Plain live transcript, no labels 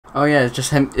Oh yeah, it's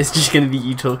just him. It's just gonna be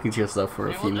you talking to yourself for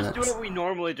a few We'll minutes. just do what we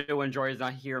normally do when Jory's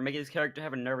not here. Make his character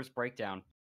have a nervous breakdown.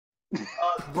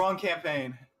 Wrong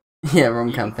campaign. Yeah, wrong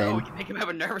Even campaign. so, we can make him have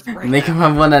a nervous breakdown. Make him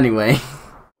have one anyway.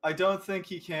 I don't think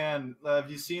he can. Have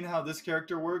you seen how this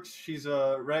character works? She's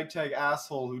a ragtag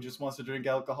asshole who just wants to drink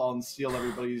alcohol and steal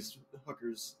everybody's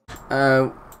hookers.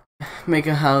 Make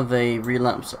her have a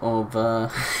relapse of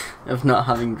not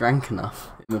having drank enough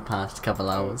in the past couple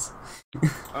hours.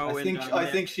 Oh, I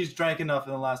think she's drank enough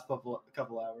in the last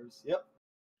couple hours. Yep.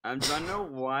 Do I know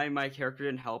why my character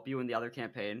didn't help you in the other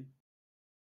campaign?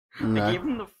 No. I gave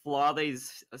him the flaw that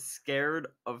he's scared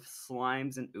of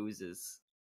slimes and oozes.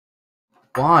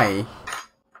 Why?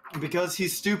 Because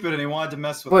he's stupid and he wanted to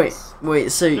mess with us.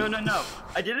 Wait, so... No.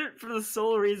 I did it for the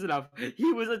sole reason of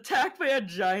he was attacked by a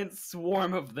giant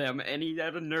swarm of them and he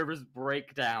had a nervous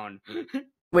breakdown.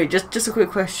 Wait, just a quick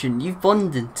question. You've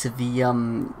bonded to the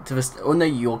oh no,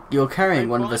 you're carrying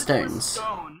one of the stones.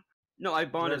 No, I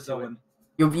bonded to it.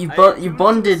 You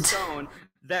bonded. Stone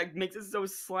that makes it so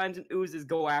slimes and oozes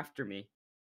go after me.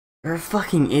 You're a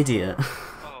fucking idiot.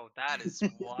 Oh, that is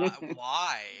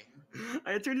why.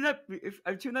 I've tuned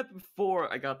that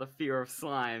before I got the fear of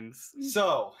slimes.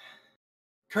 So,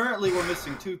 currently we're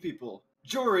missing two people.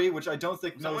 Jory, which I don't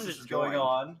think knows this is going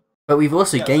on. But we've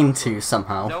also gained two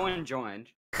somehow. No one joined.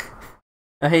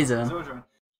 Oh, hey, Zoe.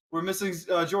 We're missing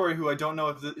Jory, who I don't know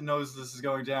if knows this is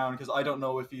going down, because I don't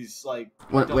know if he's like.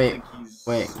 Wait.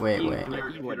 Near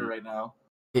a computer right now.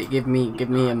 Give me a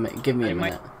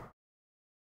minute.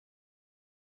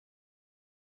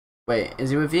 Wait, is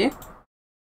he with you?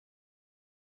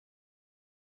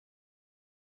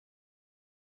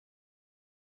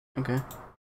 Okay.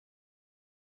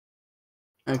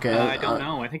 Okay. I don't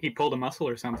know. I think he pulled a muscle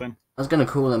or something. I was gonna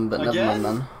call him, but never mind,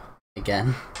 man.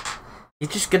 Again. He's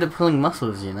just good at pulling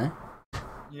muscles, you know.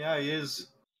 Yeah, he is.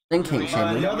 Thinking,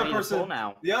 the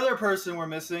other person we're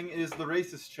missing is the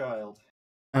racist child.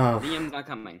 Oh. Liam's not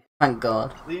coming. Thank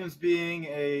God. Liam's being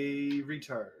a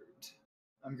retard.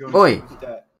 I'm going. Oi! With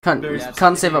that. Can't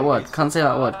say that word. Can't say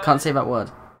that word. Can't say that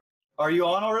word. Are you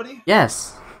on already?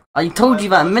 Yes. I told you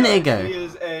that a minute ago. He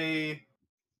is a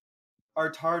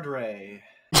Artardre.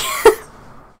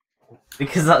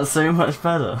 Because that's so much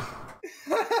better.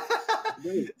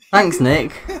 Thanks,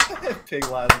 Nick. Pig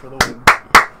lad for the win.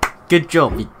 Good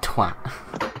job, you twat.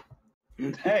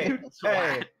 Hey,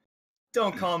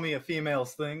 don't call me a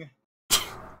female's thing.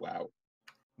 Wow.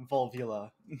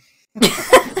 Volvula.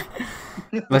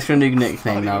 That's your new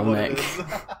nickname now, Nick.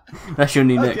 That's your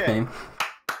new nickname.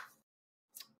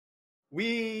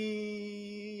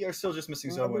 We are still just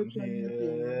missing Zoe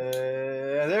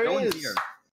here. There he is. Here.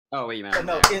 Oh wait, man.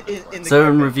 No, in the Zoe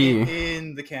campaign, review.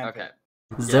 In the campaign. Okay.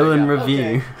 Zoe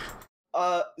review.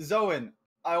 Okay. Zoen,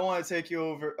 I want to take you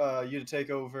over. You to take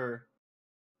over,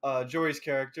 Jory's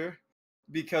character,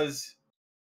 because,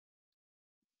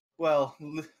 well,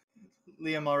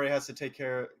 Liam already has to take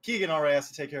care. Keegan already has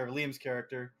to take care of Liam's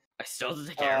character. I still have to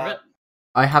take care of it.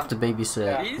 I have to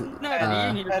babysit. He's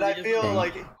not being here. And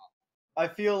I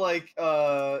feel like,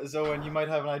 Zoen, you might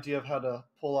have an idea of how to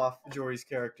pull off Jory's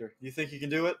character. Do you think you can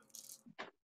do it?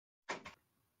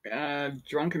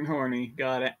 Drunk and horny.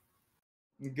 Got it.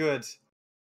 Good.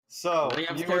 So,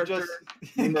 Liam's you were just...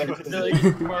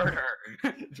 murder.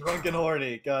 Drunk and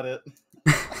horny. Got it.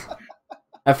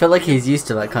 I feel like he's used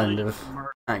to that kind of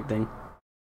acting.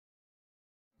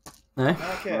 No?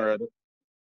 Okay.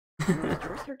 Has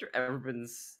Jory's character ever been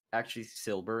actually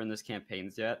Silber in this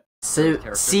campaigns yet?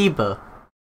 Seba. Silber.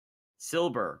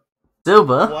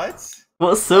 Silber? What? What's What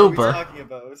are we Silber? talking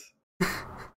about?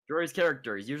 Jory's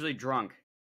character, he's usually drunk.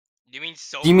 You mean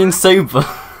sober? Do you mean sober?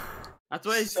 That's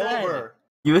what I said. Sober.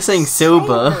 You were saying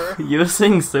sober. You were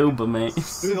saying sober, mate.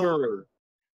 Silver.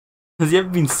 Has he ever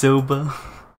been sober?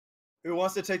 Who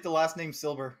wants to take the last name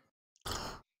Silver?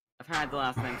 I've had the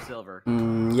last name Silver.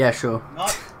 Yeah, sure.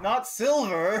 Not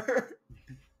Silver.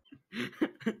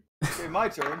 Okay, my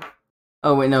turn.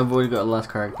 Oh wait, no, I've already got a last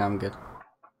character. I'm good.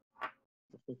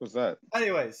 What was that?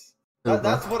 Anyways, Silver.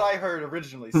 that's what I heard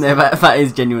originally. No, that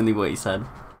is genuinely what he said.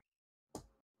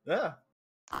 Yeah.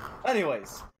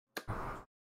 Anyways,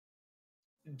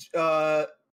 Merrim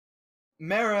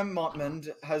Montmond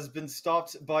has been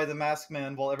stopped by the masked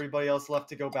man while everybody else left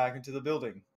to go back into the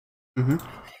building.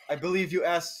 I believe you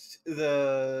asked me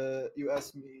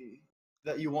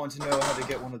that you want to know how to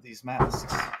get one of these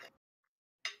masks.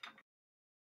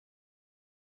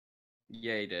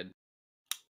 Yeah, he did.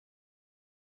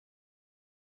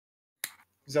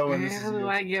 Zoe, this is How do you.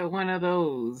 I get one of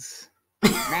those?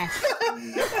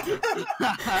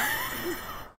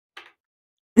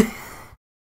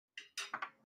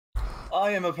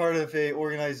 I am a part of a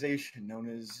organization known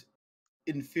as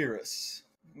Infirus.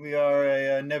 We are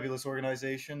a nebulous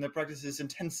organization that practices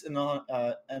intense anatomy.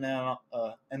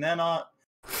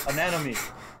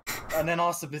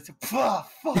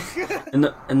 Fuck.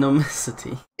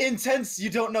 Enormity. Intense, you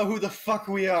don't know who the fuck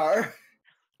we are.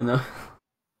 No.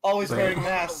 Always Wait. wearing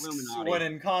masks Illuminati. when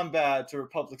in combat or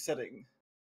public setting.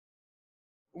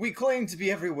 We claim to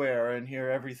be everywhere and hear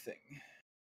everything.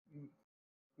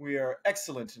 We are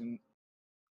excellent in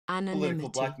political Anonymity.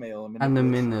 blackmail and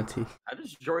manipulation. Anonymity. How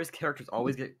does Jory's characters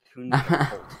always get tuned to the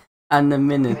cult?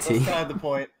 Anonymity. That's kind of the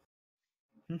point.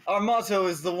 Our motto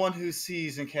is the one who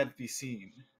sees and can't be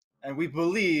seen. And we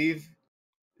believe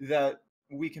that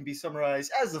we can be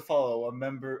summarized as the follow. A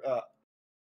member,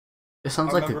 It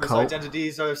sounds our like a members' cult.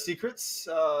 identities are secrets.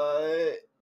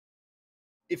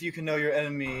 If you can know your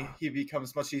enemy, he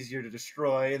becomes much easier to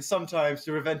destroy, and sometimes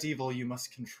to prevent evil, you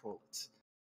must control it.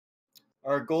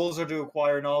 Our goals are to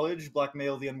acquire knowledge,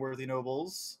 blackmail the unworthy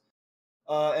nobles,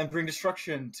 and bring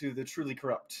destruction to the truly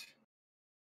corrupt.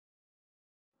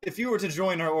 If you were to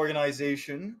join our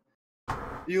organization,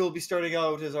 you will be starting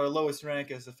out as our lowest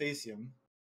rank as a Facium,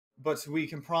 but we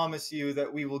can promise you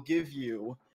that we will give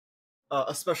you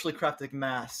a specially crafted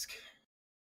mask.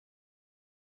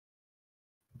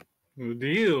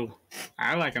 Deal.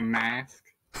 I like a mask.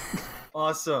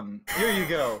 Awesome. Here you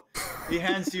go. He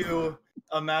hands you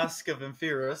a mask of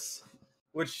Infirus,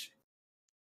 which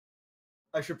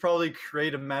I should probably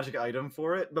create a magic item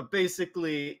for it, but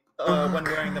basically, when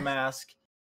wearing the mask,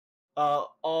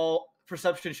 all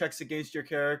perception checks against your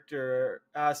character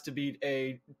has to beat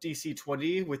a DC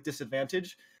 20 with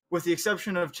disadvantage, with the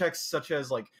exception of checks such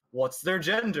as, like, what's their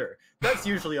gender? That's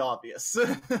usually obvious.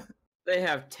 They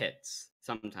have tits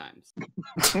sometimes.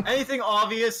 Anything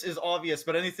obvious is obvious,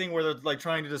 but anything where they're, like,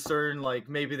 trying to discern, like,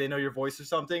 maybe they know your voice or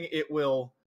something, it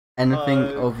will Anything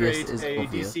obvious create is a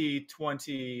obvious. DC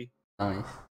 20 Nice.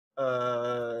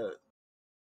 to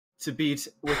beat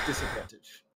with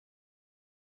disadvantage.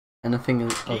 Anything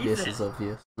obvious Jesus. is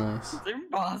obvious. Nice. Is it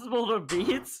impossible to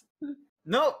beat?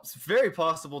 No, it's very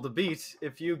possible to beat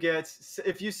if you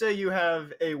say you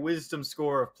have a wisdom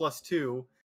score of +2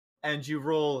 and you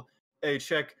roll a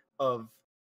check of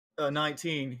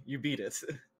 19, you beat it.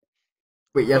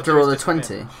 Wait, you have But to roll a there's 20?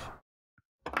 disadvantage.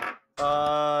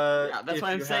 Yeah, that's if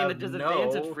why I'm you saying the have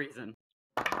disadvantage no- reason.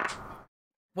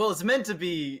 Well, it's meant to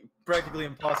be practically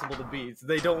impossible to beat.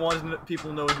 They don't want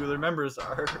people knowing who their members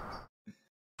are.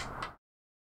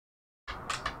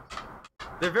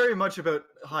 They're very much about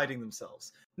hiding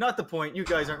themselves. Not the point, you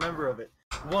guys aren't a member of it.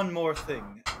 One more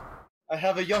thing. I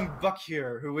have a young buck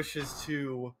here who wishes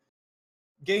to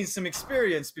gain some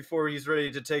experience before he's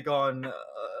ready to take on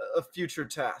a future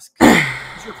task.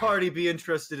 Would your party be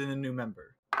interested in a new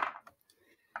member?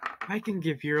 I can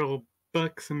give your old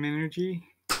buck some energy.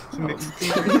 Some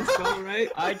experience, alright?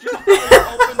 I just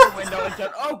opened the window and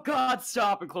said, "Oh God,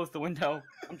 stop!" and closed the window.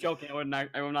 I'm joking.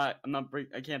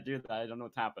 I can't do that. I don't know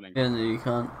what's happening. Yeah, no, you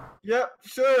can't. Yep,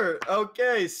 sure.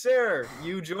 Okay, sir.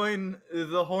 You join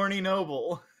the horny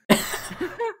noble.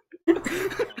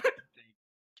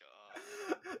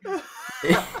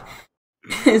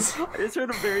 It's, I just heard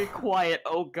a very quiet,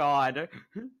 "Oh God."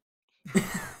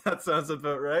 That sounds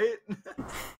about right.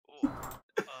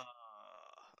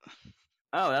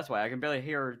 Oh, that's why I can barely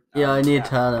hear. yeah, I need yeah. to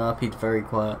turn him up. He's very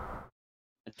quiet.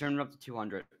 I turned it up to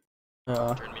 200. Turn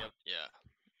me up. Yeah.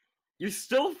 You're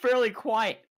still fairly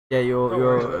quiet. Yeah, Don't worry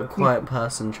you're about a it. quiet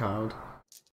person, child.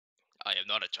 I am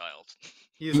not a child.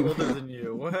 He is older than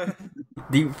you.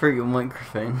 Deep through your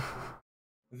microphone.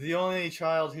 The only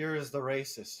child here is the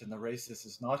racist, and the racist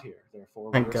is not here.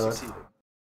 Therefore, Thank we're God. succeeding.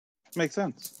 Makes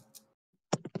sense.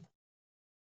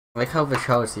 Like how the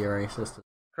child's the racist.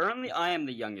 Currently, I am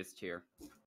the youngest here.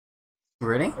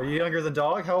 Really? Are you younger than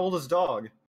Dog? How old is Dog?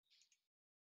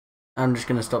 I'm just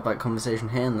gonna stop that conversation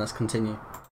here and let's continue.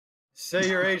 Say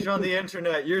your age on the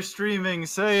internet. You're streaming.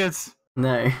 Say it.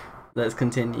 No, let's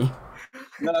continue.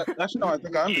 No, actually, no, I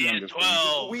think I'm the Yeah, youngest.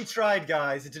 12. We tried,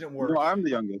 guys. It didn't work. No, I'm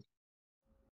the youngest.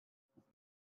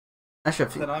 Actually, I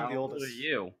think... Then I'm How the old oldest. are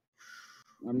you?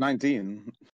 I'm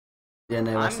 19. Yeah,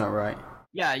 no, that's I'm- not right.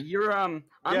 Yeah, you're I'm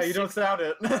Yeah, you don't sound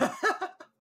it. How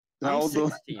I'm old do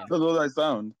 16. how old do I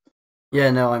sound? Yeah,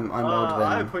 no, I'm older than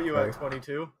I put you Crow. at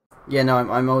 22. Yeah, no,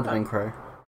 I'm older than Crow.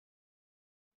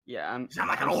 Yeah, I'm. Sound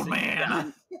like an I'm old six-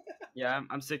 man. Yeah,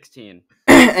 I'm 16.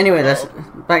 Anyway, let's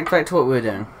back to what we were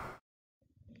doing.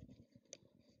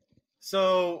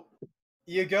 So,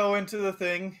 you go into the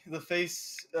thing. The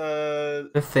face, The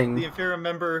the thing. inferior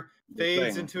member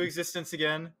fades thing. into existence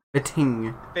again. The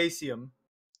ting. Facium.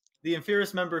 The inferior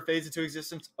member fades into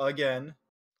existence again.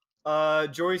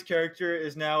 Jory's character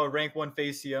is now a rank 1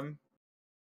 Facium.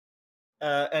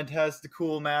 And has the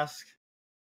cool mask.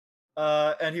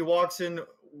 And he walks in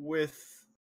with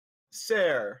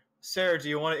Sarah. Sarah, do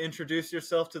you want to introduce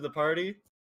yourself to the party?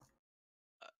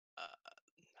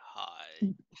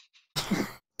 Hi.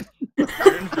 Good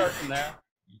introduction there.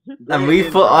 And we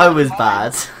thought I was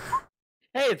bad.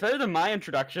 Hey, it's better than my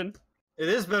introduction. It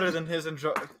is better than his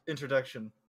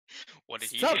introduction. What did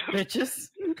he What's up, do? bitches?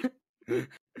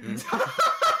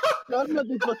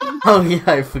 Oh yeah,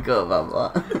 I forgot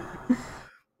about that.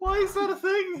 Why is that a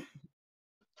thing?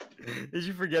 Did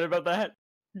you forget about that?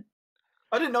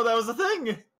 I didn't know that was a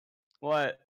thing.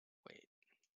 What? Wait.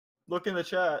 Look in the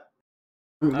chat.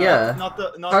 Yeah.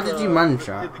 Not How did you manage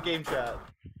that? the game chat.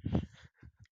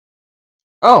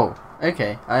 Oh,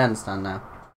 okay. I understand now.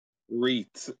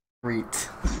 Reet. Reet.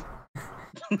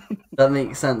 That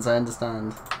makes sense. I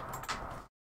understand.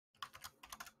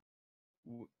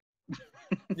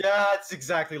 Yeah, it's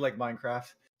exactly like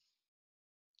Minecraft.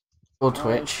 Or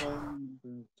Twitch.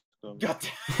 God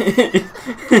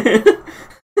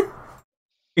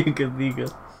Beagle.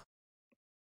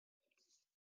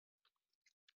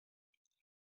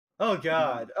 Oh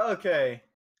god. Okay.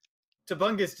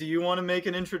 Tabungus, do you want to make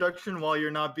an introduction while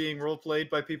you're not being roleplayed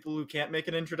by people who can't make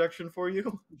an introduction for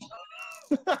you?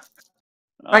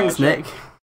 Thanks, Nick.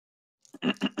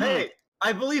 Hey,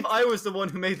 I believe I was the one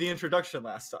who made the introduction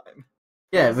last time.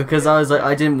 Yeah, because I was like,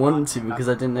 I didn't want to because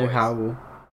I didn't know how.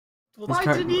 Well, His I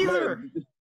character- didn't either.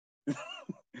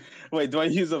 Wait, do I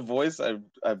use a voice? I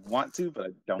want to, but I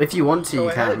don't. If you want to, Go you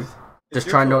ahead. can. It's Just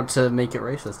your try voice. not to make it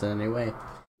racist in any way.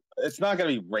 It's not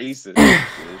gonna be racist.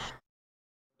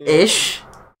 Ish.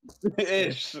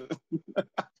 Ish.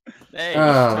 Hey,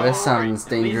 Oh, don't this worry, sounds at least it's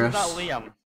dangerous. not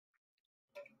Liam.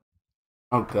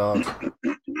 Oh god.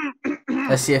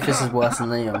 Let's see if this is worse than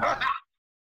Liam.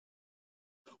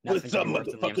 What's Nothing up, can be worse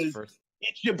than Liam's motherfuckers? first.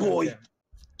 It's your boy. Okay.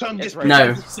 Tongue It's is right.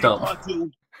 No, Tongue stop.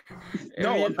 Tattoo. I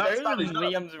No, mean, I'm it's not better than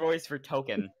stopping up. Liam's voice for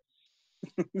Token.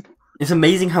 It's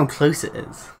amazing how close it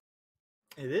is.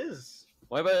 It is.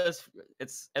 What about his?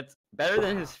 It's better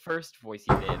than his first voice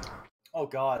he did. Oh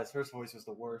god, his first voice was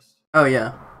the worst. Oh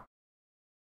yeah.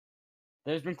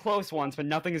 There's been close ones, but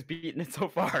nothing has beaten it so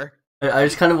far. I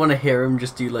just kind of want to hear him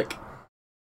just do like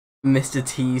Mr.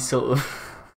 T sort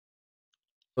of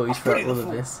voice for all of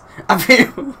this. I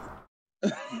feel.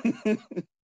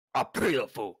 A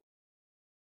beautiful.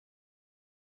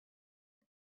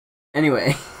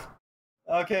 Anyway,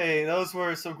 Okay, those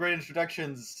were some great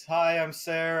introductions. Hi, I'm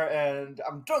Sarah, and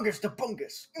I'm Dungus the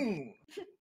Bungus.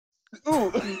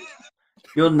 Ooh.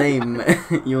 your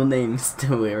name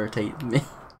still irritates me.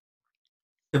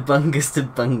 The bungus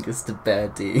the bear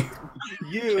D.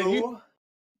 You.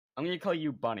 I'm gonna call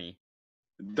you Bunny.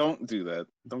 Don't do that.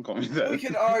 Don't call me We that.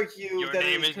 can argue Your that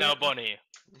name it is now Bunny.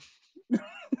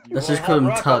 Let's just call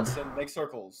him Tud. And make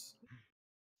circles.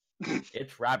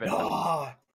 It's Rabbit.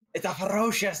 Oh, it's a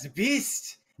ferocious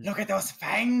beast. Look at those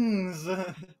fangs.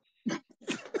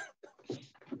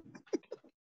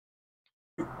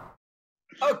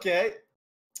 Okay,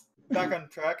 back on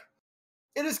track.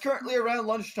 It is currently around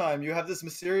lunchtime. You have this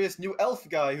mysterious new elf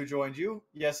guy who joined you.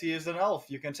 Yes, he is an elf.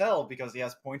 You can tell because he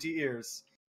has pointy ears.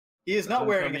 He is That not sounds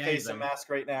wearing a face amazing. and mask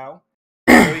right now,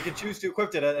 so he can choose to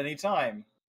equip it at any time.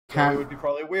 So it Can would be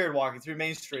probably weird walking through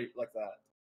Main Street like that.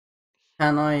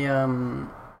 can I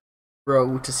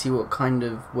roll to see what kind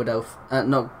of wood elf?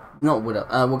 Not wood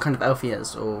elf. What kind of elf he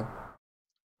is? Or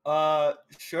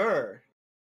Sure.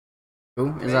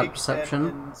 cool. Is that Make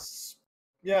perception?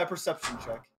 Yeah, perception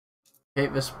check. Okay,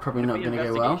 this is probably not Be gonna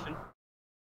go well. investigation.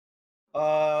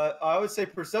 I would say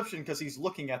perception because he's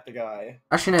looking at the guy.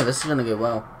 Actually, no, this is gonna go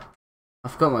well. I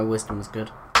forgot my wisdom was good.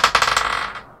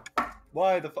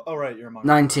 Why the oh right, you're a monk.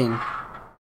 19.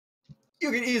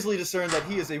 You can easily discern that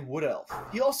he is a wood elf.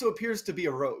 He also appears to be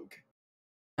a rogue.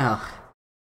 Oh,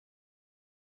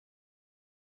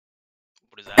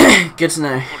 What is that? good to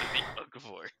know. What is he looking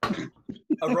for?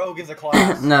 A rogue is a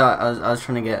class. No, I was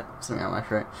trying to get something out of my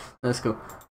throat. That's cool.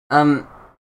 I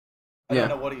yeah. don't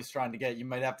know what he's trying to get. You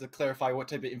might have to clarify what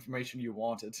type of information you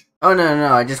wanted. Oh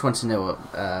no, I just want to know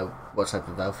what type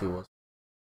of elf he was.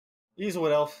 He's a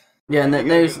wood elf. Yeah, I no, think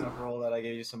no, I gave enough roll that I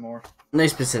gave you some more. no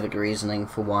specific reasoning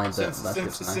for why, but Since, that's good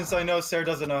since, to know. since I know Sarah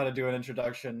doesn't know how to do an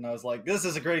introduction, I was like, this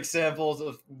is a great example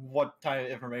of what kind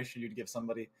of information you'd give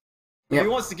somebody. If Yep. he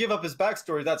wants to give up his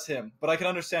backstory, that's him. But I can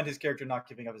understand his character not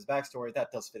giving up his backstory. That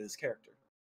does fit his character.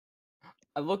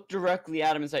 I look directly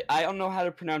at him and say, I don't know how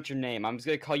to pronounce your name. I'm just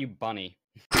gonna call you Bunny.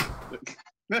 I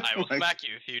will smack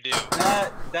you if you do.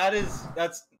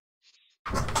 That's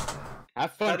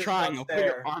Have fun That is trying. not I'll put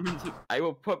your fair. arm into. I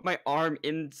will put my arm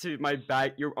into my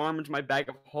bag. Your arm into my bag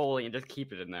of holding and just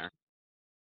keep it in there.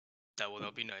 That will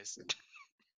be nice.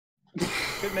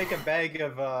 Could make a bag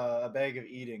of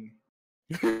eating.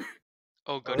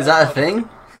 Oh Is goodness. that a thing?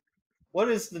 What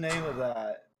is the name of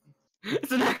that?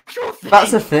 It's an actual thing.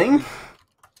 That's a thing?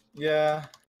 Yeah,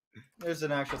 there's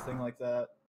an actual thing like that.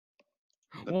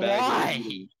 The bag of Why?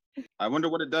 eating. I wonder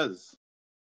what it does.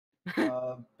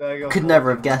 Bag of Could never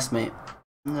have holding. guessed, mate.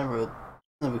 Never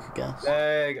could guess.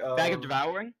 Bag of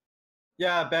devouring?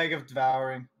 Yeah, bag of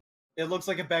devouring. It looks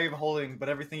like a bag of holding, but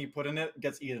everything you put in it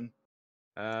gets eaten.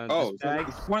 Oh, This so bag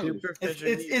it's pointless.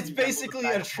 superficially It's resembles basically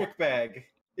bag a of trick holding, bag.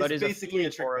 but It's is basically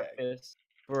a feeding trick bag. orifice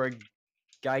for a Reach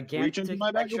into gigantic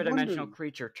my bag of extra-dimensional wonders.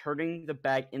 creature, turning the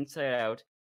bag inside out,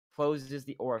 closes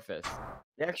the orifice.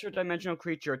 The extra-dimensional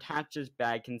creature attached to this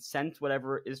bag can sense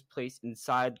whatever is placed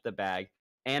inside the bag,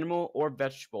 animal or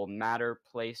vegetable matter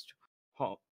placed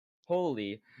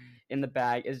wholly in the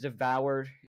bag is devoured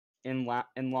and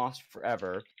lost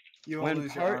forever. You won't When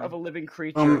lose your part arm. of a living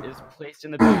creature is placed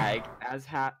in the bag, as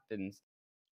happens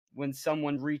when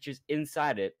someone reaches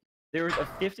inside it, there is a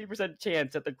 50%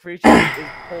 chance that the creature is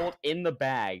pulled in the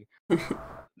bag.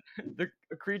 The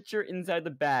creature inside the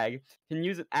bag can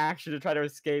use an action to try to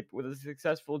escape with a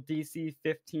successful DC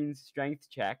 15 strength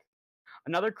check.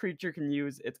 Another creature can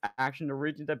use its action to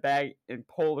reach into the bag and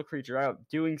pull the creature out,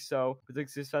 doing so with a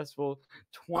successful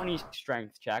 20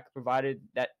 strength check, provided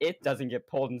that it doesn't get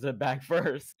pulled into the bag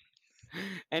first.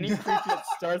 Any creature that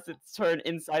starts its turn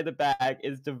inside the bag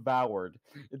is devoured.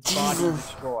 Its body Jesus.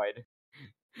 destroyed.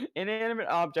 Inanimate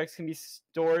objects can be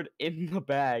stored in the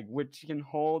bag, which can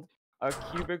hold a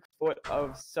cubic foot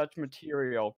of such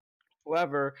material.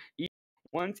 However,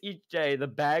 once each day, the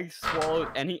bag swallows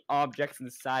any objects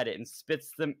inside it and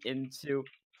spits them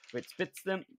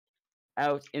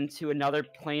out into another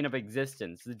plane of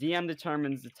existence. The DM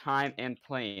determines the time and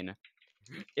plane.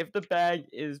 If the bag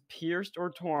is pierced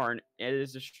or torn, it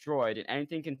is destroyed, and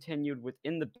anything continued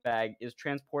within the bag is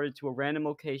transported to a random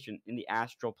location in the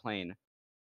astral plane.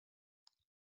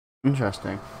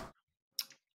 Interesting.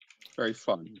 Very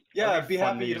fun. Yeah, That'd I'd be be fun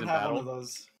happy to you use don't in have one battle. of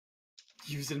those.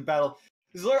 Use it in battle.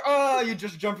 It's like, oh, you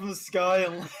just jump from the sky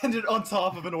and landed on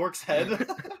top of an orc's head.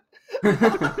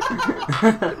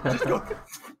 Just go.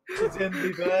 It's in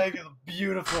the bag. It's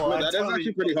beautiful. Well, I that is totally-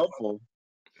 actually pretty helpful.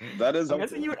 That is I'm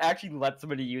helpful. guessing you would actually let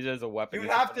somebody use it as a weapon. You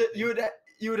would have to. You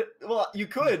would. Well, you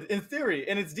could in theory,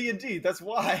 and it's D&D. That's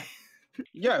why.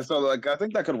 Yeah, so like I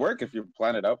think that could work if you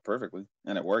plan it out perfectly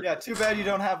and it worked. Yeah. Too bad you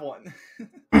don't have one.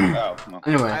 Oh, well.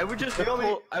 Anyway, I would just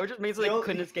basically the only-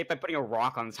 couldn't escape by putting a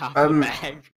rock on top of the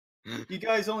bag. You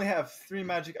guys only have 3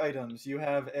 magic items. You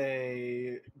have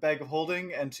a bag of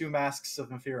holding and 2 masks of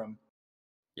Imperium.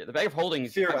 Yeah, the bag of holding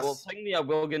is. Fear Well, us. technically, I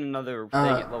will get another thing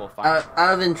at level 5.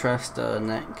 out of interest,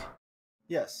 Nick,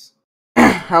 Yes.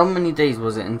 how many days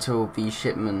was it until the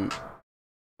shipment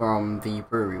from the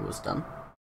brewery was done?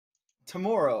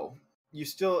 Tomorrow.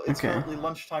 It's Okay. currently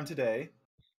lunchtime today.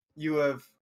 You have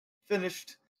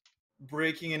finished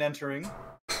breaking and entering,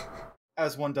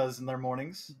 as one does in their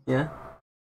mornings. Yeah.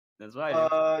 That's what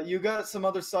I do. You got some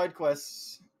other side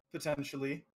quests,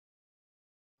 potentially.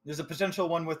 There's a potential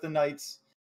one with the knights,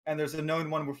 and there's a known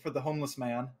one for the homeless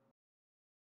man.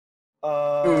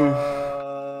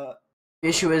 The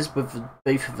issue is with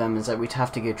both of them is that we'd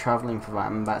have to go travelling for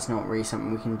that, and that's not really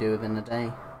something we can do within a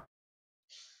day.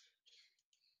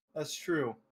 That's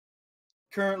true.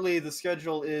 Currently, the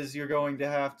schedule is you're going to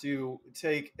have to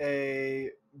take a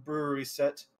brewery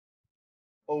set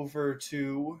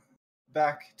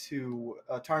back to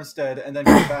Tarnstead, and then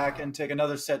go back and take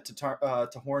another set to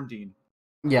Horndean.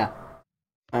 Yeah,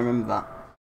 I remember that.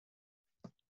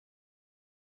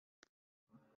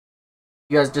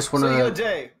 You guys just want So you got a to?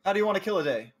 day. How do you want to kill a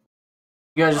day?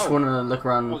 You guys just Oh. want to look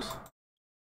around? Well,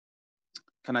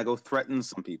 Can I go threaten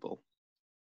some people?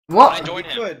 What? I join You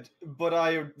him. could, but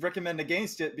I recommend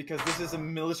against it because this is a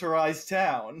militarized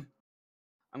town.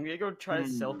 I'm gonna go try to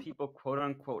sell people quote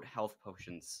unquote health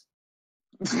potions.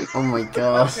 Oh my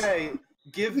gosh. Okay,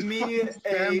 give me a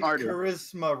Spam artist.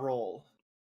 charisma roll.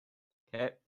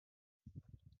 Okay.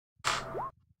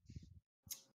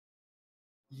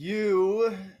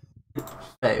 You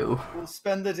Fail. will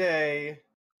spend the day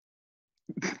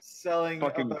selling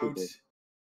Fucking about people.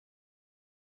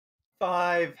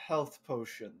 5 health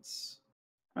potions.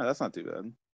 Oh, that's not too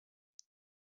bad.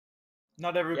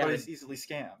 Not everybody's easily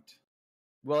scammed.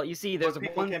 Well, you see, there's But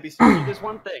people one. can't be See, scammed. there's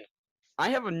one thing. I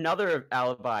have another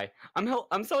alibi.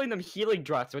 I'm selling them healing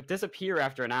drugs, which disappear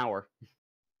after an hour.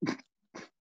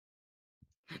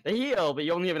 They heal, but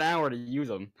you only have an hour to use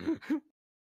them.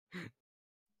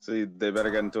 So they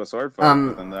better get into a sword fight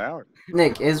within the hour.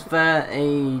 Nick, is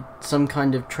there some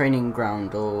kind of training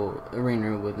ground or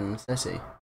arena within the city?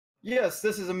 Yes,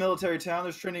 this is a military town.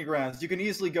 There's training grounds. You can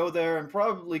easily go there and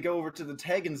probably go over to the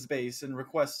Tegan's base and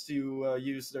request to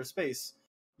use their space.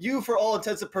 You, for all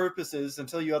intents and purposes,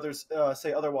 until you others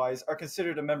say otherwise, are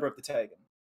considered a member of the Tegan.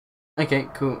 Okay,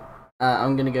 cool.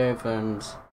 I'm gonna go over and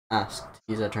ask to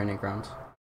use our training grounds.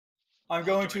 I'm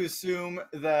going to assume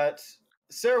that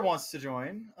Sarah wants to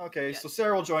join. Okay, so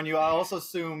Sarah will join you. I'll also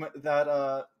assume that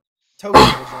Token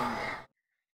will join you.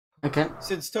 Okay.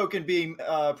 Since Token, being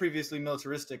previously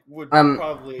militaristic, would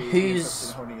probably be interested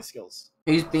in honing his skills.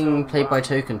 Who's being played by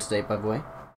Token today, by the way?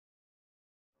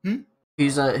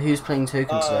 Who's playing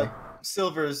Token today?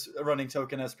 Silver's running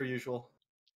Token as per usual.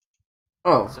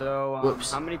 Oh. So,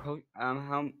 whoops. how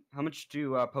much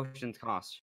do potions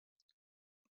cost?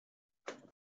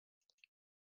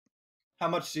 How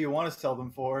much do you want to sell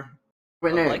them for?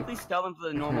 Wait, I'd no. likely sell them for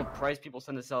the normal price people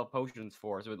tend to sell potions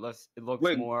for, so it looks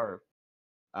more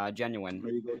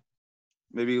genuine.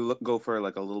 Maybe go for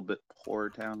like a little bit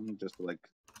poorer town, just to like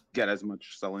get as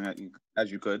much selling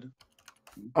as you could.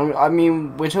 I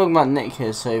mean, we're talking about Nick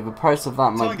here, so the price of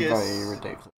that might be Tungus, very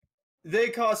ridiculous. They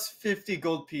cost 50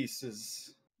 gold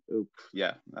pieces. Oof.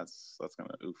 Yeah, that's kind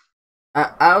of oof.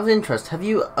 Out of interest, have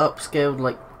you upscaled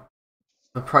like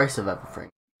the price of everything?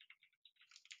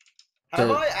 Have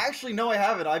I? Actually, no, I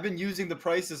haven't. I've been using the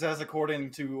prices as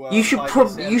according to. You should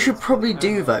probably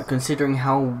do that, considering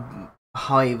how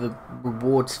high the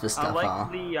rewards for stuff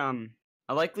are.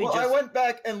 I went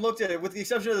back and looked at it. With the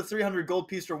exception of the 300 gold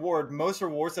piece reward, most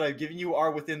rewards that I've given you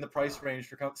are within the price range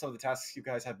for some of the tasks you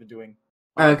guys have been doing.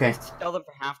 Okay. Sell them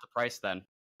for half the price then.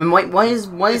 And why is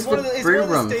the brew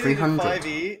run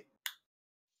 300?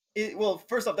 Well,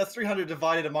 first off, that's 300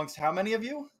 divided amongst how many of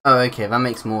you? Oh, okay, that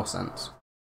makes more sense.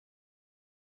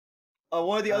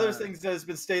 One of the other things that has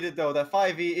been stated, though, that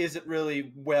 5e isn't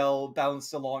really well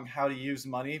balanced along how to use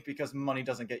money, because money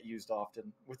doesn't get used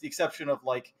often, with the exception of,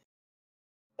 like,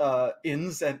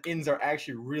 inns, and inns are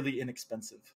actually really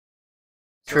inexpensive.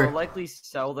 So I'll likely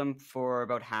sell them for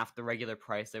about half the regular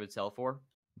price they would sell for.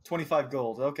 25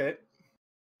 gold, okay.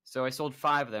 So I sold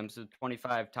 5 of them, so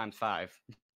 25 times 5.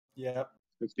 Yeah.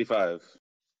 65.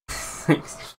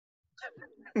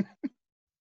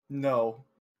 No.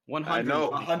 100. I know.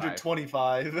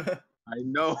 125. I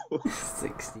know.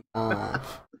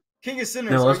 65. King of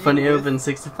Sinners. No, what's funnier than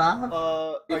 65?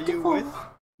 Are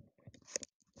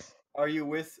you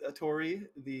with Tori,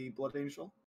 the Blood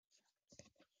Angel?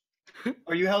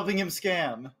 Are you helping him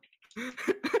scam?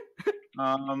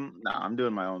 Nah, I'm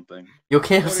doing my own thing. You're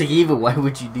chaotic evil, why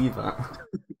would you do that?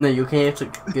 No, you're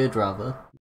chaotic good, rather.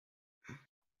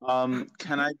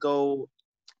 Can I go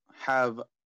have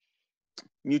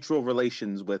mutual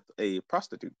relations with a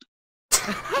prostitute?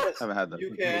 Yes, haven't had that.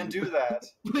 You can do that.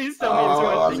 Please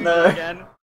tell me it's again.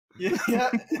 Yeah.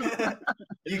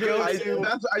 You go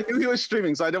to... I knew he was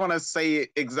streaming, so I didn't want to say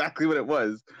exactly what it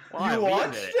was. Well, you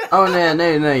watched it? Oh,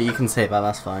 no, you can say that,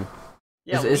 that's fine.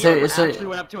 Yeah, Liam actually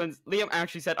went up to and Liam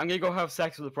actually said, I'm gonna go have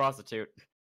sex with a prostitute.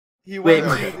 He went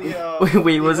to the,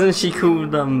 wait, wasn't she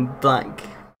called, Black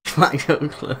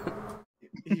Chocolate?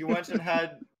 He went and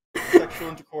had sexual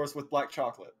intercourse with Black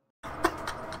Chocolate.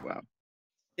 Wow.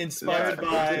 Inspired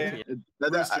by...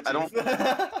 I don't...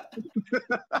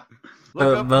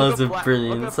 That was a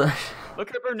brilliant session.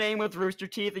 Look up her name with rooster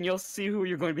teeth and you'll see who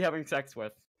you're going to be having sex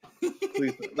with.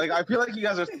 Please. Like, I feel like you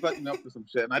guys are setting up for some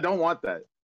shit, and I don't want that.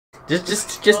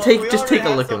 Just take a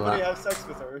look at that. Have sex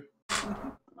with her.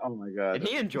 Oh my god. And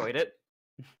he enjoyed it.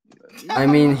 I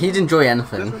mean, he'd enjoy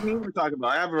anything. That's what we're talking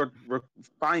about. I have a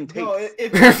refined taste. No,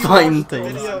 if Refined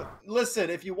taste. Listen,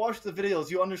 if you watch the videos,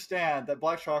 you understand that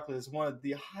Black Chocolate is one of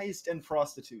the highest end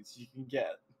prostitutes you can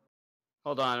get.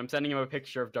 Hold on, I'm sending him a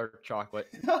picture of dark chocolate.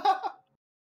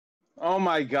 Oh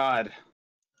my god.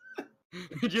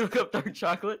 Did you look up dark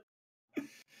chocolate?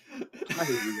 I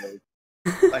hate you guys.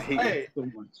 I hate you so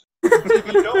much.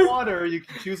 If you don't want her, you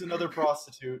can choose another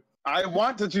prostitute. I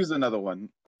want to choose another one.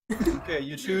 Okay,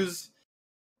 you choose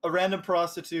a random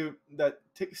prostitute that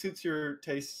suits your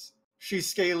tastes. She's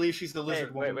scaly, she's the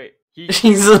lizard woman. Wait.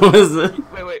 She's a lizard.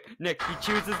 Wait, Nick, he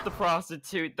chooses the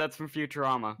prostitute that's from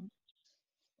Futurama.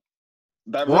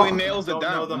 That really nails it I don't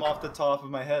down. know them off the top of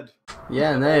my head.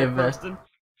 Yeah, no, but... Person?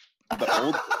 The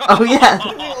old... Oh, yeah!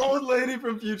 The old lady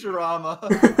from Futurama.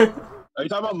 Are you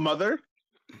talking about Mother?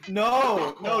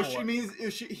 No, he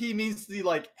means the,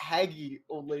 like, haggy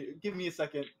old lady. Give me a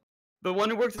second. The one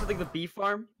who works at, like, the bee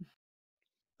farm?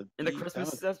 In the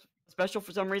Christmas special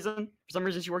for some reason? For some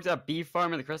reason she works at a bee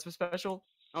farm in the Christmas special?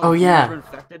 Oh, yeah. Were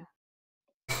infected.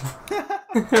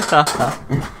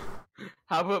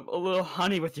 How about a little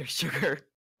honey with your sugar?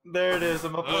 There it is.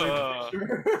 I'm uploading the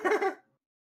picture.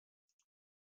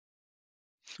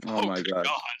 Oh my god.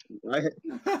 Why are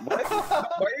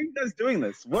you guys doing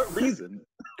this? What reason?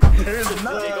 There's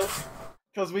nothing.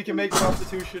 Because we can make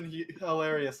prostitution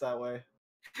hilarious that way.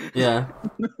 Yeah.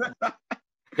 You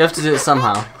have to do it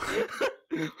somehow.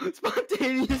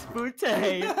 Spontaneous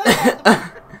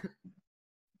boutte.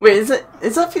 Wait, is that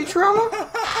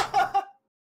Futurama?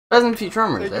 That's in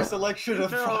Futurama, Take is your it? selection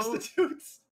of No.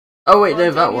 prostitutes. Oh wait,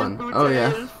 no, that Spontaneous one. Oh boutte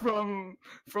yeah. is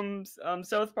from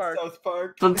South Park. South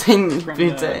Park. Spontaneous From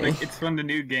Boutte. it's from the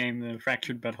new game, the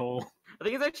Fractured Butthole. I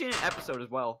think it's actually an episode as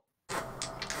well.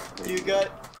 You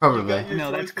got Probably. your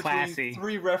No, choice that's between classy.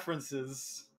 3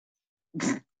 references.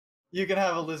 You can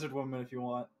have a lizard woman if you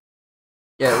want.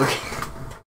 Yeah.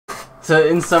 So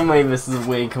in some way, this is a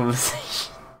weird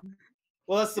conversation.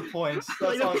 Well, that's the point.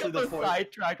 Like, That's honestly the get point.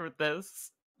 sidetracked with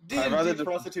this. I'd rather D&D just-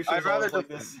 prostitution I'd is rather always like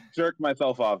just this. jerk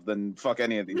myself off than fuck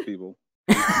any of these people.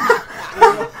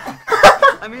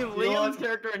 I mean, know Liam's what?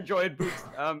 character enjoyed boots.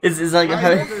 Is like I how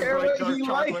don't care what dark he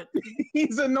chocolate. likes.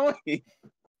 He's annoying.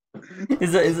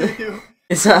 is that You-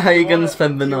 is that how you're wanna- gonna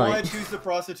spend the you wanna night? choose the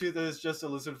prostitute that is just a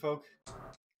lizard folk?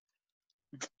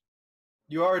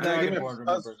 You are a Give me dragonborn, a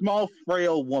remember. small,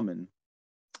 frail woman.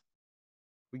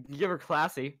 We can give her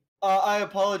classy. I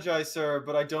apologize, sir,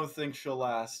 but I don't think she'll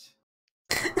last.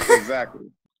 Exactly.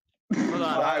 Hold on.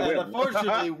 I And will.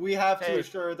 unfortunately, we have to Hey,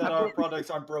 assure that our products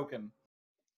aren't broken.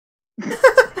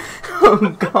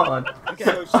 Oh god.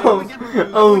 Okay. So Oh, we give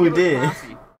her- oh we give her dear.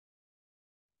 classy.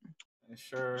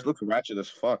 Sure. She looks ratchet as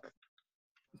fuck.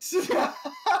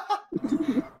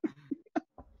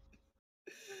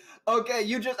 Okay,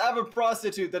 you just have a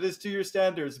prostitute that is to your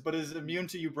standards, but is immune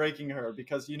to you breaking her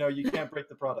because you know you can't break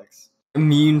the products.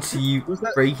 Immune to you Who's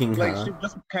that? breaking Like, her. she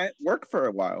just can't work for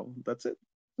a while. That's it.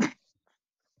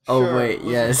 Oh, Sure, wait,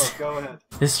 listen, yes. folks, go ahead.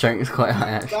 His strength is quite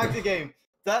high Back actually. to game.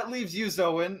 That leaves you,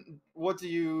 Zoan. What do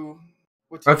you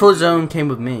I thought do? Zone came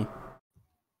with me.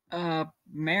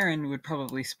 Marin would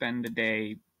probably spend a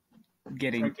day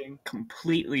getting Drinking.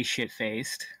 completely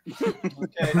shit-faced.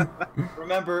 Okay.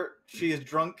 Remember, she is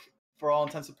drunk for all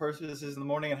intents and purposes in the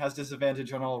morning and has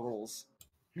disadvantage on all rules.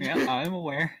 Yeah, I'm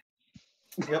aware.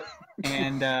 Yep.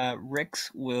 And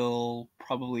Rix will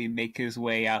probably make his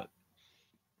way out.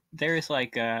 There's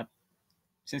like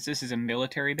since this is a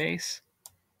military base,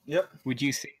 Yep. would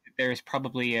you say that there's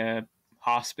probably a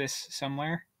hospice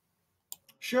somewhere?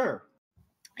 Sure.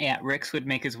 Yeah, Rix would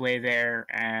make his way there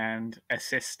and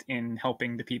assist in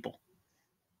helping the people.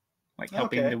 Like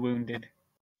helping Okay. the wounded.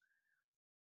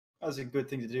 That was a good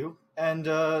thing to do. And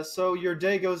so your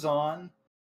day goes on.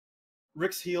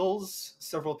 Rix heals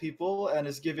several people and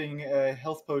is giving a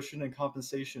health potion and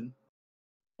compensation,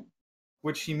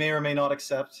 which he may or may not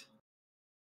accept.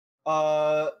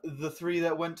 The 3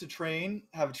 that went to train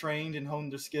have trained and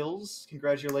honed their skills.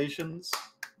 Congratulations.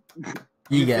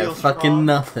 You You get feel fucking strong?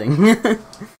 nothing.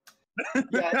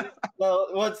 Yeah, well,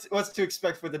 what's to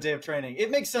expect for the day of training? It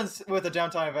makes sense with a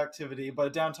downtime of activity, but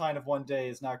a downtime of 1 day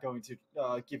is not going to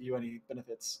give you any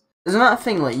benefits. Isn't that a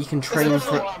thing, like, you can train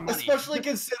Especially, for... especially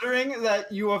considering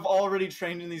that you have already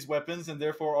trained in these weapons and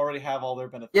therefore already have all their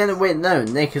benefits. Yeah, no, wait, no,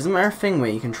 Nick, isn't there a thing where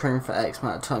you can train for X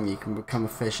amount of time, you can become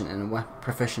proficient in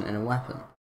a weapon?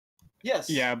 Yes.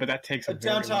 Yeah, but that takes A a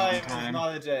very long downtime is time.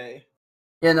 not a day.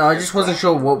 Yeah, no, I just wasn't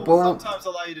sure what... Will sometimes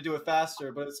allow you to do it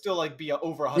faster, but it's still like be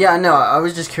over 100. Yeah, I know, I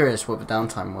was just curious what the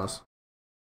downtime was.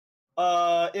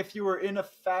 If you were in a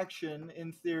faction,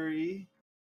 in theory,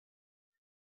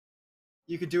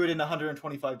 you could do it in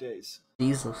 125 days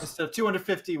Jesus. instead of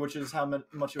 250, which is how much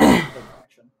it was in the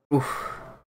faction. Oof.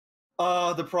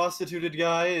 The prostituted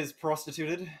guy is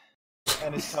prostituted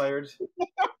and is tired.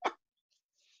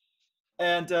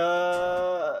 And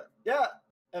yeah,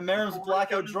 and Marim's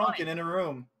blackout drunk and in a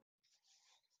room.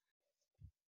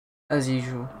 As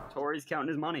usual. Tori's counting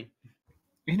his money.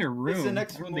 In a the room.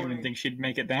 next I don't morning. even think she'd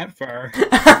make it that far.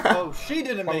 Oh, she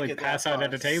didn't Probably make it. pass that out far.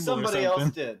 at a table or Somebody else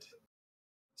something. did.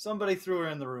 Somebody threw her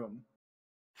in the room.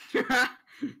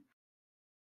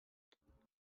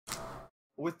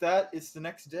 With that, it's the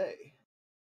next day.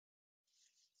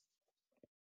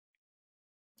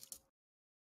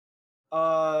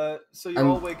 So you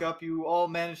all wake up. You all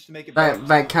manage to make it back.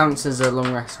 That counts as a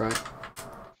long rest, right?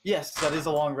 Yes, that is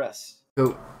a long rest.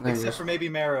 Cool. There Except for maybe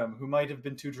Marim, who might have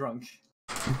been too drunk.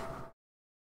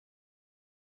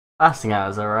 Fasting out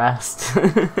as a rest.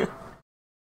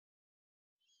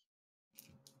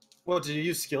 Well, did you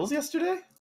use skills yesterday?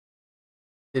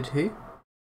 Did who?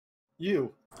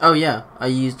 You. Oh yeah, I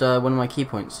used one of my key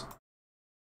points.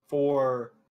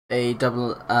 For... A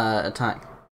double attack.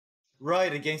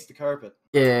 Right, against the carpet.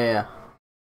 Yeah.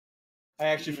 I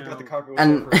actually forgot the No. carpet was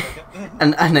And- there for a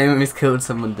second. And Naomi's killed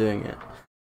someone doing it.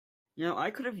 You know,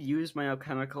 I could have used my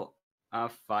alchemical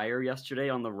fire yesterday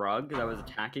on the rug that was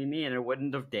attacking me, and it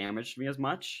wouldn't have damaged me as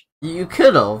much. You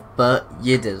could have, but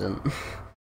you didn't.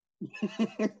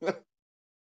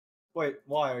 Wait,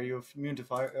 why? Are you immune to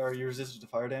fire? Are you resistant to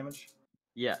fire damage?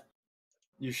 Yeah,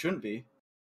 You shouldn't be.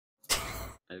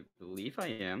 I believe I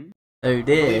am. Oh I believe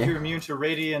you're dear. immune to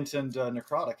radiant and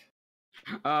necrotic.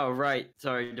 Oh, right.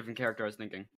 Sorry, different character I was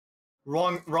thinking.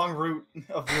 Wrong route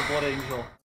of your blood angel.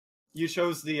 You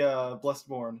chose the blessed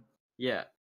born. Yeah.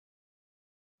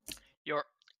 You're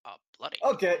bloody.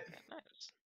 Okay.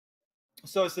 Nice.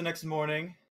 So it's the next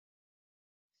morning.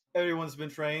 Everyone's been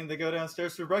trained. They go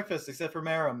downstairs for breakfast, except for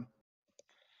Marum.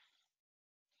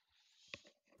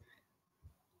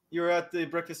 You're at the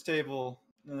breakfast table.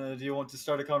 Do you want to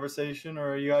start a conversation,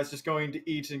 or are you guys just going to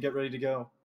eat and get ready to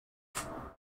go?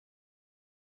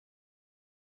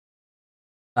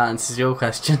 That answers your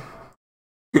question.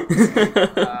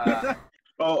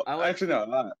 Oh, I like- actually,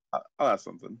 no. I'll ask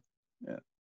something. Yeah.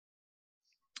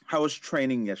 How was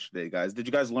training yesterday, guys? Did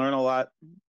you guys learn a lot?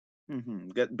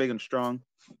 Get big and strong.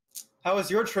 How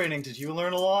was your training? Did you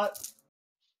learn a lot?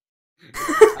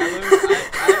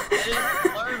 I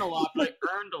didn't learn a lot, but I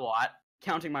earned a lot,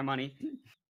 counting my money.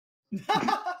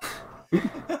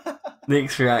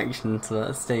 Nick's reaction to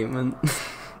that statement.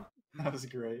 That was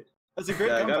great. That's a great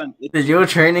Yeah, I got comeback. an Did your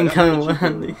training I got come in an itchy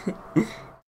handy?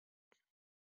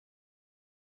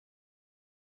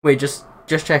 Wait, just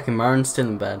checking. Marin's still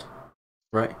in bed,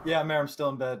 right? Yeah, Marum's still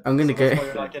in bed. I'm gonna so that's go- why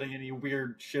you're not getting any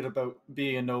weird shit about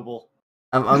being a noble.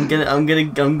 I'm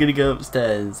gonna go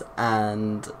upstairs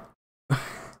and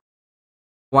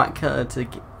whack her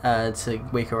to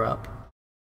wake her up.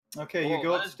 Okay, Whoa, you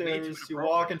go that is way too upstairs, you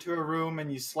walk into a room,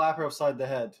 and you slap her upside the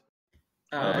head.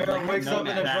 Marum wakes up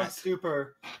in a drunk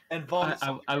stupor and vomits.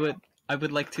 I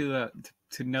would like to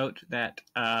note that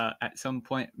at some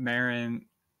point Marin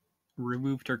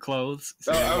removed her clothes.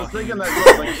 So I was thinking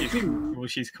that.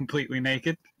 she's completely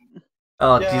naked.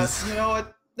 Oh, Yeah, jeez. you know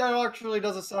what? That actually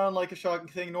doesn't sound like a shocking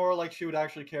thing, nor like she would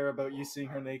actually care about you seeing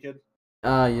her naked.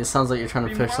 It sounds like you're trying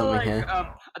to It'd be push more something like,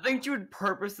 here. I think she would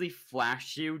purposely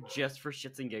flash you just for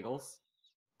shits and giggles.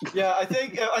 Yeah, I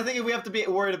think if we have to be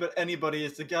worried about anybody,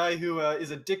 it's the guy who is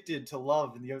addicted to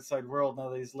love in the outside world now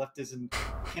that he's left his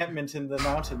encampment in the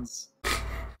mountains.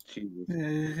 Jesus.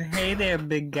 Hey there,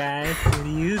 big guy. What are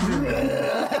you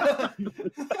doing?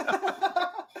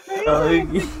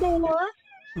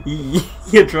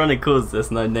 You're trying to cause this,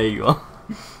 and I know you are.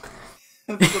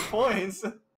 That's the point.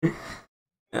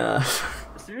 As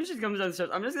soon as she comes downstairs,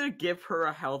 I'm just gonna give her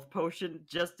a health potion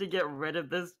just to get rid of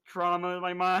this trauma in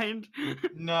my mind.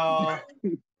 No.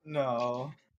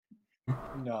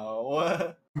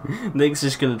 Nick's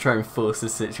just gonna try and force the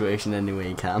situation any way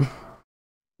he can.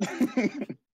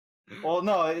 Well,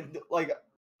 no, like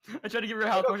I try to give her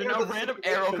a health don't potion, care a about the random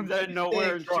situation, arrow comes out of she's nowhere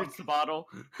staying and drunk. shoots the bottle.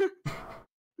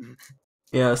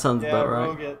 Yeah, that sounds yeah, about right.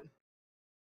 rogue it.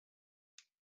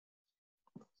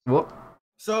 What?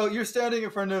 So you're standing in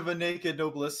front of a naked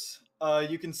noblesse.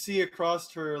 You can see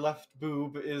across her left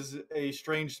boob is a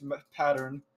strange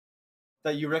pattern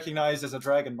that you recognize as a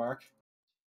dragon mark.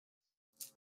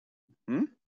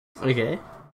 Okay.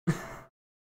 I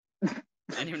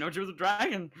didn't even know she was a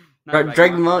dragon.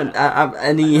 Dragon Mark.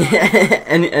 Any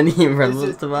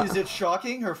relevance to that? Is it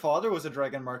shocking? Her father was a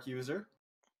dragon mark user.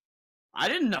 I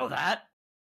didn't know that.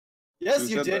 Yes, Who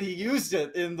you said did. that? He used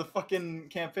it in the fucking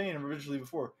campaign originally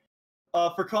before.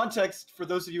 For context, for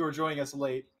those of you who are joining us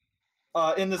late,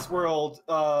 in this world,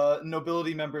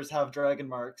 nobility members have dragon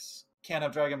marks, can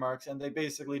have dragon marks, and they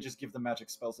basically just give them magic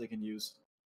spells they can use.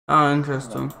 Oh,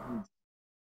 interesting.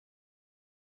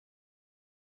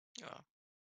 Oh.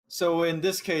 So in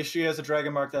this case, she has a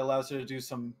dragon mark that allows her to do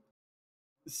some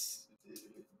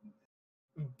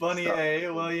bunny A.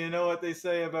 Well, you know what they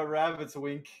say about rabbits,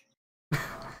 wink.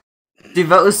 Dude,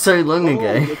 that was so long Oh,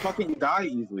 ago. they fucking die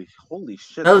easily. Holy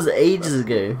shit. That was ages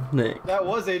ago, Nick. That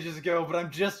was ages ago, but I'm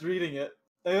just reading it.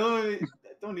 I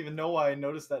don't even know why I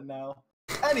noticed that now.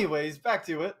 Anyways, back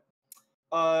to it.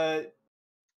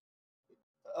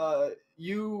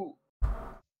 You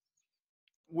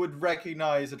would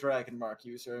recognize a dragon mark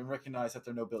user and recognize that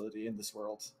they're nobility in this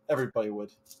world. Everybody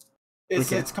would.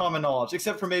 Okay. It's common knowledge,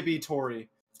 except for maybe Tori,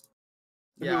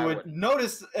 Yeah, who I would would.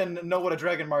 notice and know what a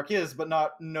dragon mark is, but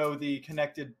not know the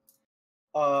connected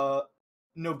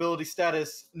nobility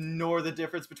status, nor the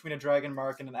difference between a dragon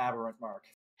mark and an aberrant mark.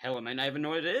 Hell, I might not even know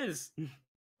what it is.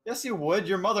 Yes, you would.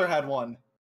 Your mother had one.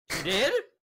 You did?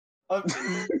 How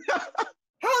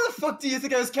the fuck do you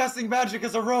think I was casting magic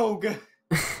as a rogue?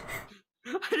 I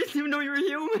didn't even know you were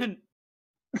human.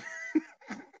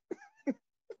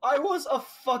 I was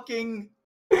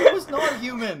not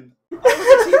human. I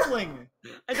was a tiefling.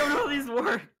 I don't know how these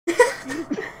work.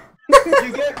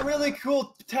 You get really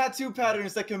cool tattoo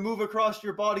patterns that can move across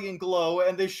your body and glow,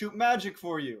 and they shoot magic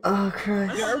for you. Oh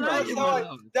Christ! Yeah,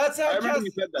 That's how I I remember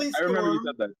you casted said that. Sleet I remember you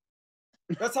Storm. said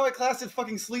that. That's how I casted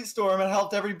fucking Sleet Storm and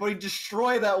helped everybody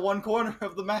destroy that one corner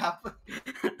of the map.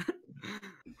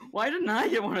 Why didn't I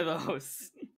get one of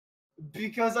those?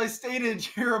 Because I stated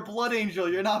you're a blood angel,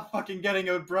 you're not fucking getting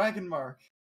a dragon mark.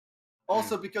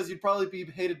 Also because you'd probably be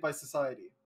hated by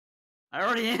society. I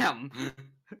already am.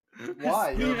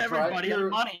 Why? Me You're and a everybody you're-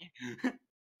 has money.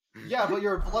 Yeah, but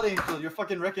you're a blood angel, you're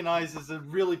fucking recognized as a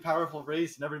really powerful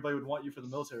race and everybody would want you for the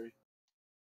military.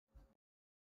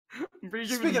 I'm pretty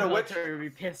sure Speaking the of which- military would be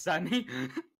pissed at me.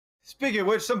 Speaking of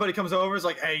which, somebody comes over and is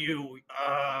like, hey, you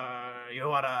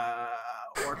wanna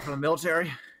work for the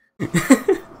military?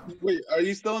 Wait, are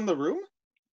you still in the room?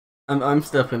 I'm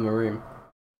still up in my room.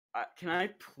 Can I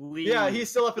please? Yeah, he's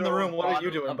still up in the throw a room. What are you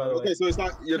bottle doing, of- by the way? Okay, so it's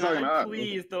not. You're Can talking I about.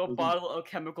 please throw a bottle of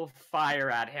chemical fire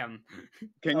at him?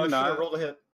 Can Oh, you sure, not? roll a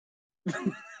hit.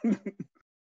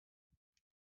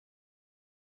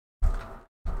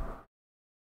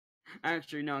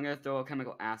 Actually, no, I'm gonna throw a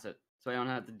chemical acid, so I don't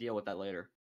have to deal with that later.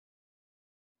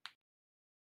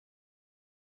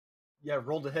 Yeah,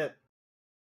 roll to hit.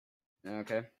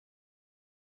 Okay.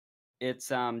 It's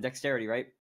dexterity, right?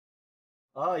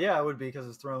 Yeah, it would be because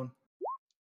it's thrown.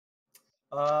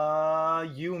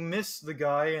 You miss the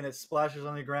guy and it splashes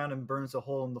on the ground and burns a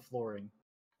hole in the flooring.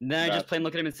 Then I just Gotcha. plain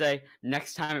look at him and say,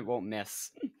 "Next time it won't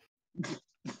miss."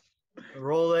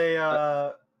 Roll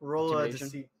a Motivation?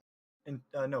 deceit.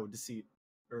 No, deceit.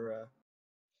 Or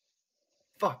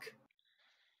fuck.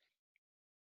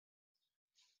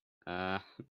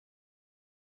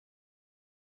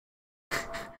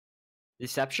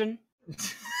 Deception?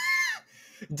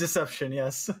 Deception,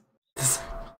 yes.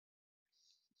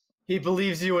 He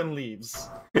believes you and leaves.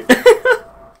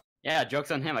 Yeah, joke's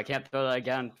on him. I can't throw that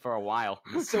again for a while.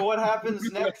 So what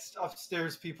happens next,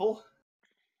 upstairs people?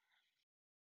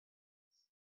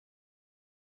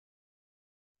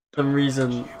 Some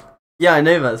reason. Yeah, I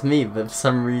know that's me, but for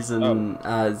some reason,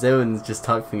 Zoan's just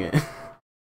typing it.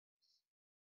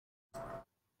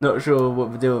 Not sure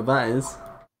what the deal with that is.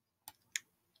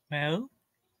 Well,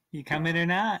 you coming or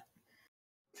not?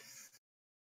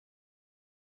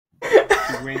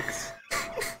 She winks.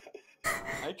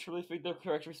 I truly think the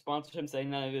correct response to him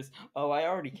saying that is, "Oh, I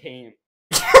already came."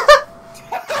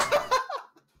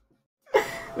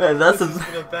 Man, that's This has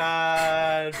been a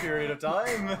bad period of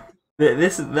time.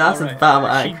 that's Alright.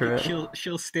 about She- accurate.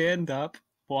 She'll stand up,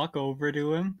 walk over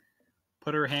to him,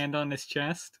 put her hand on his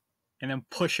chest, and then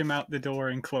push him out the door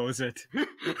and close it. Do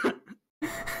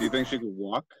you think she could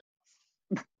walk?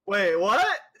 Wait, what?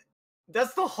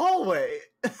 That's the hallway.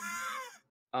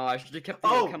 Oh, I should have kept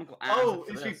the chemical acid for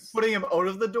is she this. putting him out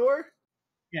of the door?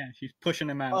 Yeah, she's pushing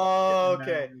him out. Oh, getting him out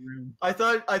okay. of the room.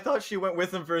 I thought she went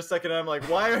with him for a second. And I'm like,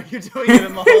 why are you doing it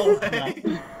in the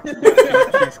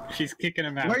hallway? She's kicking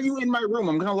him out. Why are you in my room?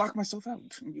 I'm gonna lock myself out.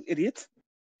 You idiot.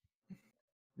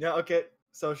 Yeah, okay.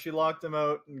 So she locked him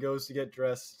out and goes to get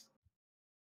dressed.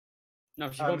 No,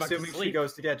 she's I'm going back to assuming she sleep.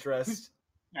 goes to get dressed.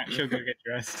 Yeah, she'll go get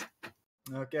dressed.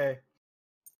 Okay.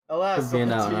 Alas, Could be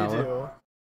what an do hour. you do?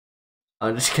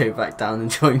 I'll just go back down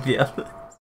and join the other.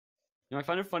 You know, I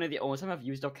find it funny the only time I've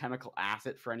used alchemical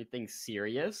acid for anything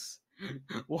serious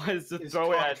was to Is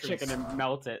throw it at a Contrus. chicken and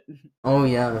melt it. Oh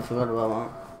yeah, I forgot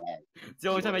about It's the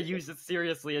only time I used it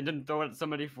seriously and didn't throw it at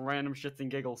somebody for random shits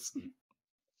and giggles. that.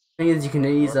 Thing is, you can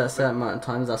only use that a certain amount of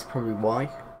times. That's probably why.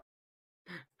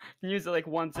 I can use it like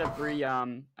once every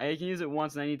I can use it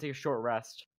once and I need to take a short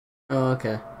rest. Oh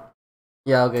okay.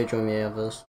 Yeah, I'll go join the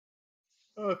others.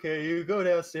 Okay, you go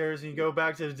downstairs and you go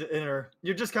back to the dinner.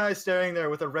 You're just kind of staring there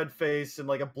with a red face and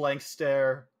like a blank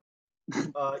stare,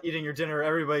 eating your dinner.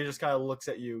 Everybody just kind of looks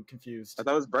at you, confused. I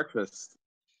thought it was breakfast.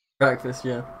 Breakfast,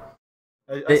 yeah.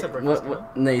 I said breakfast.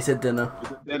 What? No, you said dinner.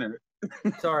 Is it dinner?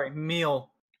 no? Sorry,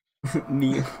 meal.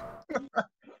 Meat.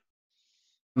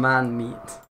 Man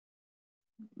meat.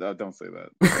 No, don't say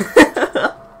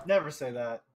that. Never say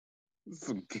that. This is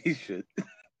some gay shit.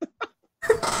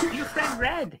 You said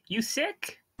red. You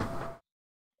sick?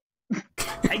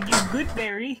 I give good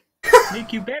berry.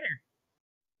 Make you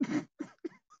better.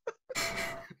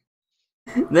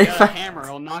 No, Got a hammer,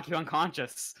 it'll knock you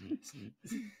unconscious.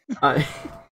 I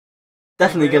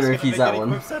definitely Anybody gonna else refuse make that any one.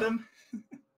 quips at him?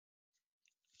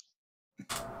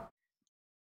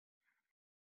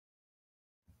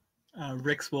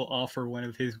 Rix will offer one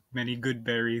of his many good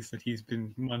berries that he's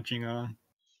been munching on.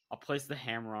 I'll place the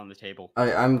hammer on the table.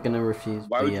 I'm gonna refuse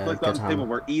Why would you the put that on good the table? hammer.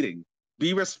 We're eating.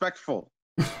 Be respectful.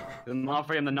 Then I'll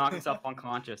for him to knock himself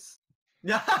unconscious.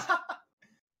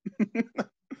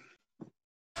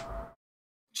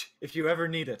 If you ever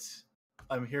need it,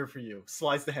 I'm here for you.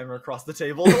 Slides the hammer across the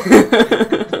table.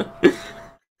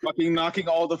 Fucking knocking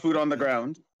all the food on the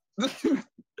ground.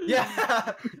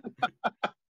 Yeah.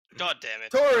 God damn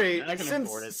it. Tori, I can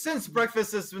afford it. since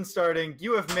breakfast has been starting,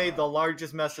 you have made the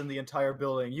largest mess in the entire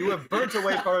building. You have burnt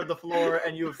away part of the floor,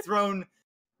 and you have thrown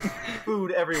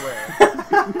food everywhere.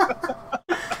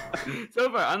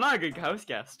 So far, I'm not a good house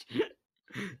guest.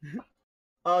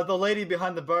 The lady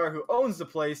behind the bar who owns the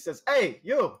place says, "Hey,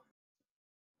 you!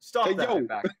 Stop Hey, that!" yo.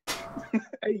 Back.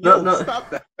 Hey, No, yo, no. stop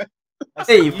that. I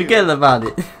said, Hey, forget about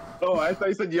it. Oh, I thought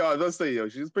you said yo. Don't say yo.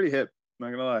 She's pretty hip.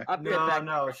 Not gonna lie. I'll be right back.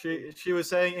 No. She was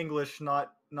saying English,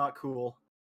 not cool.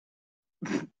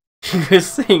 She was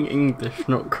saying English,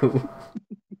 not cool.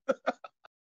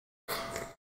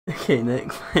 Okay,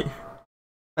 Nick.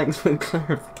 Thanks for the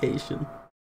clarification.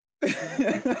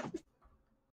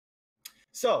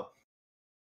 So,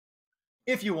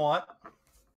 if you want,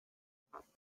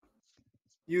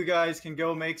 you guys can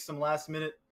go make some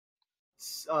last-minute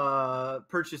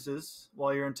purchases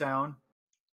while you're in town.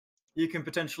 You can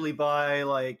potentially buy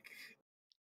like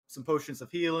some potions of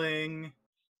healing,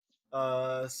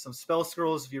 some spell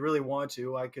scrolls if you really want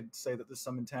to. I could say that there's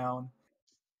some in town.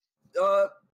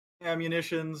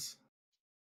 Ammunitions.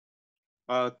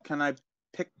 Can I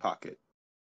pickpocket?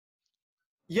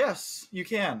 Yes, you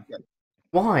can.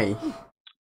 Why?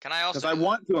 Can I also? Because I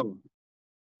want to.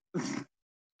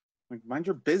 Like, mind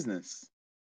your business.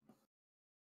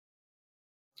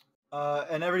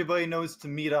 And everybody knows to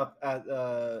meet up at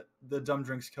the Dumb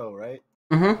Drinks Co., right?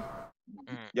 Mm-hmm.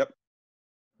 Yep.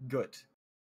 Good.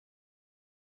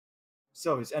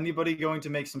 So, is anybody going to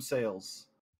make some sales?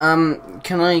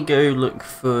 Can I go look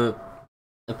for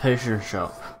a potion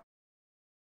shop?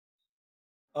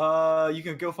 You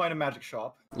can go find a magic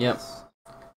shop. Yep.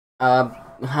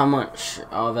 How much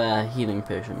are there healing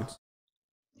potions?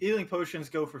 Healing potions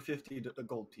go for 50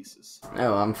 gold pieces.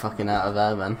 Oh, I'm fucking out of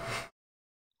there then.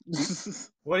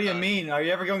 What do you mean? Are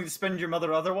you ever going to spend your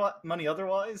money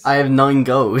otherwise? I have 9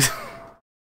 gold.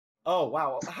 Oh,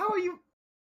 wow. How are you...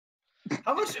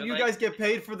 How much do you guys get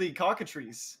paid for the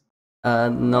cockatrices?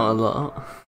 Not a lot.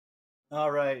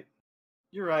 Alright.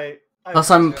 You're right. Plus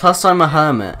I'm a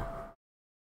hermit.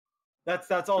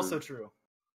 That's also true.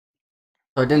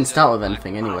 So I didn't start with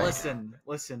anything anyway.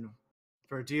 Listen.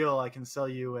 For a deal, I can sell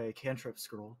you a cantrip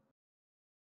scroll.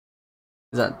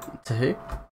 Is that to who?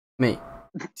 Me.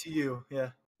 To you,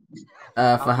 yeah.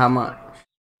 For how much?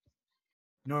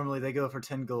 Normally they go for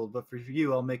 10 gold, but for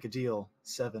you, I'll make a deal.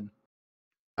 7.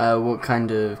 What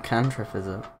kind of cantrip is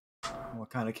it? What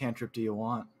kind of cantrip do you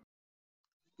want?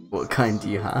 What kind do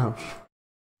you have?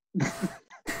 I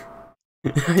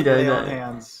don't Lay on know.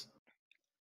 hands.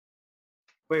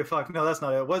 Wait, fuck, no, that's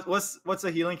not it. What's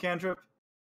a healing cantrip?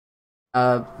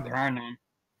 There are none.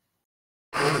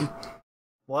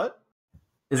 What?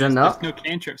 Is there There's not? no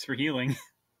cantrips for healing.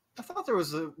 I thought there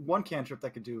was one cantrip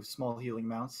that could do small healing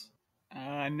amounts.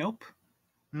 Nope.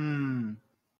 You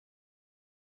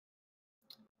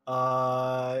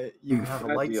can have a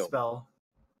Bad light deal. spell.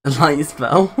 A light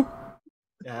spell?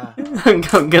 Yeah.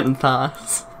 I'm gonna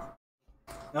pass.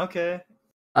 Okay.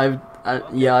 I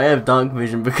have dark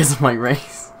vision because of my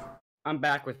race. I'm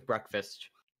back with breakfast.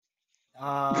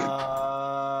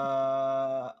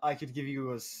 I could give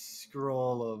you a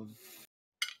scroll of...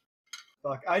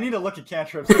 Fuck, I need to look at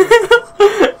cantrips.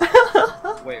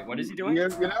 Wait, what is he doing? You're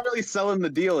not really selling the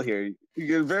deal here.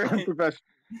 You're very unprofessional.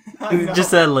 I know. Just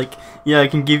said like, yeah, I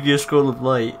can give you a scroll of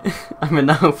light. I'm an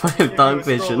alpha, I Give have you dark a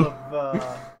scroll vision. of,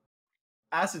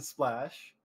 acid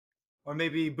splash, or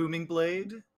maybe booming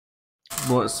blade.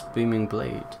 What's booming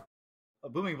blade? A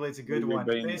booming blade's a good Booming one.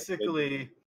 blade. Basically,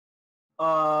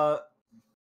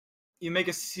 you make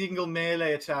a single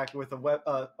melee attack with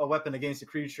a weapon against a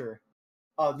creature.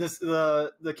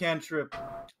 The cantrip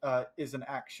is an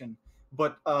action,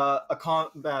 but a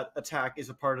combat attack is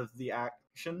a part of the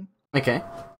action. Okay.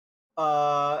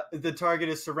 The target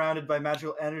is surrounded by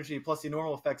magical energy plus the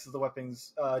normal effects of the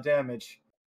weapon's damage,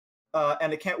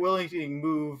 and it can't willingly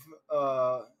move.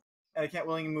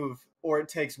 Or it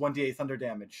takes 1d8 thunder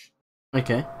damage.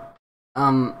 Okay.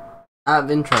 Out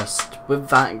of interest, with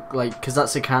that, like, because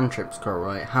that's a cantrip scroll,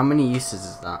 right? How many uses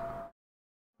is that?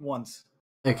 Once.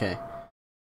 Okay.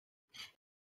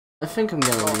 I think I'm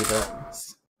gonna leave it.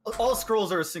 All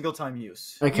scrolls are a single time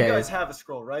use. Okay. You guys have a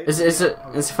scroll, right? It's if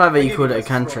ever I you gave called it a guys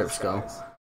cantrip scroll, scroll. guys.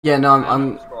 Yeah, no, I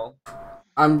don't have a scroll.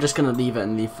 I'm just gonna leave it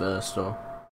and leave the store.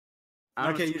 I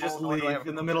don't Okay, have a you just scroll, nor do I leave have-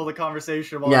 in the middle of the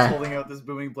conversation while Yeah. I was holding out this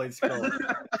booming blade scroll.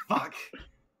 Fuck.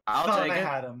 I'll Thought take I it.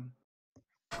 had him.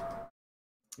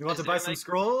 You want Is to buy there, some like-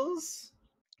 scrolls?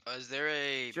 Is there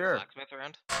a Sure. blacksmith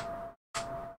around?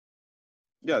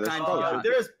 Yeah, there's Kind probably of.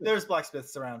 should be. There's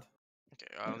blacksmiths around.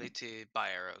 Okay, I'll need to buy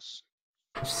arrows.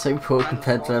 So poor Kind of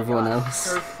compared to scroll you everyone got. else.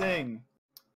 Sure thing.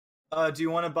 Do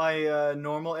you want to buy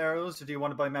normal arrows or do you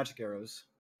want to buy magic arrows?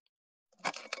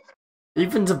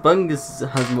 Even Zabungus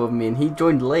has more than me, and he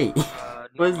joined late.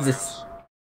 What is normal this? arrows.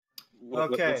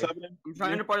 What's Okay. happening? I'm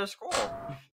trying to buy a scroll.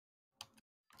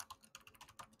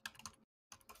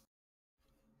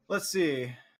 Let's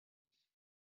see.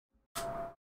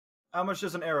 How much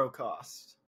does an arrow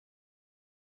cost?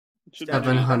 It should be Standard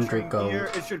 700 adventuring gold. gear,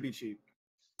 it should be cheap.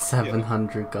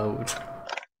 700 gold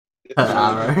cheap.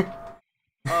 per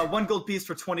arrow. 1 gold piece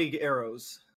for 20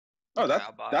 arrows. Oh, Okay,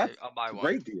 that's I'll buy a one.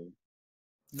 great deal.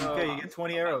 So, Okay, you get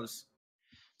 20 arrows.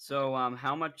 So,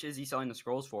 how much is he selling the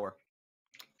scrolls for?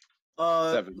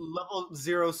 7. Level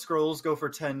 0 scrolls go for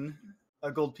 10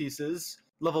 gold pieces.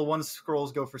 Level 1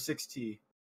 scrolls go for 60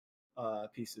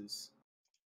 pieces.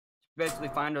 Basically,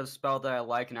 find a spell that I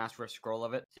like and ask for a scroll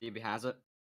of it. See if he has it.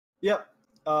 Yep.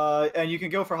 And you can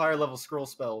go for higher level scroll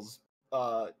spells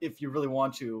if you really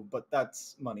want to, but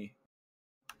that's money.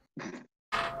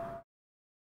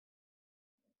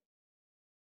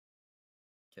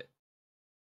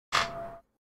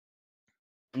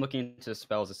 I'm looking into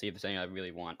spells to see if there's anything I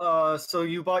really want. So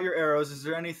you bought your arrows. Is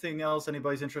there anything else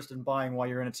anybody's interested in buying while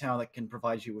you're in a town that can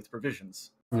provide you with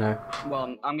provisions? No.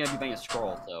 Well, I'm gonna be buying a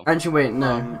scroll, so. Actually, wait,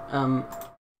 no.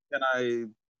 Can I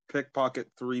pickpocket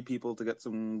 3 people to get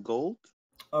some gold?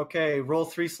 Okay, roll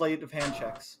 3 sleight of hand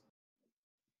checks.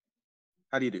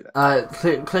 How do you do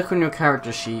that? Click on your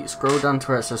character sheet, scroll down to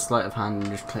where it says sleight of hand,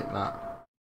 and just click that.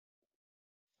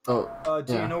 Oh,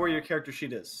 Do yeah. you know where your character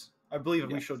sheet is? I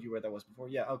believe we showed you where that was before.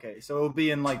 Yeah, okay. So it'll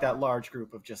be in like that large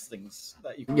group of just things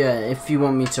that you can Yeah, if you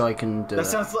want me to, I can do That it.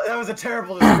 sounds like, that was a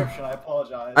terrible description. I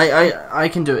apologize. I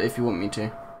can do it if you want me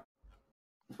to.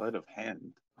 Sleight of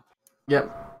hand.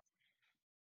 Yep.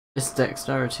 It's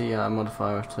dexterity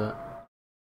modifier to it.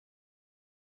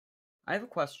 I have a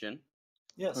question.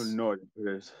 Yes. Oh no, it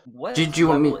is. What Did you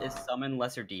want me- level is summon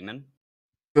lesser demon?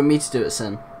 You want me to do it,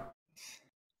 Sin?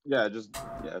 Yeah, just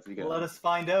if you get. Let us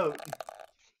find out.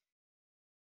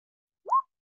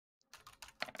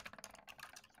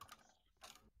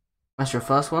 That's your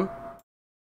first one?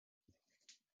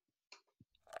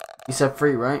 You said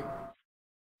 3, right?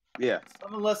 Yeah.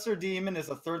 Summon Lesser Demon is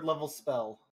a 3rd level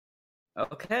spell.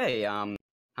 Okay, how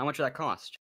much would that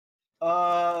cost?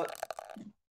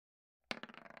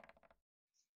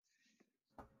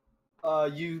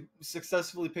 You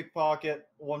successfully pickpocket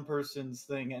one person's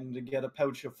thing and to get a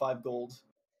pouch of 5 gold.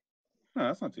 Oh,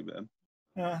 that's not too bad.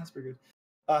 Yeah, that's pretty good.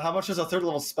 How much does a 3rd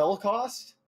level spell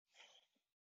cost?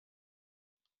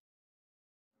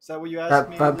 Is that what you asked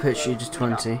me? That puts you to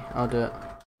 20. I'll do it.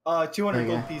 200 There you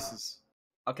gold go. pieces.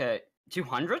 Okay,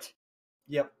 200?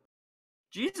 Yep.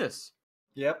 Jesus.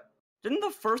 Yep. Didn't the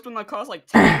first one that cost like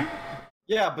 10?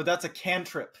 Yeah, but that's a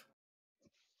cantrip.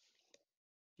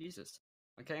 Jesus.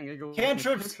 Okay, I'm gonna go.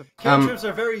 Cantrips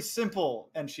are very simple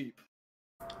and cheap.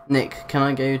 Nick, can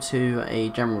I go to a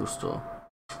general store?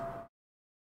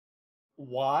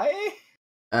 Why?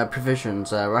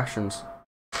 Provisions, rations.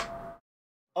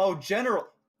 Oh, general.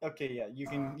 Okay, yeah, you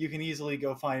can easily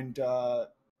go find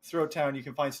throughout town. You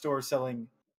can find stores selling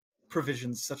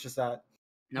provisions such as that.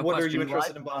 No What are question, you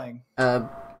interested in buying?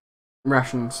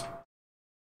 Rations. I have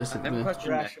a Specifically.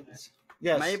 question. Nick. Rations.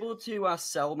 Yes. Am I able to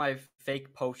sell my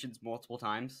fake potions multiple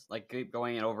times? Like keep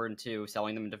going over into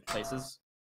selling them in different places?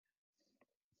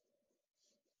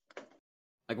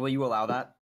 Like, will you allow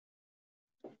that?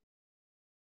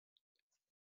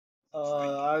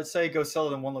 I would say go sell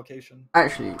it in one location.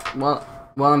 Actually, while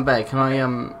I'm back, can I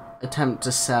attempt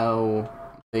to sell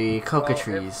the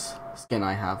cockatrice skin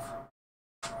I have?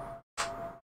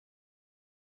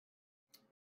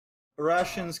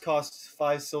 Rations cost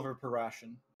 5 silver per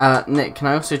ration. Nick, can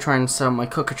I also try and sell my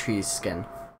cockatrice skin?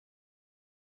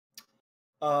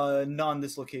 Not on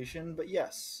this location, but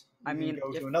yes. I You mean, can go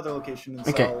if- to another location and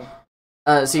Okay.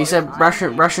 sell. So you said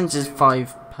rations is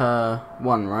 5 per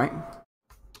one, right?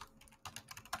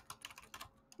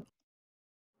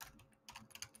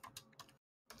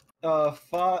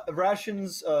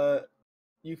 Rations.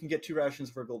 You can get 2 rations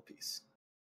for a gold piece.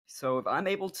 So if I'm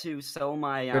able to sell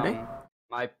my Really?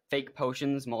 my fake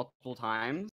potions multiple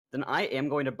times, then I am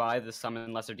going to buy the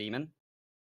summon lesser demon.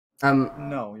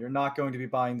 No, you're not going to be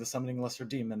buying the summoning lesser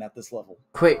demon at this level.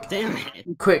 Quick Damn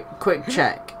it!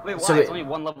 check. Wait, why? So It's only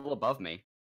one level above me.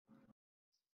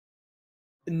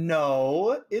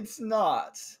 No, it's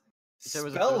not. There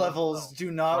was a Spell third levels level.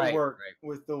 do not Right, work right.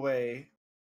 with the way.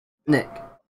 Nick,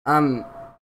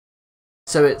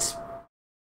 So it's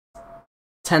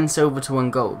 10 silver to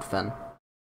 1 gold, then.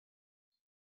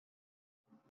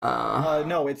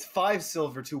 No, it's 5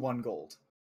 silver to 1 gold.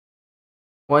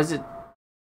 Why is it?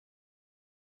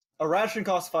 A ration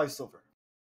costs 5 silver.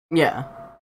 Yeah.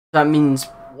 That means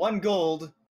 1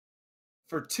 gold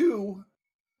for 2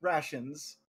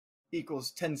 rations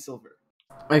equals 10 silver.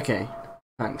 okay.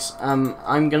 Thanks.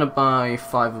 I'm gonna buy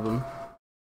 5 of them.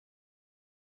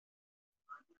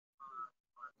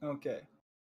 Okay.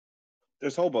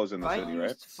 There's hobos in the I city, right?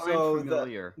 used find So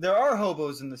familiar. there are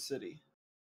hobos in the city.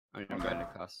 Oh, never mind. It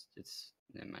costs. It's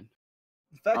never mind.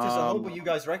 In fact, there's a hobo Um, you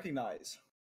guys recognize.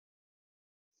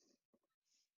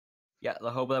 Yeah, the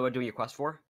hobo that we're doing a quest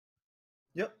for.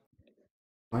 Yep.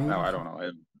 No, I don't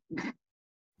know.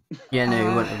 Yeah, no, you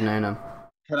wouldn't have known them.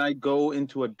 Can I go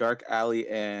into a dark alley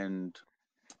and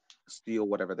steal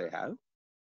whatever they have?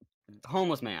 The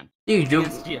homeless man. Dude, you're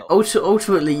Can't steal.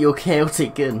 ultimately you're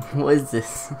chaotic good. What is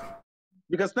this?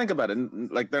 Because think about it,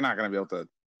 like they're not gonna be able to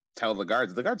tell the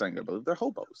guards. The guards aren't gonna believe they're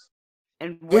hobos.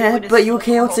 And what Yeah, would it but you're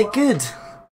steal, chaotic hobo?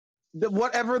 good.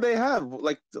 Whatever they have,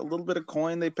 like a little bit of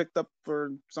coin they picked up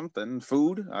for something,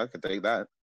 food. I could take that.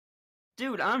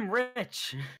 Dude, I'm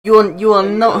rich. You are Yeah,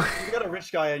 not. You got a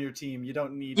rich guy on your team. You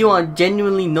don't need. You are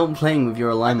genuinely not playing with your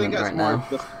I alignment think it's right more now. of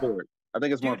the sport. I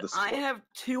think it's more of Dude, the sport. I have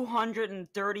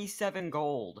 237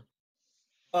 gold.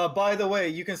 By the way,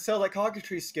 you can sell that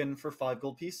cockatrice skin for 5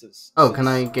 gold pieces. Oh, can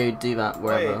I since- go do that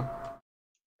wherever?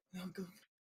 No, go-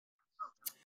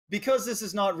 Because this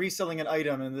is not reselling an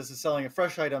item and this is selling a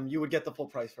fresh item, you would get the full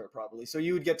price for it probably. So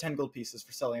you would get 10 gold pieces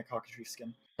for selling a cockatrice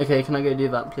skin. Okay, can I go do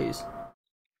that, please?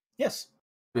 Yes.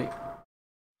 Sweet.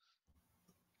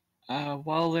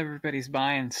 While everybody's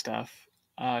buying stuff,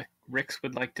 Rix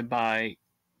would like to buy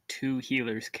 2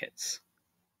 healers kits.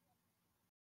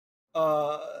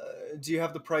 Do you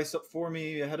have the price up for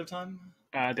me ahead of time?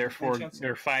 They're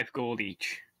 5 gold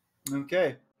each.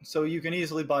 Okay, so you can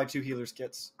easily buy 2 healers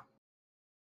kits.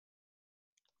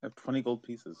 I have 20 gold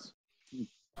pieces.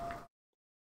 I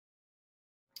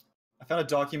found a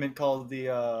document called the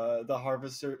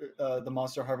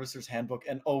Monster Harvester's Handbook,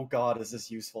 and oh god, is this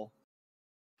useful.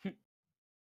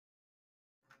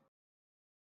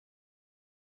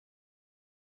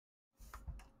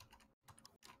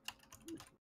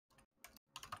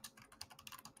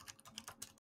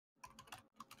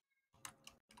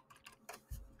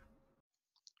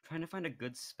 Trying to find a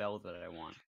good spell that I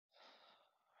want.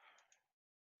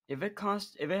 If it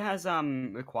has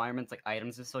requirements like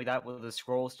items and stuff like that, will the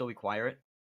scroll still require it?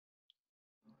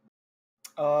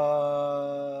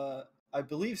 I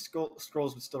believe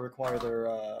scrolls would still require their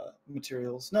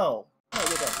materials. No, they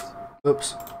don't.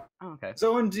 Oops. Oh, okay.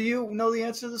 So, do you know the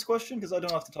answer to this question? Because I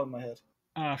don't off the top of my head.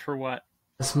 For what?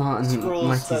 The smart and Scrolls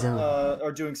mighty that zone.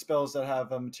 are doing spells that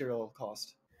have a material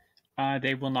cost.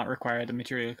 They will not require the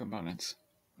material components.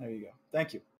 There you go.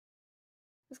 Thank you.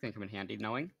 That's gonna come in handy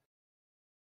knowing.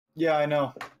 Yeah, I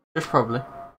know. Just probably.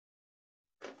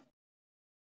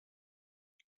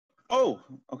 Oh,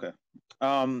 okay.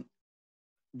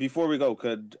 Before we go,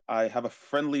 could I have a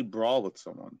friendly brawl with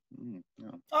someone?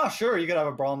 Yeah. Ah, sure. You could have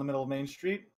a brawl in the middle of Main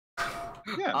Street.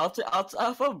 Yeah. I'll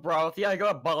have a brawl with you. I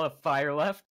got a ball of fire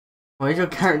left. Why did your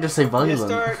character say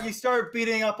violent? You start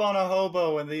beating up on a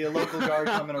hobo, and the local guard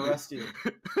come and arrest you.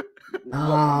 Oh,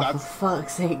 for That's-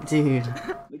 fuck's sake, dude.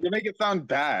 You make it sound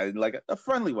bad, like a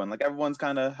friendly one, like everyone's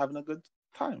kind of having a good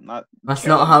time. That's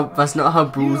not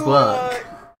how rules work.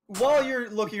 While you're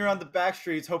looking around the back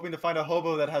streets hoping to find a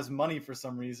hobo that has money for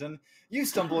some reason, you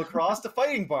stumble across the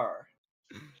fighting bar.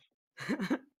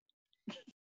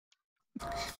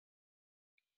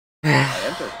 I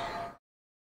enter.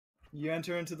 You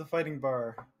enter into the fighting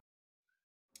bar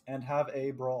and have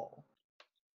a brawl.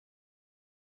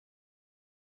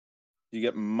 You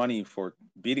get money for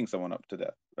beating someone up to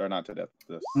death, or not to death.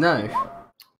 No.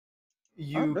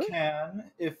 You really?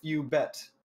 can if you bet.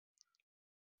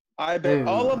 I bet Ooh.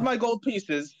 all of my gold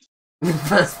pieces. The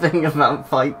first thing about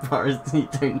fight bar is you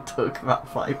don't talk about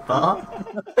fight bar.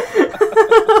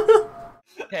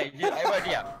 Okay, I have an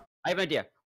idea. I have an idea.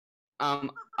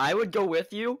 I would go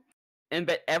with you and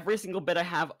bet every single bet I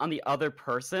have on the other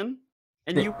person,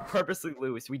 and you purposely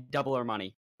lose. We double our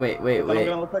money. Wait. I'm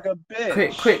gonna look like a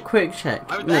bitch. Quick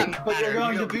check. I would- Nick, But you're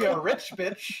going to be a rich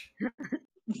bitch. Nick,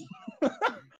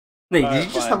 did Alright,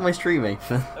 you just fine. have my stream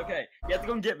open? Okay, you have to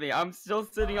go and get me. I'm still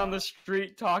sitting on the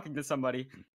street talking to somebody.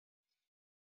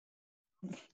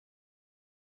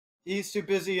 He's too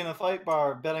busy in a fight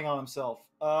bar betting on himself.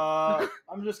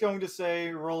 I'm just going to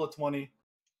say roll a 20.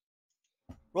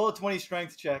 Roll a 20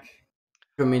 strength check. Do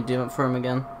you want me to do it for him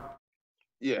again?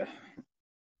 Yeah.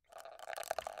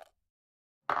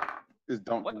 Just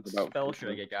don't What talk about spell should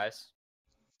I get, guys?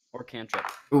 Or cantrip,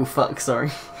 Oh fuck,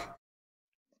 sorry.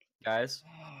 guys?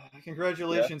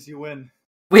 Congratulations, you win.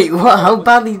 Wait, what? How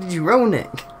badly did you roll, Nick?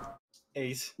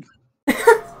 8.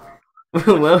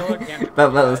 Well, spell or cantrip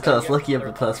that would you was guys close. get Lucky for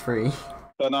up third at +3.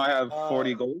 So now I have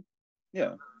 40 Uh, gold.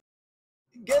 Yeah.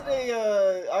 Get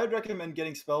a. I would recommend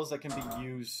getting spells that can be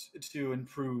used to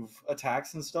improve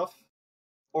attacks and stuff.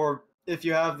 Or if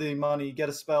you have the money, get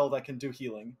a spell that can do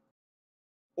healing.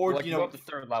 Or Well, I can you go know, up to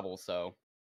 3rd level, so.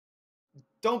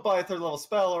 don't buy a 3rd level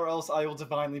spell, or else I will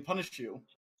divinely punish you.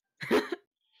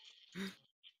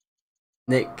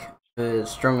 Nick, the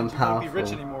strong and You won't be rich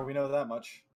powerful. anymore. We know that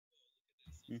much.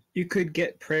 You could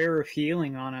get Prayer of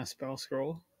Healing on a spell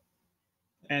scroll,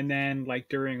 and then like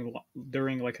during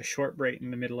like a short break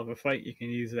in the middle of a fight, you can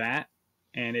use that,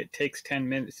 and it takes 10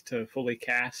 minutes to fully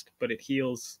cast, but it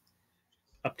heals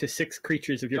up to 6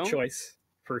 creatures of your Don't- choice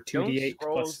for don't 2d8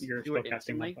 plus scrolls your do it spellcasting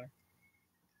instantly? modifier.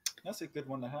 That's a good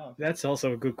one to have. That's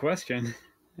also a good question.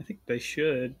 I think they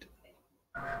should.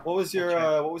 What was your check.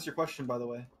 What was your question, by the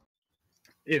way?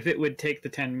 If it would take the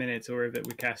 10 minutes, or if it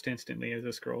would cast instantly as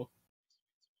a scroll.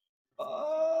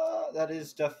 That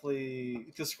is definitely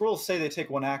because scrolls say they take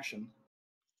 1 action.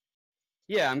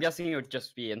 Yeah, I'm guessing it would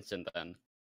just be instant then.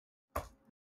 So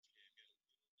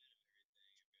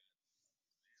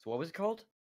what was it called?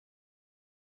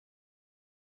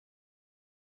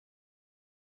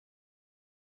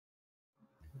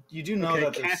 You do know Okay,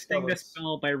 that there's casting the spells.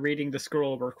 spell by reading the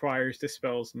scroll requires the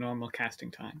spell's normal casting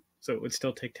time, so it would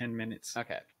still take 10 minutes.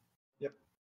 Okay.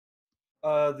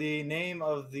 The name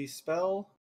of the spell,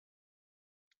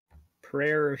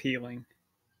 Prayer of Healing.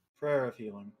 Prayer of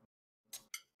Healing.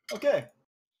 Okay.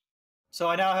 So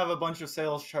I now have a bunch of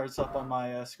sales charts up on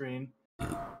my screen,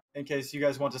 in case you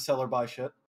guys want to sell or buy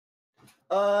shit.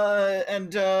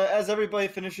 And as everybody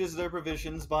finishes their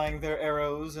provisions, buying their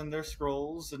arrows and their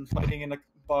scrolls and fighting in a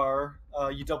bar,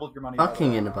 you doubled your money. by the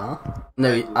Fucking way. in a bar?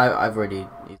 No, he's already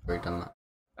done that.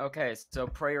 Okay, so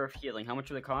Prayer of Healing. How much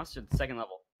would it cost at the 2nd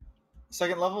level?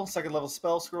 Second level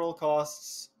spell scroll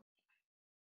costs.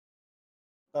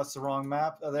 That's the wrong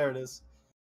map. Oh, there it is.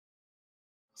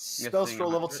 Spell Guessing scroll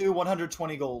level 100? 2,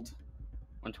 120 gold.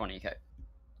 120, okay.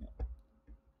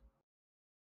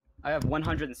 I have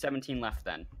 117 left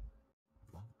then.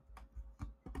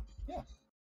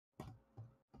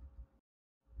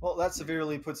 Well, that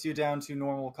severely puts you down to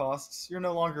normal costs. You're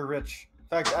no longer rich. In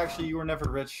fact, actually, you were never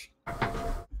rich.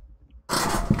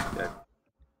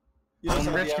 You just I'm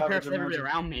have rich the compared average to everybody amount of-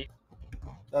 around me.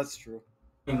 That's true.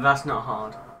 That's not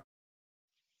hard.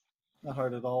 Not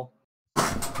hard at all.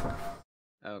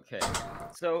 Okay,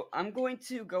 so I'm going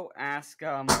to go ask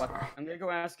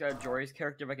Jory's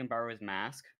character if I can borrow his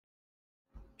mask.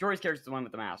 Jory's character's the one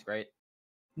with the mask, right?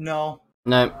 No.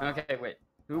 No, Okay, wait.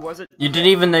 Who was it? you didn't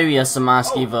even know he has the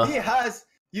mask Oh, either. he has.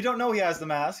 You don't know he has the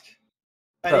mask.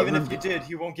 And That even if would you be- did,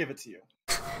 he won't give it to you.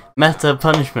 Meta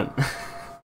punishment.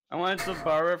 I wanted to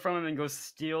borrow it from him and go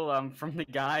steal from the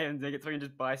guy and take it so I can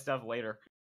just buy stuff later.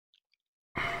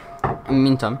 In the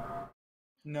meantime,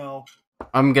 No.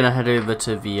 I'm gonna head over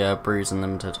to the Brews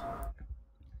Unlimited.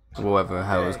 Or whatever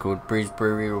how it was Okay. called. Brews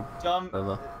Brewery or Dumb.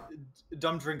 whatever.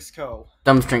 Dumb Drinks Co.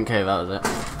 Dumb's Drink Cove, that was it.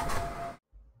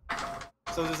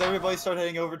 So does everybody start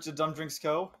heading over to Dumb Drinks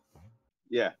Co?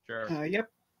 Yeah. Sure. Yep.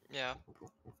 Yeah.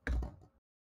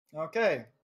 Okay.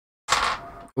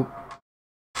 Oop.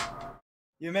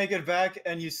 You make it back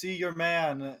and you see your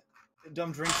man,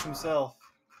 Dumb Drinks himself.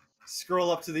 Scroll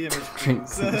up to the image,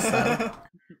 Drinks please. himself.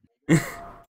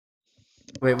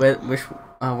 Wait,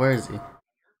 where is he?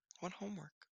 What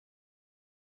homework?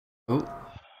 Oh,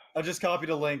 I just copied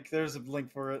a link. There's a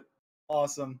link for it.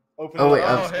 Awesome. Open Oh, it wait,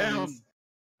 up on oh, your him. screens.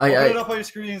 Open it I up on your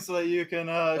screen so that you can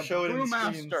show it in the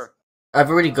screens. Brewmaster. I've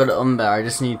already got it on there. I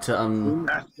just need to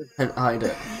hide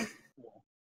it.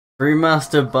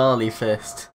 Brewmaster Barley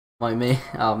Fist. My main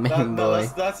boy.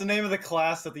 That's the name of the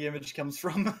class that the image comes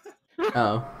from.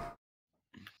 Oh.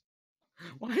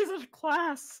 Why is it a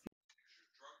class?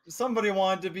 Somebody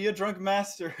wanted to be a drunk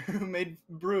master who made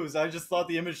brews. I just thought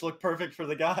the image looked perfect for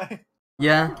the guy.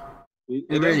 Yeah,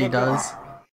 it really does.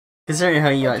 Considering how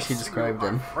you actually described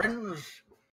him. Friends,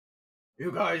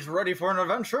 you guys ready for an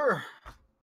adventure?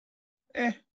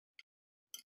 Eh.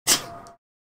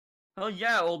 Oh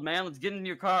yeah, old man, let's get in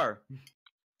your car.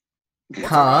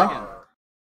 Car? Wagon.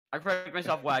 I correct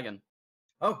myself, wagon.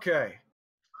 Okay,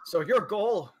 so your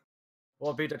goal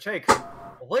will be to take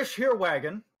this here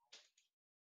wagon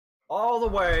all the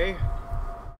way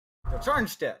to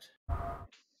Turnstead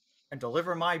and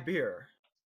deliver my beer.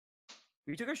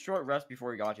 We took a short rest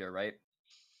before we got here, right?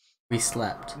 We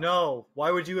slept. No.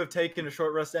 Why would you have taken a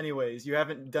short rest anyways? You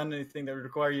haven't done anything that would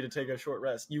require you to take a short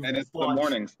rest. You And it's the watched.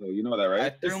 morning still. You know that, I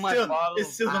right? threw It's my still- bottle it's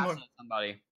of still the glass mor- at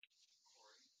somebody.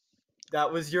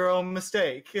 That was your own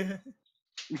mistake.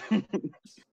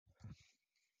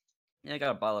 Yeah, I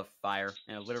got a bottle of fire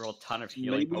and a literal ton of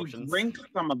healing Maybe potions. drink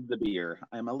some of the beer.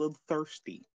 I'm a little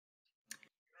thirsty.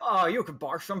 Oh, you can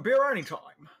borrow some beer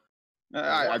anytime.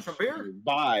 Want some beer?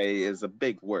 Buy is a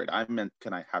big word. I meant,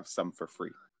 can I have some for free?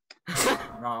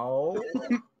 No.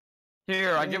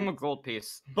 Here, I give him a gold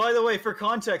piece. By the way, for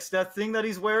context, that thing that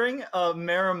he's wearing,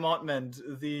 Mara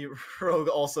Montmend, the rogue,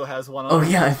 also has one on. Oh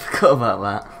yeah, I forgot about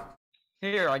that.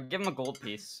 Here, I give him a gold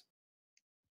piece.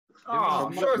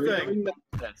 Oh, sure thing.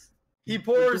 This. He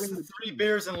pours 3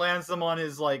 beers and lands them on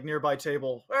his like nearby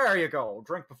table. There you go.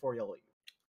 Drink before you leave.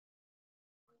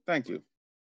 Thank you.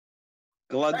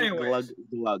 Glug, Anyways.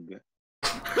 glug,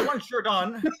 glug. Once you're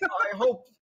done,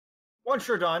 once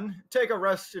you're done, take a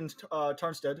rest in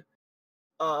Tarnstead.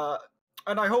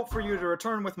 And I hope for you to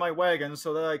return with my wagon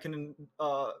so that I can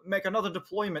make another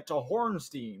deployment to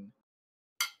Hornstein.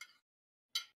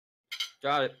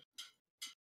 Got it.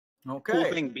 Okay. Cool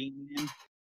thing, Bean Man.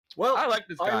 Well, I like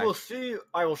this guy. I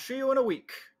will see you in a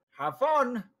week. Have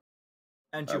fun.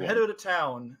 And I you will. head out of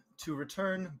town to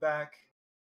return back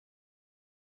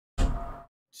to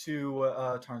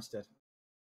Tarnstead.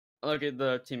 Look at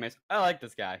the teammates. I like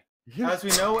this guy. As we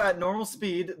know, at normal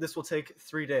speed, this will take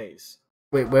 3 days.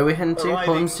 Wait, where are we heading to?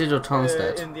 Arriving, Hornstead or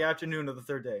Tarnstead? in the afternoon of the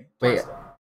 3rd day. Wait. Tarnstead.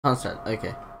 Tarnstead,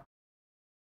 okay.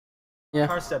 Yeah,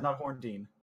 Tarnstead, not Horndean.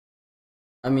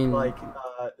 I mean, Like,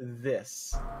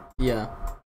 this. yeah.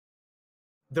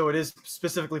 Though it is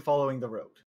specifically following the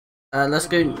road. Let's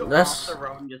go, Go let's... off the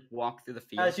road and just walk through the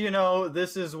field. As you know,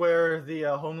 this is where the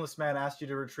homeless man asked you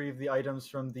to retrieve the items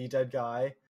from the dead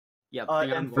guy. Yeah,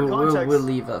 and for We'll context-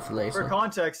 leave that for For later.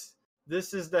 context,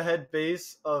 this is the head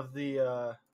base of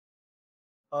the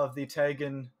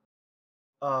Tagan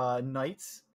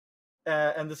Knights.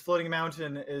 And this floating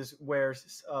mountain is where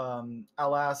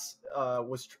Alas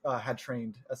had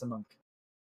trained as a monk.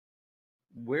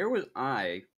 Where was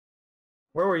I?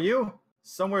 Where were you?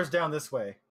 Somewhere's down this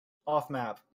way, off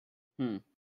map. And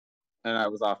I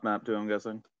was off map too, I'm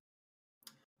guessing.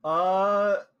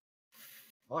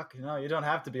 Fuck no, you don't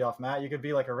have to be off map. You could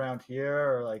be like around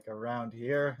here or like around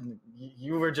here. And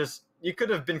you could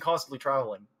have been constantly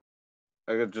traveling.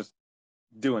 I could just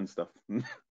doing stuff.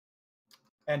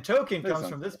 And Token Makes comes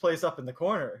sense. from this place up in the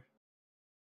corner.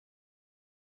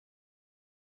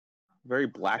 Very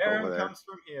black Aaron over there. comes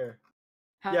from here.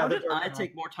 How Yeah, did they're- I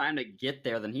take more time to get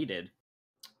there than he did?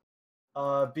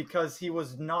 Because he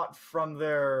was not from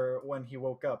there when he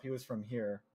woke up. He was from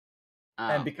here. Oh.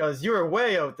 And because you were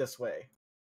way out this way.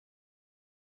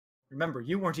 Remember,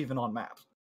 you weren't even on map.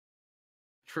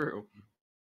 True.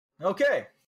 Okay.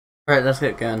 Alright, let's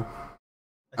get going.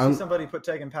 I see somebody put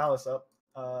Tegan Palace up.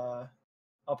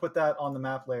 I'll put that on the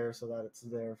map layer so that it's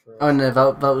there for. Oh no,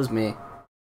 that was me.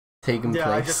 Taking yeah,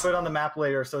 place. I just put it on the map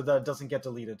layer so that it doesn't get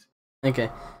deleted. Okay.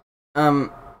 I'm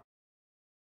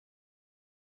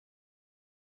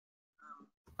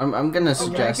gonna The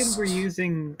suggest... wagon we're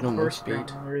using normal horse speed.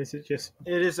 drawn, or is it just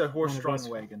It is a One of horse-drawn us.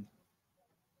 wagon.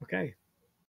 okay?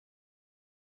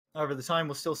 However, the time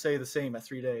will still stay the same at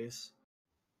 3 days.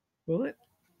 Will it?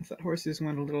 I thought horses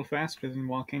went a little faster than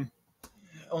walking.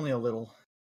 Only a little.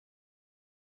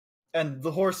 And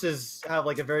the horses have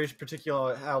like a very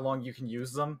particular how long you can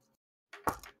use them,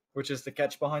 which is the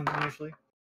catch behind them usually.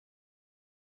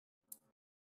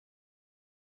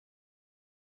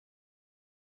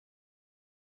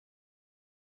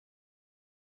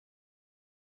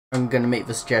 I'm gonna make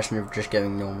the suggestion of just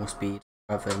going normal speed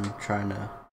rather than trying to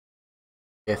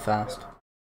go fast.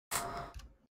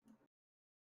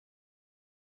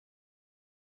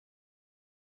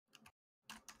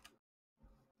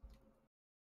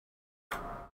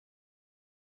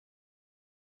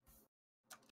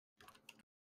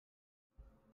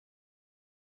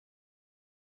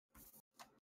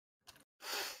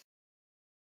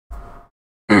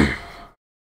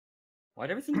 Why'd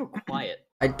everything go quiet?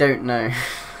 I don't know.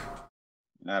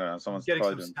 I don't know. Someone's Getting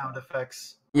probably some doing sound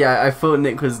effects. Yeah, I thought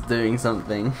Nick was doing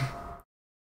something.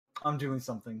 I'm doing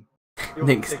something. It will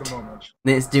Nick's, take a moment.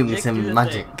 Nick's doing Nick, do some the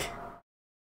magic.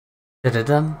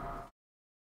 Da-da-dum.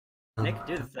 Nick,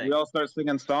 do the thing. We all start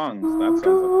singing songs. That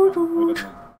sounds like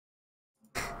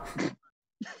fun.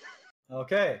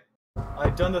 Okay,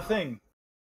 I've done the thing.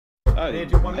 Oh, I need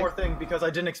to do one more thing because I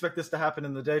didn't expect this to happen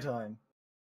in the daytime.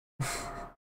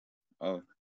 Oh,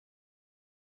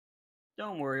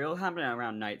 Don't worry, it'll happen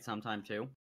around night sometime too.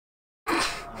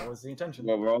 That was the intention.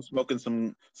 well, we're all smoking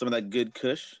some of that good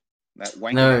Kush. That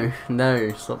wanky No,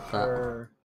 no, stop that.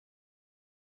 Sure.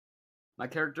 My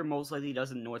character most likely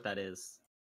doesn't know what that is.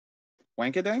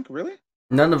 Wankadank? Really?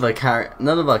 None of our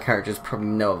characters probably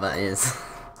know what that is.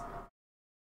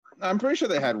 I'm pretty sure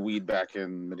they had weed back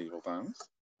in medieval times.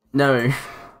 No, Are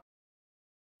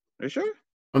you sure?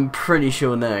 I'm pretty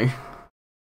sure no.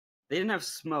 They didn't have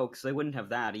smoke, so they wouldn't have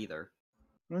that either.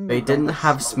 They didn't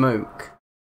have smoke.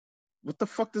 What the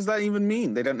fuck does that even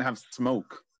mean? They didn't have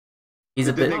smoke. He's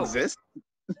a It didn't bit. exist.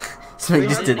 Smoke They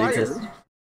just had didn't fire. exist.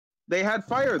 They had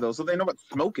fire though, so they know what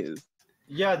smoke is.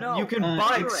 Yeah, No, you can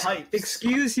buy pipes.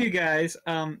 Excuse you guys.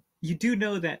 You do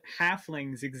know that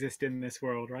halflings exist in this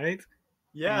world, right?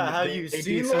 Yeah, And have they you do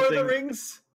seen Lord of the something-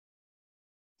 Rings?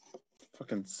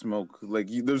 Fucking smoke. Like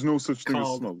there's no such thing as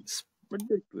Called smoke.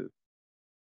 Ridiculous.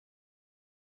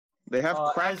 They have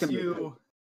crack as in you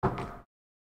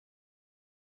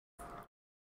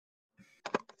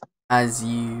As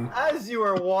you. as you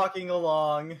are walking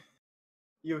along,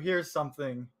 you hear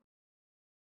something,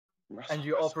 it. and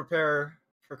you all prepare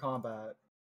for combat.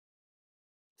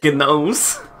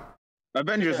 Gnolls.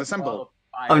 Avengers Yeah, assemble.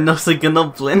 I'm not a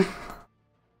gnoblin.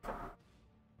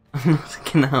 I'm not a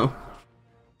gnoll.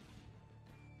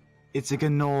 It's a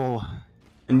gnoll.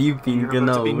 And you've been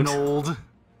gnolled. gnolled.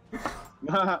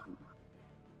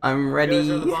 I'm You guys are in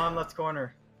the ready. bottom left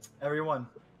corner. Everyone.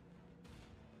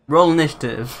 Roll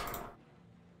initiative.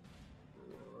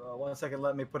 1 second,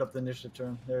 let me put up the initiative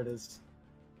term. There it is.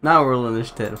 Now roll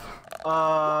initiative.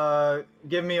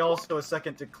 Give me also a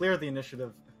second to clear the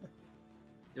initiative.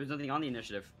 There was nothing on the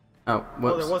initiative. Oh, Oh,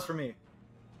 whoops. there was for me.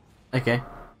 Okay.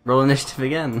 Roll initiative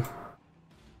again.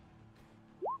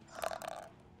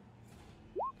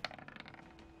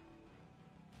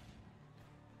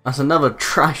 That's another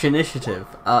trash initiative.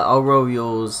 I'll roll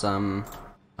yours,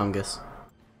 Tungus.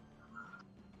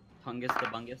 Tungus the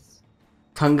bungus.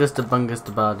 Tungus the bungus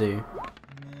the bardu.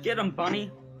 Get him,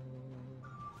 bunny.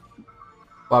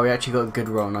 Wow, we actually got a good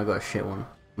roll and I got a shit one.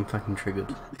 I'm fucking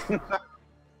triggered.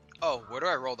 Oh, where do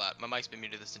I roll that? My mic's been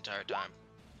muted this entire time.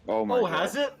 Oh my Oh, god.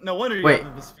 has it? No wonder you Wait.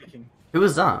 haven't been speaking. Who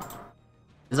was that?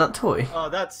 Is that Toy?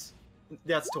 That's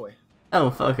Toy.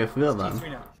 Oh, fuck, I forgot that. It's me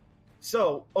now.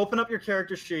 So, open up your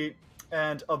character sheet,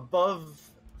 and above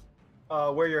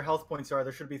where your health points are,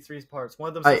 there should be 3 parts. One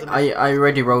of them says I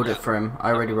already rolled it for him.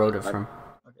 I already rolled it for him.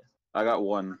 I got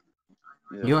 1.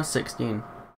 Yeah. You got 16.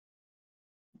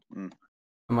 Mm.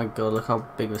 Oh my god, look how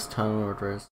big this turn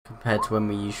order is compared to when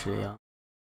we usually are.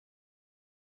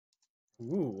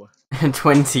 Ooh.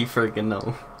 20 for a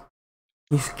gnoll.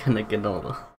 He's gonna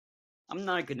gnoll. I'm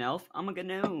not a gnolf. I'm a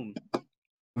gnome.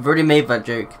 We've already made that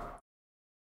joke.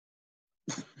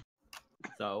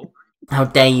 So, How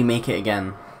dare you make it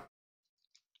again?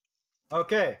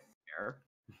 Okay. here.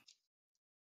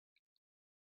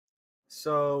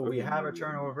 So, we have our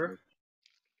turnover.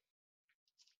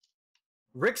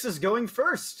 Rix is going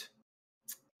first.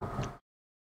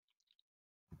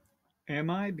 Am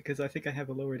I? Because I think I have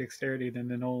a lower dexterity than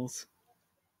the Gnolls.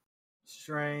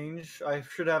 Strange. I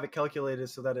should have it calculated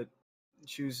so that it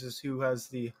chooses who has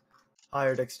the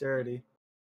higher dexterity.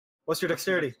 What's your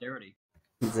dexterity? Dexterity.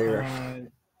 0.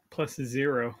 Plus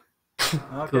 0. Okay,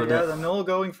 Cool, yeah, that- the Gnoll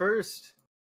going first.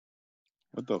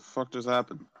 What the fuck just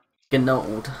happened?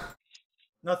 Gnolled.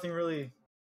 Nothing really.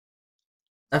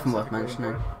 Nothing worth specifically mentioning.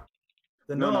 important.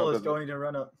 The No, Gnoll is doesn't. going to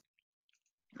run up.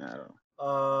 I don't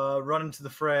know. Run into the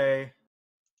fray.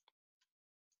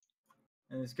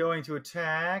 And is going to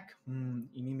attack.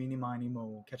 Eeny, meeny, miny,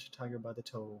 mo. Catch a tiger by the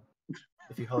toe.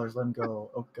 If he hollers, let him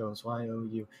go. Oak goes,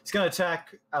 Y-O-U. He's going to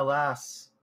attack Alas.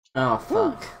 Oh,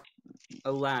 fuck.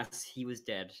 Alas, he was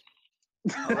dead.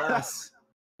 Alas.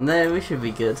 No, we should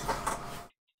be good.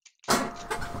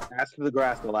 Ass to the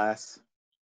grass, alas.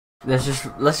 Let's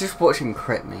just watch him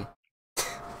crit me.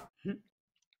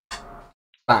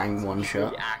 Bang, one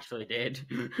shot. He actually did.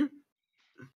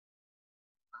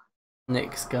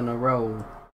 Nick's gonna roll.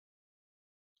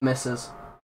 Misses.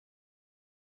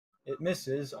 It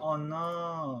misses. Oh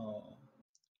no.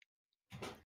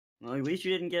 Well, at least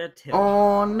you didn't get a tip.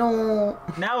 Oh no!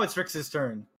 Now it's Rix's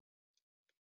turn.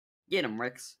 Get him,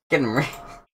 Rix. Get him right.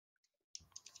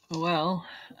 Well,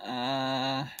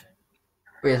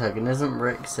 Wait a second, isn't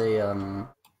Rick's a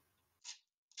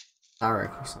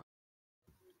cleric or something?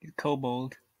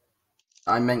 kobold.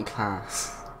 I meant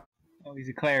class. Oh, he's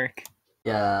a cleric.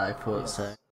 Yeah, I thought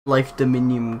so. Life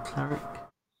Dominion cleric.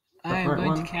 I am right going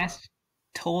one? to cast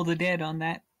Toll the Dead on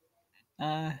that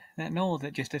Gnoll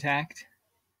that just attacked.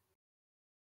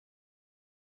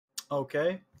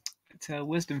 Okay. It's a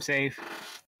wisdom save.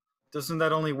 Doesn't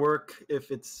that only work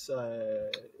if it's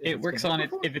It works on it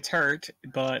if it's hurt,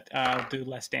 but I'll do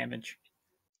less damage.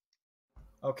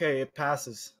 Okay, it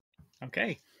passes.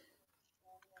 Okay.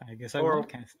 I guess I Or- won't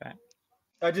cast that.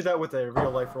 I did that with a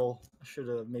real life roll. I should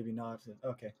have maybe not.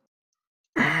 Okay.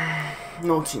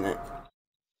 Naughty Nick.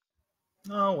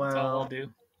 Oh That's all I'll well.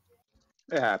 do.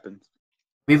 It happens.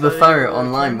 We So prefer it your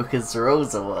online turn? because the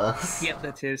rolls are worse. Yep,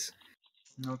 that's his.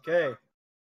 Okay.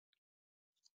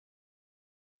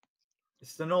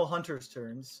 It's the Gnoll Hunter's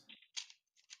turns.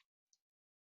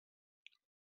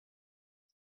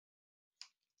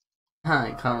 Ha,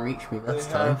 it can't reach me They this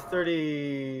time. have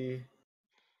 30.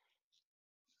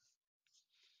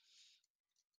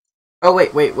 Oh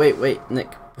wait, Nick.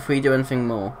 Before you do anything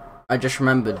more, I just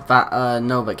remembered that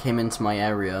Gnoll that came into my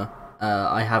area.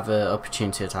 I have an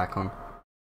opportunity attack on.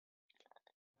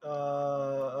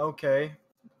 Okay.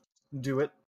 Do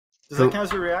it. Does Cool. that count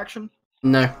as a reaction?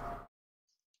 No,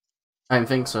 I don't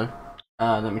think so.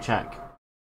 Let me check.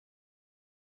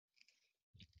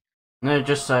 No,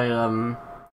 just so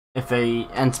if they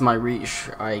enter my reach,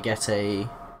 I get a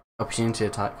opportunity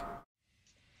attack.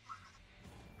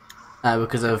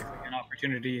 Because of An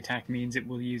opportunity attack means it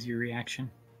will use your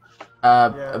reaction.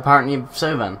 Yeah. apparently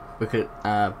so then because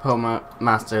Polemarch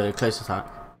Master close attack.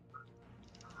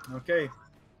 Okay.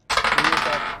 Do your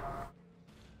attack.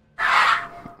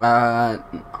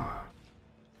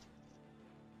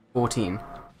 14.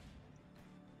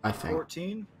 I think.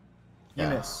 14. You Yeah.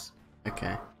 miss.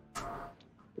 Okay.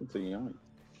 It's a young.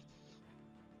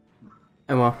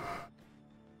 Oh well.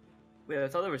 Wait, I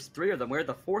thought there was 3 of them. Where did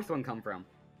the 4th one come from?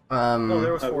 No,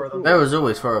 there was 4 of them. There was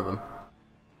always 4 of them.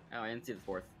 Oh, I didn't see the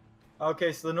 4th.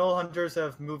 Okay, so the Gnoll Hunters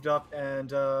have moved up and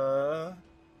they're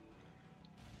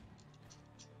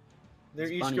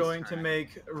It's each Bunny's going to turn.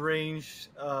 make ranged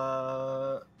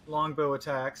longbow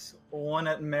attacks. One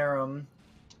at Merum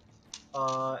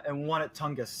and one at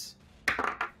Tungus.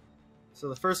 So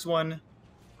the first one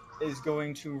is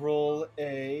going to roll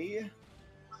a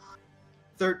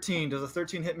 13. Does a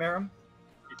 13 hit Merum?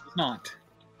 It does not.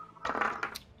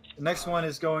 The next one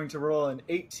is going to roll an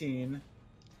 18.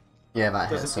 Yeah, that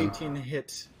hits Does him. an 18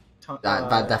 hit?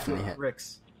 That definitely hit.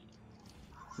 Rix.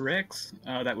 Rix?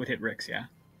 That would hit Rix, yeah.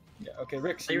 Yeah. Okay,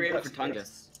 Rix. They were aiming for yes.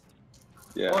 Tungus.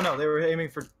 Yeah. Oh no, they were aiming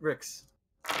for Rix.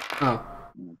 Oh,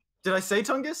 Did I say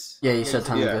Tungus? yeah, you said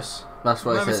Yeah. Tungus. That's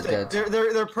why My I said mistake. it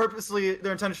did.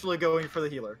 They're intentionally going for the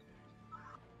healer.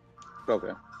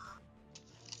 Okay.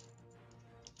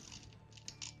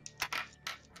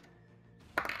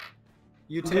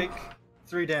 You take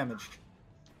 3 damage.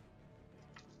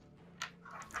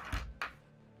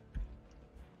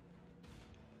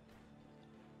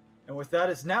 And with that,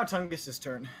 it's now Tungus's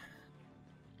turn.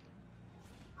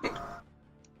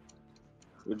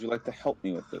 Would you like to help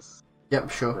me with this? Yep,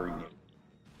 sure. Very new.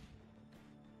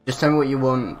 Just tell me what you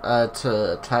want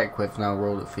to attack with, and I'll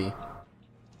roll it for you.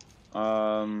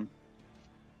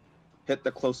 Hit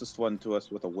the closest one to us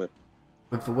with a whip.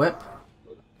 With the whip?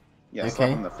 Yeah, slap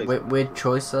Okay. him in the face. Weird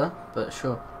choice there, but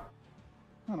sure.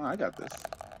 Oh no, I got this.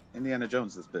 Indiana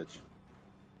Jones, this bitch.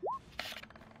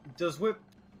 Does Whip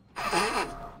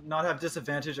not have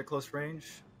disadvantage at close range?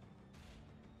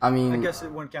 I mean, I guess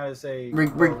it wouldn't count as a.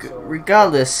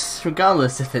 regardless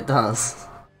if it does.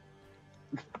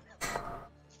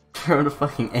 Roll a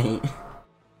fucking 8.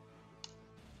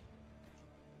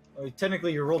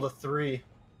 Technically, you rolled a 3.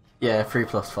 Yeah, 3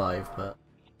 plus 5, but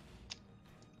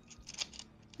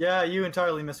Yeah, you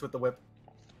entirely missed with the whip.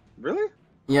 Really?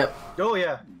 yep. Oh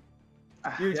yeah,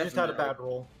 Ah, you just had a definitely. bad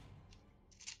roll.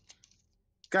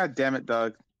 God damn it,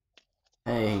 dog.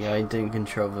 Hey, I didn't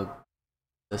control the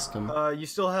system. You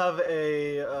still have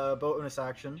a bonus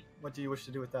action. What do you wish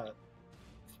to do with that?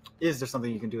 Is there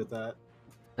something you can do with that?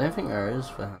 I don't think there is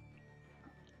for him.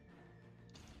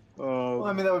 Oh. Well,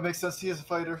 I mean, that would make sense. He is a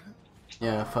fighter.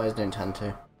 Yeah, fires don't tend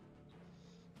to.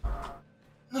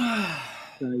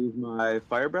 Can I use my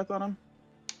fire breath on him?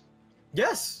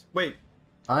 Yes. Wait.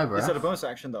 Hi, Is that a breath. bonus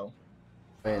action though?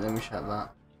 Wait, let me check that.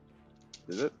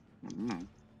 Is it? Mm.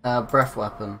 Breath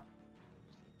weapon.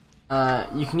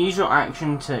 You can use your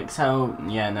action to excel.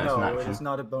 Yeah, no, it's an No, it action. is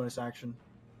not a bonus action.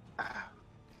 Ah.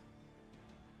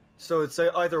 So it's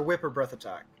either whip or breath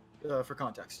attack, for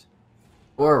context,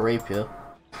 Or a rapier,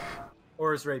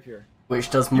 or his rapier. which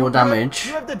does more damage.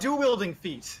 You have the dual wielding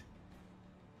feat.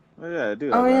 Oh yeah, I do.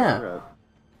 Oh, have that, yeah. I forgot.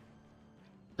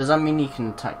 Does that mean you can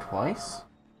attack twice?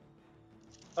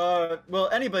 Well,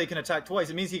 anybody can attack twice.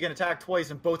 It means he can attack twice,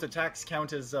 and both attacks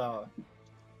count as Single.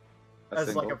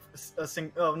 like a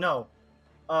sing. Oh no.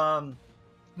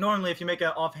 Normally, if you make an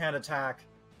offhand attack,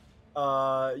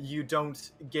 you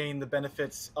don't gain the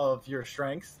benefits of your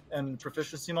strength and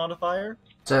proficiency modifier.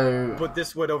 So, But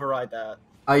this would override that.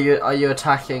 are you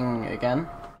attacking again?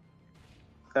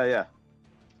 Yeah.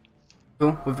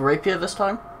 Cool. With a rapier this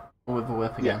time? Or with a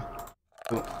whip again?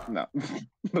 No,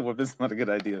 the whip is not a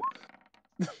good idea.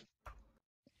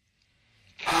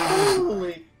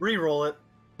 Holy! Reroll it.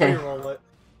 Okay. Reroll it.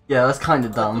 Yeah, that's kind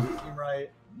of dumb. Seem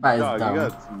right. That is Dog, dumb. you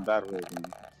got some bad rolls.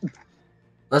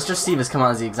 Let's just see this come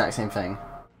out as the exact same thing.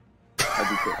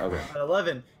 Okay. At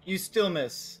 11, you still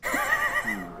miss.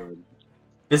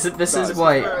 This is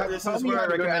why. This is where I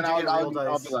recommend you get real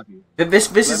dice.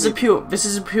 This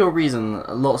is a pure reason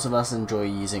lots of us enjoy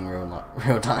using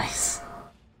real dice.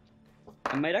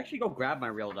 I might actually go grab my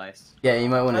real dice. Yeah, you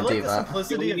might want I to like do the that.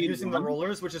 simplicity of using the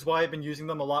rollers, which is why I've been using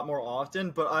them a lot more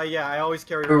often. But I always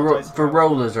carry The, real dice. the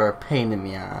rollers are a pain in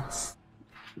the ass.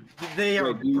 They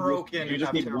are Wait, broken. You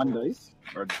just need one dice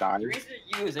or die. The reason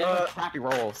to use it is crappy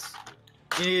rolls.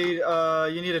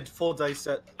 You need a full dice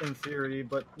set in theory,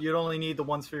 but you'd only need the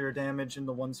ones for your damage and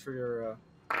the ones for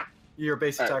your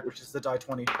base attack, which is the die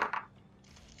 20.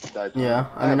 Yeah,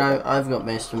 I mean I've got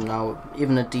most of them now.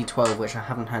 Even a D12, which I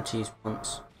haven't had to use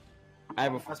once. I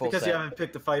have a That's full because set. you haven't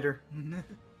picked a fighter.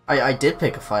 I did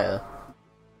pick a fighter.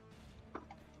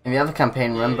 In the other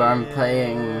campaign, remember I'm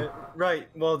playing. Right.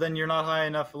 Well, then you're not high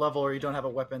enough level, or you don't have a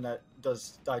weapon that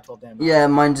does die 12 damage. Yeah,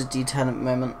 mine's a D10 at the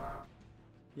moment.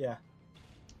 Yeah.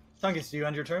 Sanctus, do you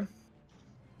end your turn?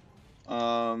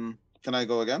 Can I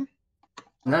go again?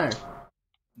 No.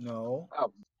 No.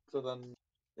 Oh, so then,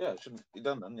 yeah, it shouldn't be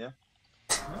done then, yeah.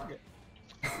 Okay.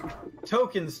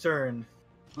 Token's turn.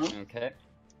 Okay.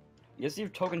 You see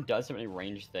if Token does have any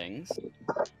ranged things.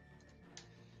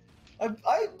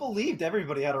 I believed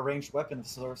everybody had a ranged weapon of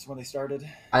sorts when they started.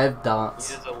 I have He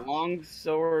darts. has a long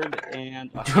sword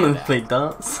and a Do you want hand to play axe.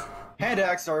 darts? Hand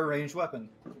axe are a ranged weapon.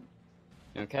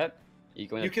 Okay. You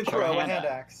You can throw a hand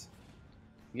axe.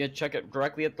 You can check it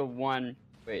directly at the one.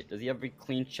 Wait, does he have a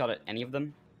clean shot at any of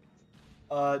them?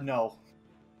 No.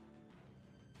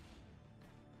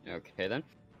 Okay then.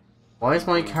 Why is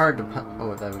my character?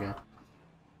 Oh, there we go.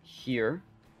 Here.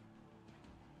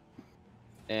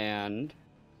 And.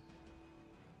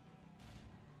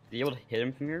 Be able to hit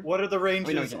him from here? What are the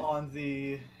ranges no. on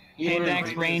the... Hand axe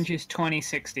ranges? range is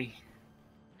 20-60.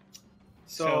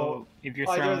 So if you're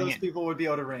either of throwing those it, people would be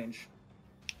out of range.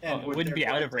 well, it with wouldn't their be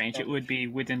out of collective range. It damage. would be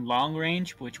within long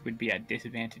range, which would be at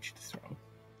disadvantage to throw.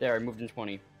 There, I moved in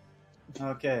 20.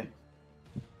 Okay.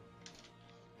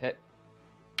 Hit.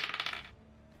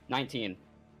 19.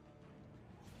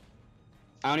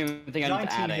 I don't even think I need to 19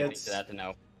 add anything hits. to that to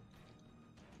know.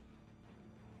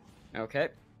 Okay.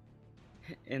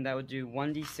 And that would do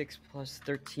 1d6 plus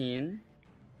 13.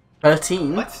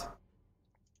 13. What?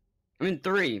 I mean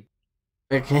 3.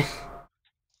 Okay.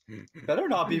 Better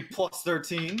not be plus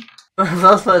 13.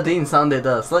 Plus 13 sounded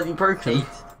slightly broken. 8.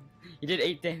 You did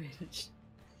 8 damage.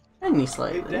 Only 8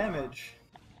 slightly. damage.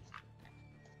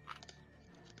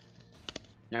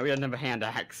 Now we have another hand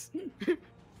axe.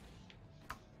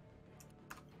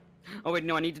 Oh wait,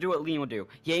 no, I need to do what Liam will do.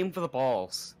 He aimed for the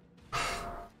balls.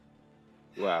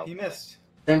 Wow. He missed.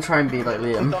 Don't try and be like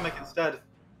Liam. Stomach instead.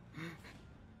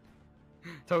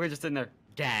 Toga just in there.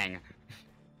 Dang.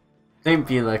 Don't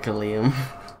be like a Liam.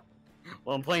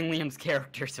 Well, I'm playing Liam's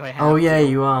character, so I have Oh yeah, to.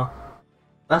 you are.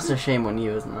 That's a shame on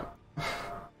you, isn't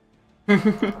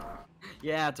it?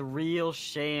 Yeah, it's a real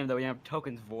shame that we have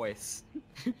Token's voice.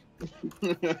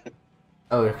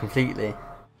 Oh, completely.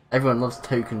 Everyone loves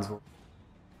Token's voice.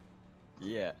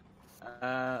 Yeah.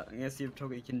 I'm gonna see if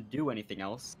Token can do anything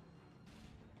else.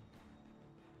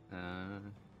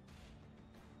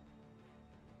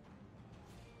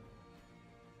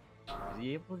 Is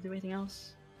he able to do anything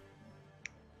else?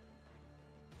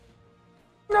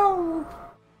 No.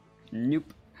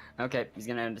 Nope. Okay, he's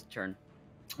gonna end his turn.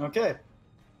 Okay.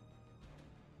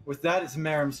 With that, it's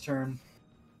Marim's turn.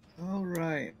 All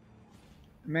right.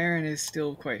 Marin is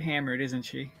still quite hammered, isn't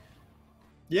she?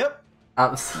 Yep.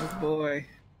 Oh boy.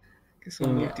 Guess we'll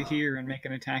Yeah. move to here and make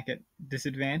an attack at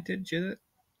disadvantage, is it?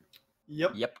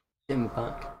 Yep. Yep.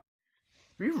 Impact.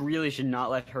 We really should not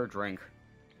let her drink.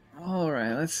 All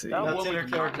right, let's see. That That's woman in her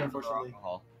did not character, need unfortunately.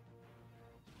 alcohol.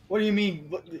 What do you mean?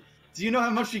 What, do you know how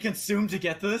much she consumed to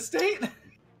get to this state?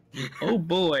 Oh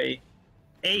boy.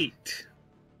 8.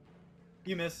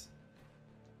 You miss.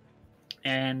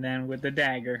 And then with the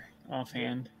dagger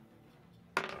offhand.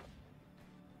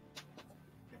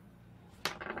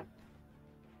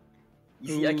 You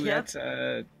see, I Ooh, can't. that's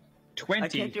a 20. I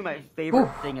can't do my favorite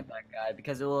Ooh. thing at that guy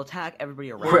because it will attack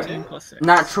everybody around Crit. him. 10 plus 6.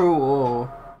 Natural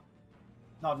or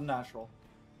Not natural.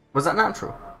 was that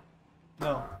natural?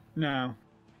 No. No.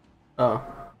 Oh.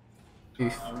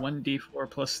 Oof. 1d4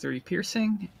 plus 3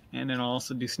 piercing, and then I'll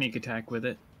also do sneak attack with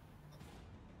it.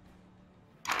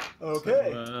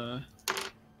 Okay. So,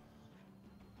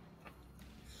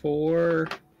 4,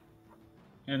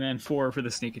 and then 4 for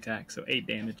the sneak attack, so 8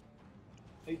 damage.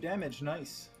 8 damage,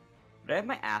 nice. Did I have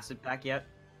my acid back yet?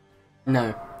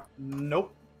 No.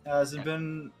 Nope. Has it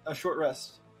been a short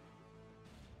rest?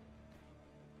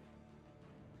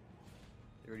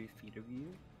 30 feet of you.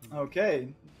 Okay.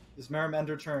 Does Merrim end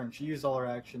her turn? She used all her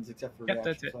actions except for Yep,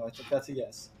 reaction, that's it. so I think that's a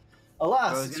yes.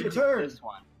 Alas, it's your turn! This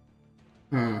one.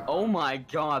 Hmm. Oh my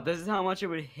god, this is how much it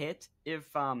would hit if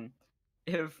I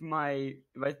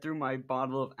threw my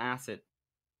bottle of acid.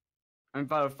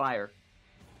 Bottle of fire.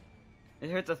 It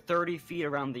hits 30 feet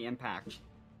around the impact.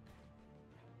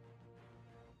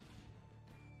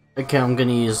 Okay, I'm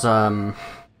gonna use the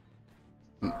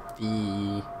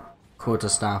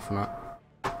quarterstaff on it.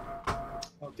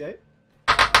 Okay.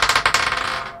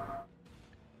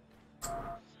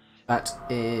 That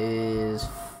is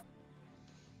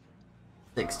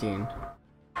 16.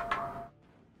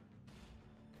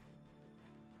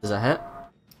 Does that hit?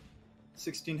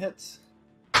 16 hits.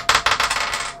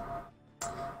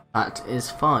 That is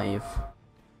 5.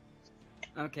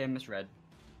 Okay, misread.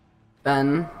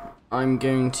 Then I'm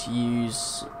going to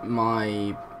use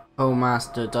my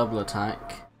Master double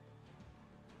attack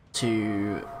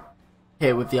to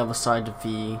hit with the other side of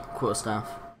the quarterstaff.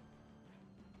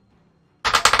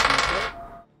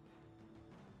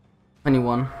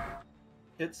 21.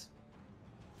 Hits.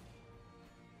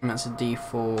 And that's a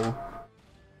D4.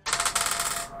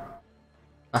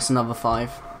 That's another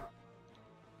 5.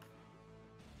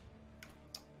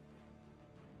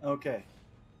 Okay.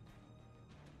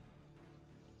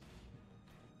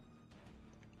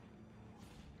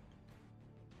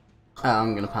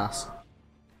 I'm gonna pass.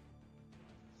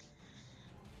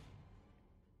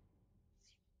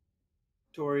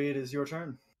 Tori, it is your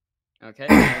turn. Okay,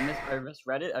 I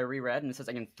misread it, I reread, and it says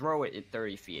I can throw it at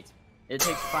 30 feet. It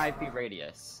takes 5 feet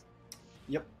radius.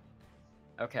 Yep.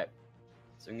 Okay.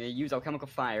 So I'm gonna use alchemical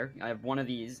fire. I have one of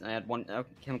these, and I had one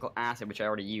alchemical acid, which I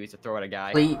already used to throw at a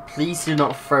guy. Please do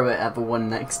not throw it at the one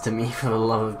next to me, for the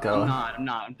love of God. I'm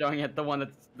not. I'm throwing it at the one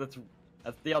that's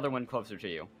the other one closer to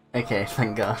you. Okay,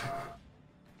 thank God.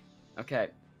 Okay.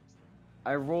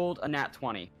 I rolled a nat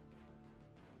 20.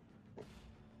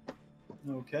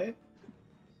 Okay.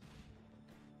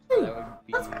 That would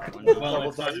be one. Well,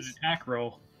 it's not an attack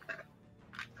roll.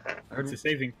 It's a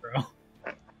saving throw.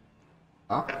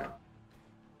 Huh?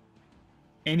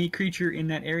 Any creature in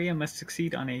that area must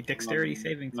succeed on a dexterity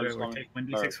saving throw or take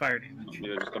 1d6 fire damage.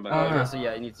 Yeah, just come back. Okay, so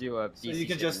yeah, you need to do a DC So you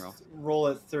can saving just roll. roll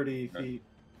at 30 feet.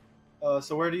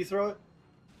 So where do you throw it?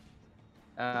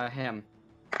 Him.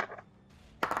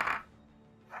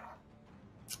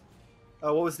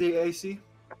 What was the AC?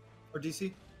 Or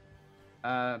DC?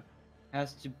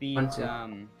 Has to be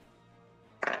 20.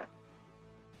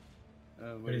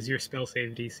 What is your spell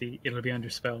save DC? It'll be under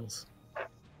spells.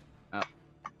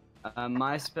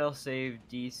 My spell save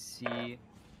DC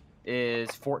is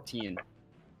 14.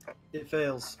 It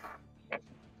fails.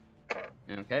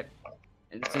 Okay.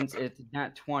 And since it's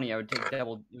not 20, I would take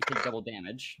double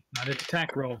damage. Not an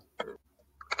attack roll. So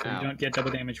you Ow. don't get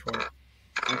double damage for it.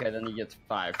 Okay, then he gets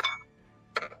 5.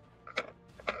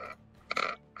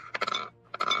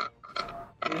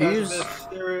 Who's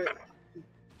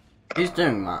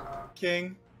doing that?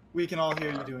 King, we can all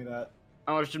hear you doing that.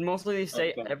 Oh, should mostly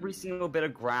say Okay. every single bit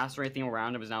of grass or anything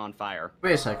around him is now on fire.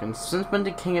 Wait a second, since when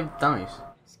did King have dice?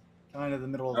 Kind of the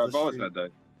middle of I've the always street. had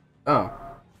that. Oh,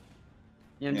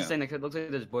 Yeah, I'm just Yeah. saying that it looks like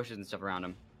there's bushes and stuff around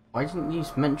him. why didn't you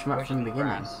mention that from the beginning?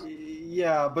 Grass.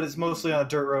 Yeah, but it's mostly on a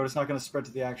dirt road. It's not going to spread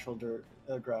to the actual dirt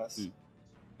grass. Hmm.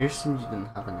 You assumed you didn't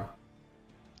have any.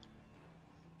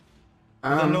 The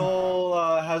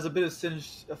Gnoll has a bit of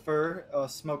singed fur,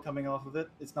 smoke coming off of it.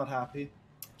 It's not happy.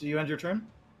 Do you end your turn?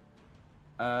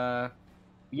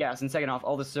 Yes, and second off,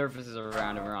 all the surfaces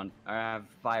around him have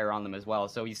fire on them as well,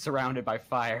 so he's surrounded by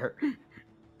fire.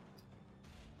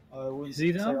 I wouldn't Is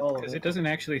he say though? all of Because it. it doesn't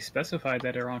actually specify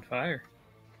that they're on fire.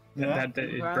 Yeah? That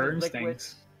it Vial, burns liquid,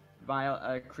 things. Vial,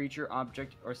 a creature,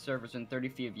 object, or surface within 30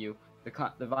 feet of you.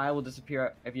 The vial will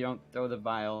disappear if you don't throw the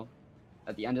vial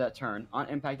at the end of that turn. On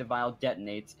impact, the vial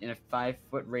detonates in a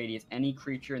 5-foot radius. Any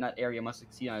creature in that area must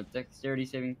succeed on a dexterity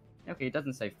saving. Okay, it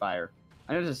doesn't say fire.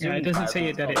 I was Yeah, assuming it doesn't fire, say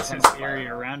but that it it's sets called the fire.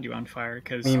 area around you on fire,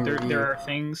 because I mean, there are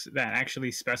things that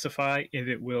actually specify if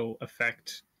it will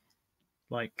affect,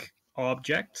 like,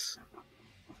 objects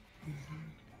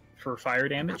for fire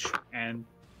damage, and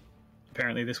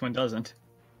apparently this one doesn't.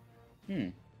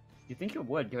 You think it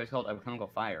would, because it's called alchemical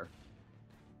fire.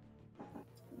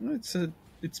 It's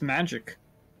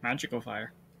magical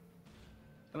fire.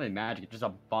 It's not really magic, it's just a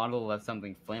bottle of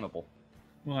something flammable.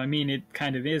 Well, I mean, it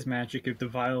kind of is magic if the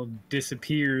vial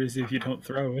disappears if you don't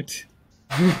throw it.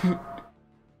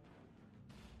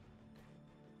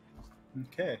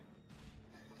 Okay.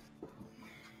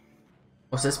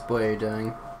 What's this boy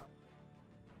doing?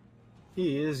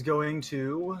 He is going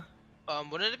to.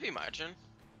 Wouldn't it be my turn?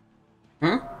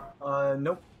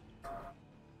 Nope.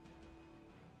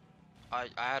 I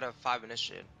had a 5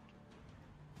 initiative.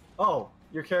 Oh,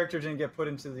 your character didn't get put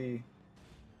into the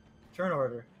turn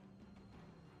order.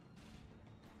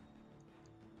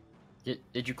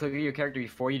 Did you click your character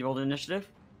before you rolled initiative?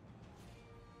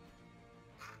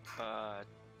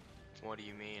 What do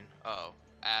you mean? Oh,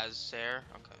 as Sarah?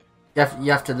 Okay.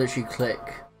 You have to literally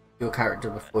click your character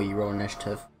before you roll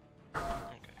initiative. Okay.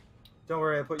 Don't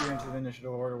worry, I put you into the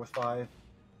initiative order with 5.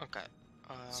 Okay.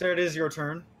 Sarah, it is your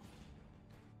turn.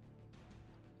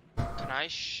 Can I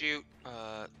shoot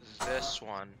this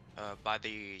one by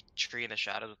the tree in the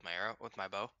shadows with my arrow, with my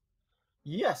bow?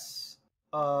 Yes.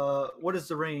 What is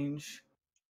the range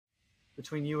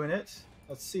between you and it?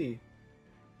 Let's see.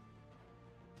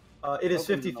 It is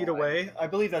 50 feet away. I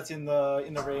believe that's in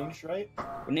the range, right?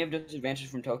 Wouldn't you have disadvantage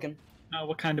from token?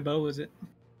 What kind of bow is it?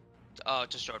 Oh,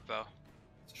 it's a short bow.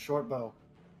 It's a short bow.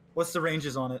 What's the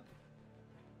ranges on it?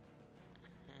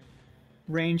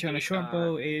 Range on a short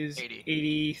bow is 80.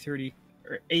 80, 30,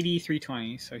 or 80,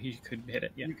 320, so he could hit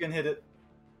it, yeah. You can hit it.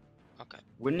 Okay.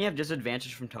 Wouldn't you have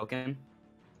disadvantage from token?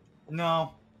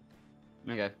 No.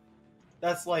 Okay.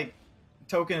 That's like,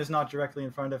 Token is not directly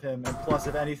in front of him, and plus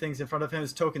if anything's in front of him,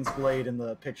 it's Token's blade in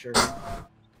the picture.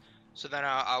 So then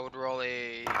I would roll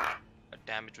a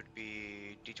damage would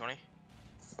be d20?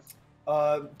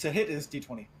 To hit is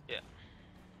d20. Yeah.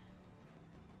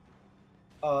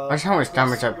 Watch how much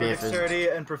damage Plus that'd be your if it's... dexterity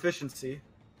and proficiency.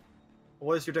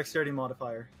 What is your dexterity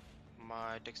modifier?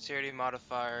 My dexterity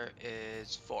modifier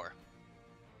is 4.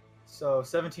 So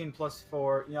 17 plus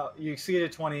 4, you know, you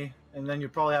exceeded 20, and then you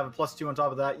probably have a plus 2 on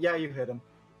top of that. Yeah, you hit him.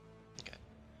 Okay.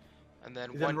 And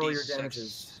then You then 1d6. roll your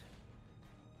damages.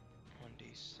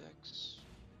 1d6.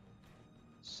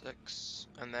 6.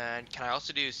 And then can I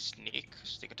also do sneak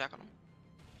attack on him?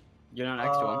 You're not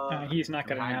next to him. He's not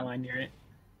got an Behind him. ally near it.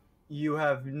 You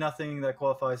have nothing that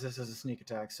qualifies this as a sneak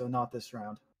attack, so not this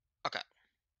round. Okay.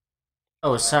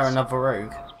 Oh, is Sarah another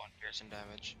rogue? That's 1 piercing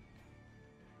damage.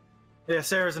 Yeah,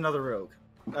 Sarah's another rogue.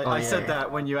 I said that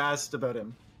when you asked about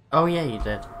him. Oh yeah, you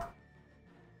did.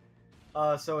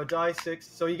 So a die 6.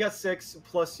 So you got 6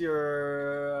 plus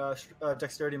your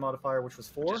dexterity modifier, which was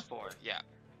 4. Which is 4, yeah.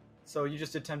 So you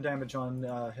just did 10 damage on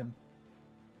him.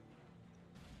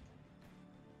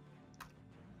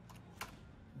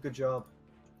 Good job.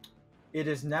 It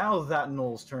is now that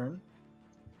Gnoll's turn.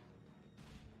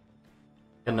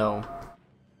 No.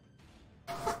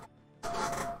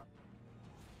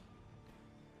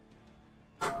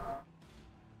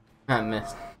 I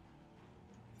missed.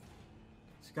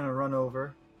 He's gonna run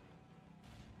over.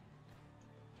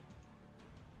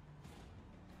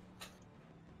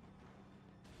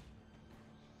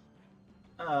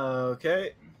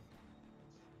 Okay.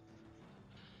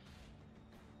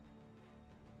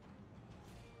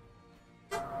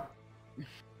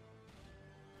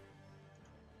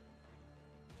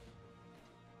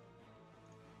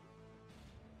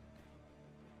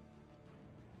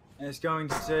 And it's going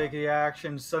to take the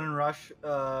action sudden rush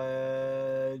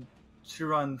to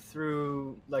run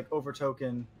through, like, over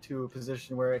token to a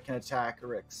position where it can attack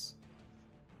Rix.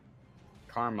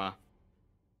 Karma.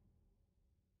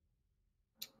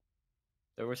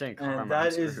 So we're saying karma. And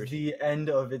that I'm is screwed. the end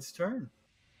of its turn.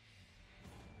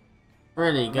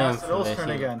 Really going Now it's for Gnoll's this. turn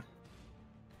again.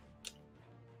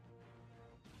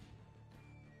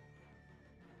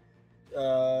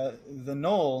 The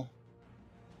Gnoll,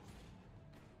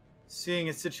 seeing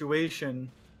its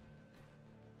situation,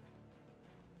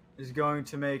 is going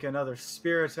to make another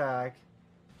spear attack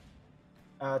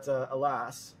at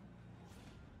Alas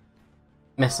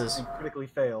Misses. and critically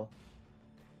fail.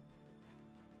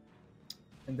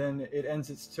 And then it ends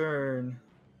its turn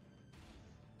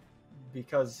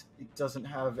because it doesn't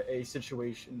have a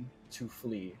situation to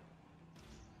flee.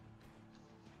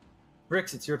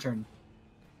 Rix, it's your turn.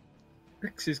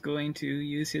 Rix is going to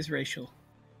use his racial.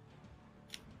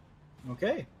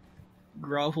 Okay.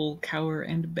 Grovel, cower,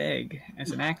 and beg.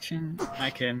 As an action, I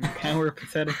can cower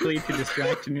pathetically to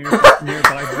distract nearby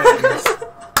buttons.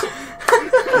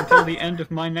 Until the end of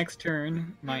my next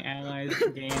turn, my allies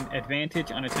gain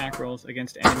advantage on attack rolls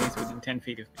against enemies within 10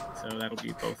 feet of me. So that'll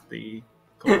be both the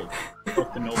gold,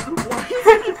 both the noble.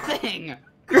 Thing.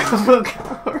 Grovel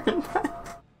cower and beg.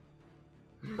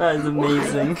 That is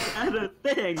amazing. That's a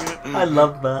thing. I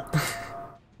love that.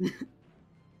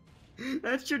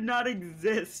 That should not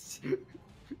exist.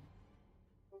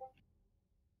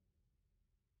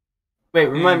 Wait,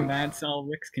 And remind. that's all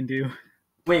Rix can do.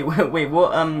 Wait, what?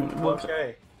 What?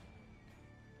 Okay.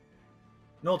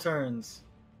 Gnoll turns.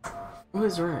 What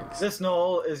is Rex? This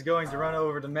Gnoll is going to run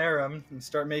over to Marum and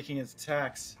start making its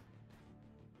attacks.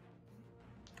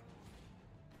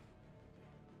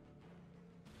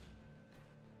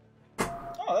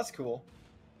 Oh, that's cool.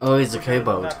 Oh, he's a Wish I had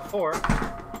done kobold. that before.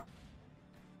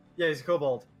 Yeah, he's a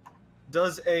kobold.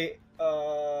 Does an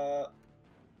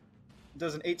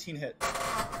 18 hit.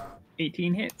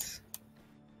 18 hits.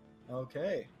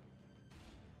 Okay.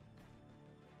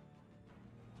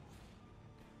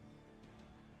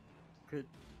 Good.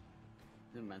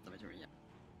 Never mind, it's my turn, yeah.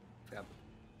 Forgot.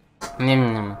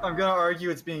 I'm gonna argue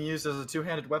it's being used as a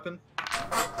two-handed weapon.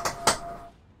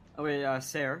 Oh wait,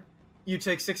 Sarah. You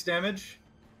take 6 damage.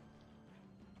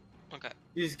 Okay.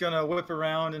 He's gonna whip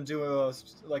around and do a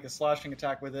slashing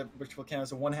attack with it, which will count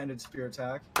as a one-handed spear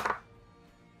attack.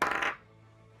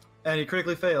 And he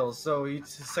critically fails, so his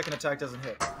second attack doesn't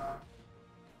hit.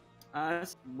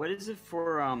 What is it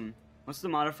for, what's the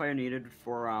modifier needed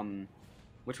for,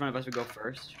 which one of us would go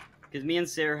first? Because me and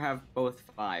Sarah have both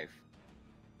 5.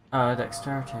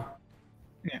 Dexterity.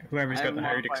 Yeah, whoever's I got have the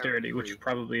higher modifier dexterity, which 3.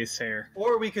 probably is Sayer.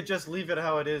 Or we could just leave it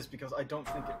how it is, because I don't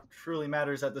think it truly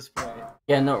matters at this point.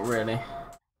 Yeah, not really.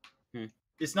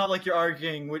 It's not like you're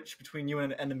arguing which between you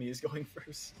and an enemy is going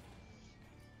first.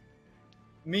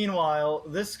 Meanwhile,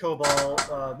 this kobold,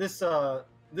 this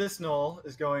Gnoll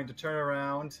is going to turn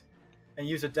around and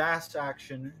use a dash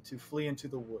action to flee into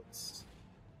the woods.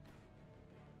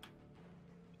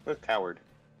 What a coward.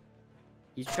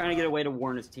 He's trying to get away to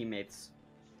warn his teammates.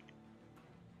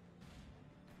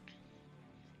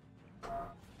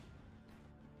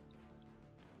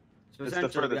 So It's the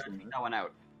essentially, we furthest gotta one, take right? that one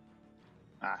out.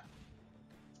 Ah.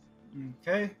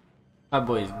 Okay. That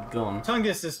boy's gone.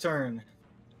 Tungus' turn.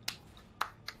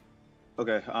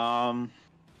 Okay,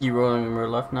 You rolling in real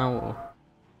life now, or?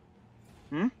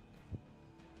 Hmm?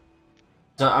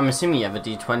 So I'm assuming you have a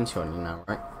D20 on you now,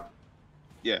 right?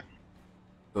 Yeah.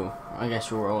 Cool. I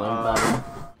guess you're rolling Uh,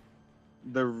 that.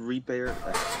 the rapier.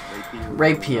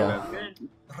 Rapier.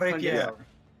 Rapier.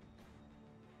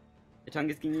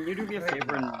 Tungus, can you do me a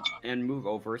favor and move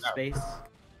over a space?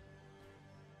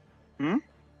 Hmm? Can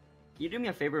you do me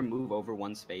a favor and move over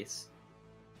one space?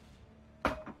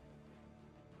 Oh,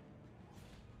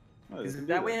 Because you can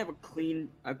that do way I have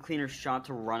a cleaner shot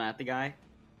to run at the guy.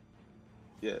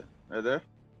 Yeah. Right there?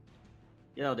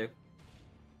 Yeah, that'll do.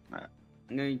 Alright.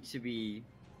 I'm going to be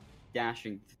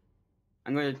dashing.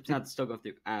 I'm going to not still go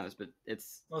through arrows, but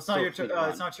it's. Well, it's not still your turn. free to run.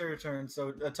 It's not your turn.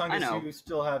 So, I know. Tungus, you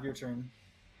still have your turn.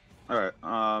 Alright,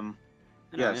 I know,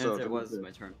 yeah, and so- it was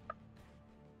my turn.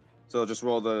 so just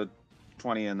roll the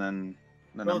 20 and then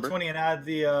the Roll number. 20 and add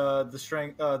the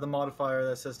strength, the modifier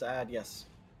that says to add. Yes.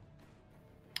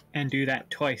 And do that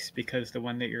twice, because the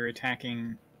one that you're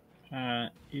attacking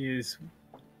is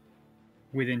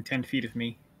within 10 feet of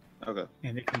me, Okay.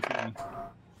 and it can see me.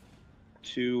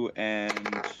 2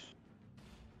 and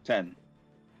 10.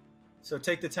 So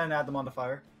take the 10, add the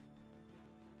modifier.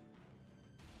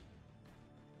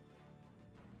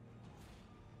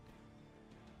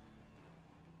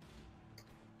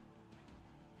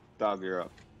 Dog, you're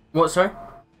up. What, sorry?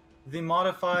 The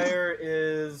modifier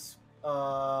is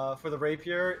for the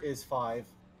rapier is 5.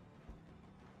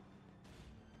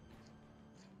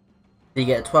 Did you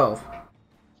get a 12?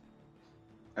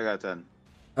 I got 10.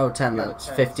 Oh, 10, Yeah, that's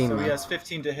 10. 15 So then. he has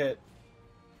 15 to hit.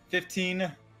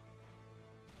 15.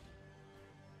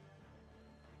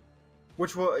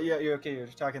 Which one? Yeah, you're okay. You're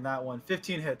attacking that one.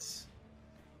 15 hits,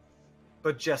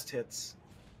 but just hits.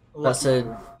 That's Lucky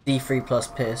a D3 plus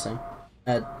piercing.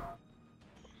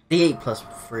 D8 plus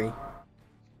 3.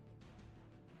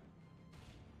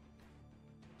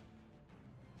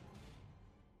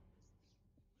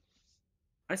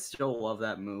 I still love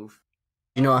that move.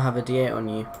 Do you not have a D8 on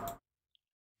you?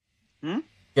 Hmm? Do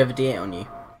you have a D8 on you?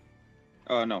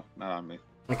 Oh, no, not on me.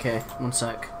 Okay, one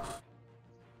sec.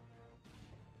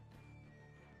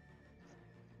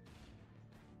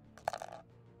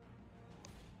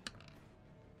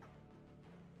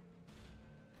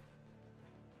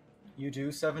 You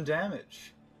do 7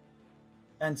 damage.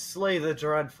 And slay the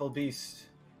dreadful beast.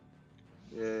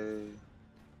 Yay.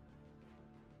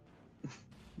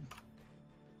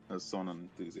 That's so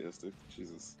unenthusiastic.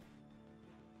 Jesus.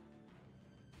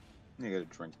 You get a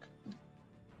drink.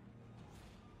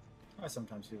 I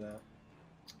sometimes do that.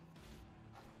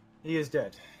 He is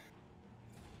dead.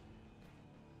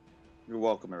 You're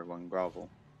welcome, everyone. Grovel.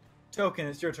 Token,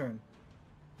 it's your turn.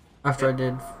 After I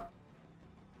did...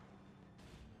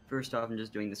 First off, I'm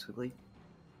just doing this quickly.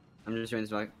 I'm just doing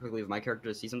this quickly with my character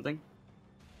to see something.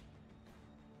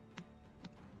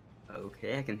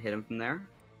 Okay, I can hit him from there.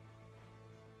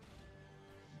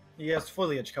 He has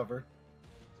foliage cover.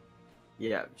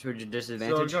 Yeah, should you So I'm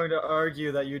disadvantage? going to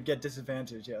argue that you'd get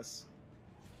disadvantage, yes.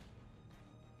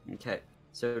 Okay,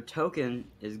 so Token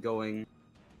is going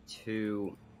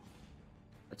to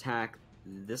attack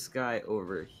this guy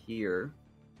over here,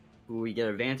 who we get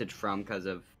advantage from because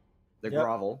of the Yep.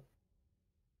 grovel.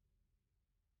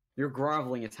 Your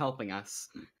groveling is helping us.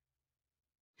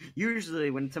 Usually,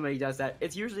 when somebody does that,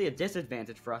 it's usually a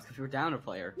disadvantage for us because we're down a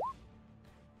player.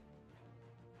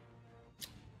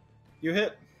 You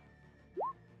hit.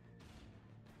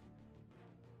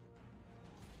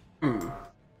 Hmm.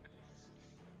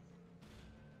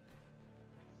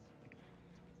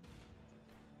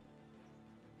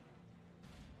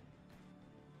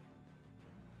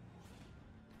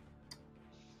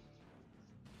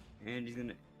 And he's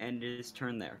gonna end his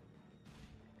turn there.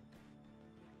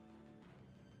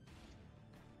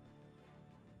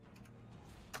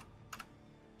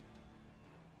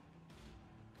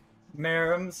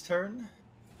 Merrim's turn.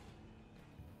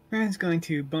 Rand's going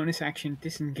to bonus action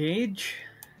disengage,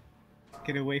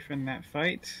 get away from that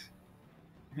fight,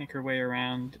 make her way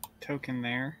around Token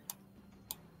there,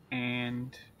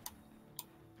 and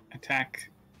attack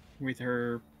with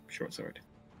her short sword.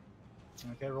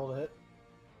 Okay, roll to hit.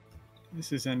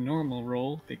 This is a normal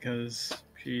roll because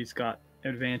she's got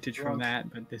advantage from Drunk.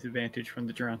 that, but disadvantage from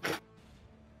the drunk.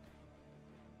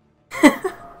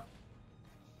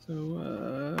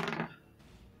 So,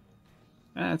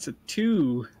 that's a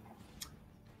 2.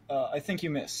 I think you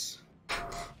miss.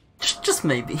 Just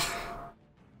maybe.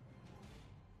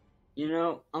 You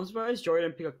know, I'm surprised Jory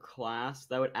didn't pick a class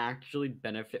that would actually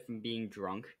benefit from being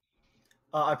drunk.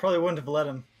 I probably wouldn't have let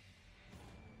him.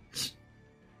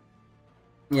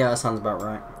 Yeah, that sounds about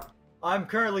right. I'm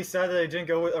currently sad that I didn't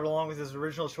go along with his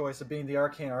original choice of being the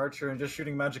arcane archer and just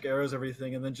shooting magic arrows,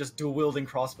 everything, and then just dual wielding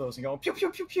crossbows and going pew pew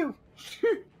pew pew.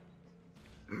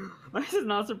 Why does it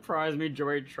not surprise me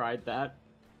Jory tried that?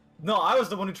 No, I was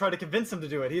the one who tried to convince him to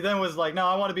do it. He then was like, "No,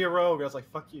 I want to be a rogue." I was like,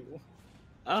 "Fuck you."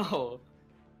 Oh.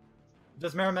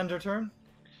 Does Merrim end her turn?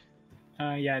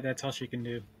 Yeah, that's all she can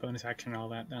do. Bonus action, all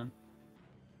that done.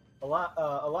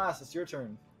 Alas, it's your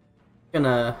turn.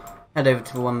 Gonna head over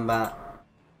to the one that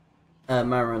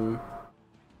Marin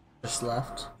just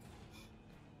left.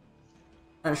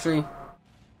 Actually,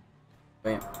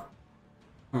 wait.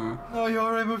 No, you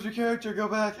already moved your character. Go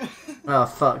back. Oh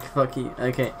fuck you.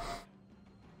 Okay.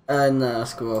 No,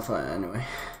 school off anyway.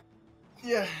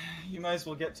 Yeah, you might as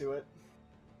well get to it.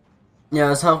 Yeah, I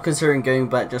was half considering going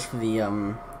back just for the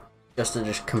just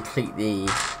to completely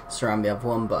surround the other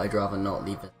one, but I'd rather not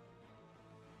leave it.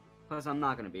 Plus, I'm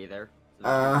not gonna be there. So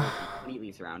I'm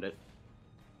completely surrounded.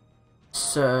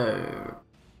 So,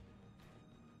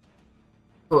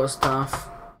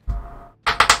 stuff.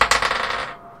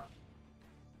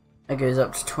 It goes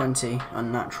up to 20,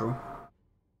 unnatural.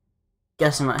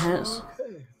 Guessing that hits.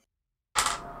 Okay.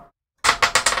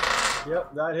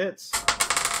 Yep, that hits.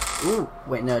 Ooh,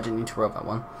 wait, no, I didn't need to roll that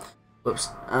one. Whoops.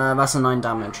 That's a 9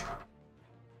 damage.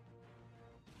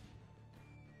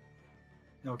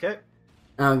 Okay.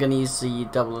 Now I'm gonna use the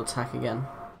double attack again.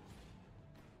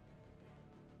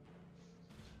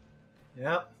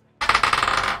 Yep.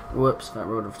 Whoops, that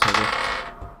rolled off table.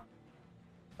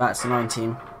 That's a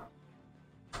 19.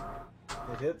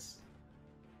 It hits.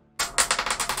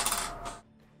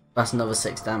 That's another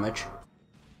 6 damage.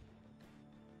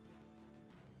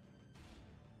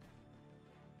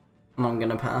 And I'm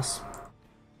gonna pass.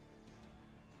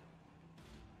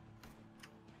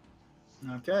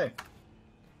 Okay.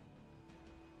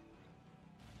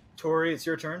 Tori, it's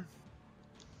your turn.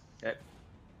 Okay.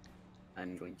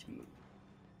 I'm going to move.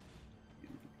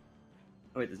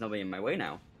 Oh wait, there's nobody in my way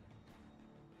now.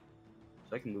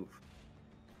 So I can move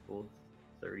full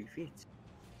 30 feet.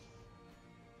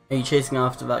 Are you chasing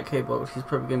after that kobold? He's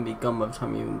probably gonna be gone by the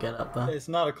time you even get up there. It's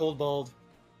not a cold bald.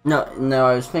 No,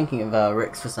 I was thinking of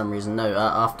Rick's for some reason. No,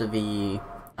 after the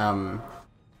And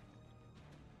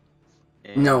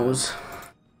Gnolls.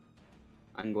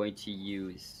 I'm going to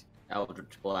use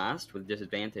Eldritch Blast with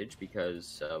disadvantage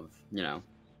because of, you know.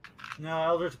 No,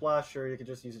 Eldritch Blast, sure, you could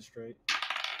just use it straight.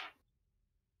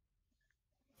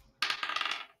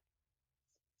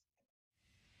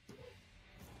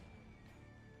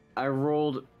 I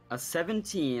rolled a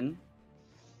 17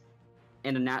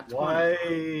 and a nat 20.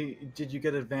 Why did you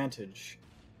get advantage?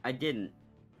 I didn't.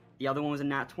 The other one was a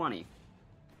nat 20.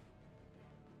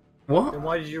 What? Then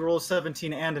why did you roll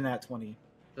 17 and a nat 20?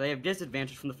 So they have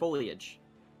disadvantage from the foliage.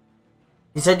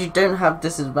 He said you don't have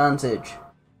disadvantage.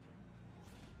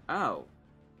 Oh.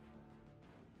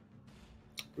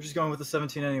 We're just going with the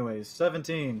 17 anyways.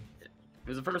 17. It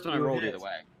was the first one I You rolled hit. either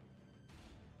way.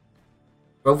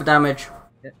 Roll for damage.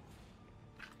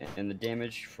 And the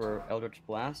damage for Eldritch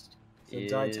Blast So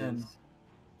is... die 10.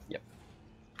 Yep.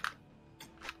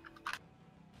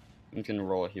 I'm just gonna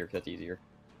roll it here because that's easier.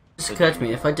 Just So occurred to me,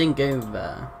 damage- if I didn't go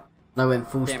there and I went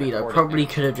full Damn it, speed, I 40 probably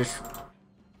damage. could have just.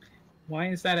 Why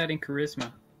is that adding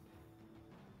charisma?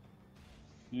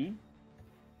 Hmm?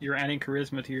 You're adding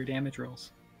charisma to your damage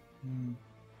rolls. Hmm.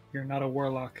 You're not a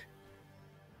warlock.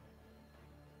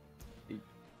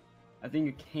 I think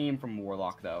it came from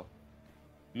Warlock, though.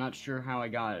 I'm not sure how I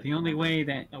got it. The only way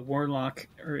that a warlock,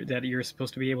 or that you're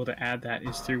supposed to be able to add that,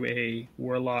 is through a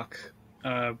warlock.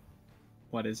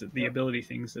 What is it? The ability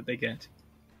things that they get,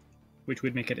 which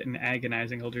would make it an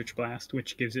agonizing Eldritch Blast,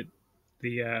 which gives it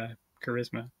the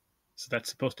charisma. So that's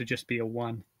supposed to just be a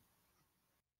 1.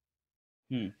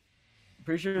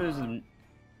 Pretty sure there's an...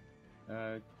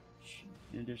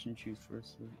 in addition, choose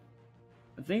first.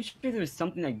 I think there was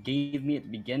something that gave me it to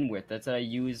begin with. That's how I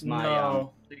use my,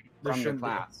 No, there from the shouldn't be.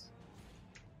 class.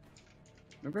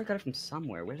 Remember I got it from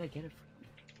somewhere. Where did I get it from?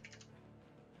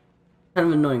 Kind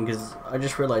of annoying because I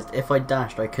just realised if I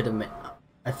dashed, I could have made.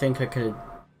 I think I could have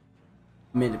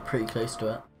made it pretty close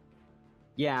to it.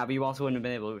 Yeah, but you also wouldn't have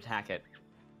been able to attack it.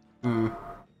 Hmm.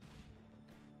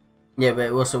 Yeah, but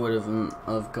it also would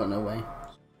have gotten away.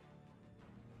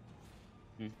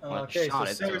 Well, it Okay, so shot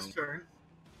it, Sarah's turn.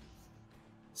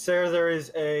 Sarah, there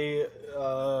is a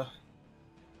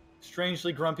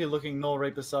strangely grumpy-looking gnoll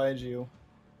right beside you.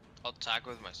 I'll attack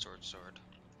with my sword.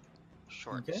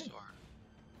 Short Okay. sword.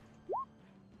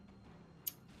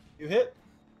 You hit?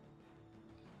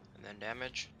 And then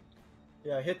damage.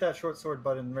 Yeah, hit that short sword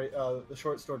button, right, the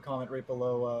short sword comment right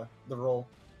below the roll.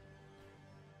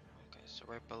 Okay, so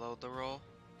right below the roll.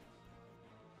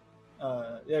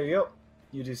 There you go.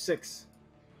 You do 6.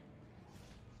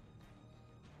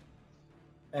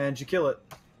 And you kill it.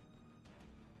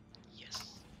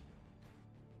 Yes.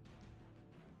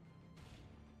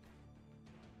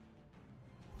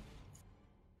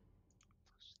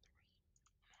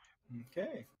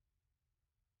 Okay.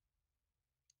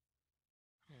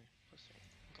 Plus 3.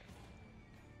 Okay.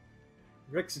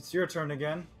 Rix, it's your turn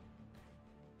again.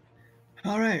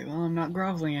 Alright, well, I'm not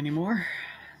groveling anymore.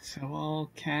 So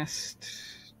I'll cast.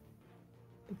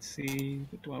 Let's see,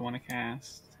 what do I want to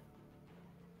cast?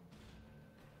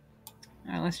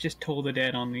 Let's just Toll the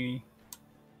Dead on the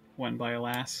one by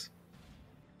Alas.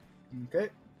 Okay.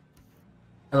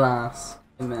 Alas,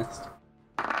 I missed.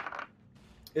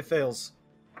 It fails.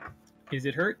 Is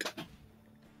it hurt?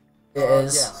 It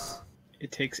is. Yes.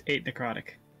 It takes 8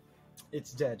 necrotic.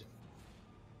 It's dead.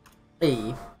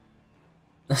 Hey.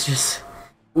 Let's just.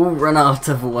 We'll run out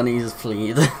of one he's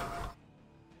fleed.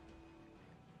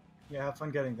 Yeah, have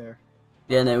fun getting there.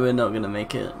 Yeah, no, we're not gonna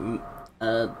make it.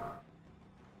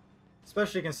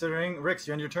 Especially considering, Rix,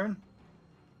 you're on your turn.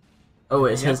 Oh,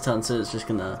 it's Yep. his turn, so it's just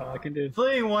That's gonna. all I can do.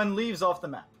 Fleeing one leaves off the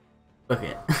map.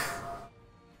 Okay.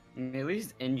 At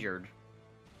least injured.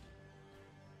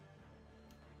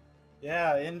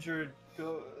 Yeah, injured.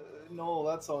 No,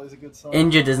 that's always a good sign.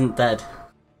 Injured isn't dead.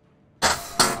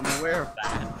 I'm aware of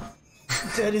that.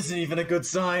 Dead isn't even a good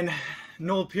sign.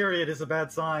 Null period is a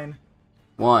bad sign.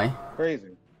 Why?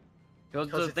 Crazy. Those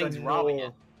Because are the it's things a robbing gnoll.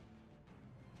 it.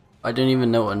 I don't even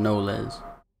know what a Gnoll is.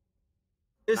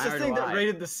 It's the Neither thing do that I.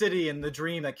 raided the city in the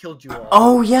dream that killed you all.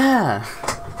 Oh yeah!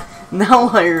 Now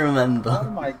I Oh remember.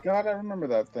 my god, I remember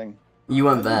that thing. You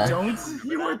weren't You there. don't?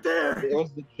 You weren't there! It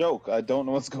was the joke. I don't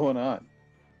know what's going on.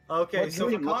 Okay, What so for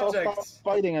dream? Let's all stop context...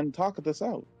 fighting and talk this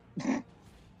out.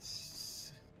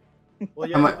 Well,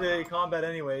 you How have the combat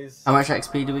anyways. How much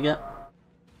XP do we get?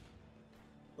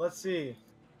 Let's see.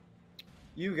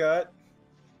 You got...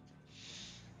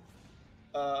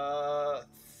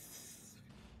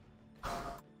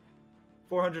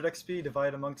 400 XP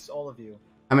divided amongst all of you.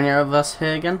 How many of us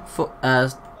here again?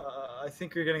 I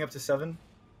think you're getting up to 7.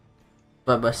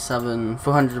 Divided by 7.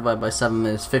 400 divided by 7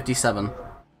 is 57.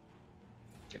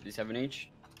 57 each.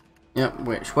 Yep,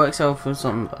 which works out for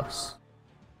some of us.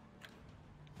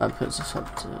 That puts us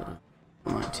up to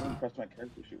 90. Press my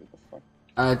character sheet. What the fuck?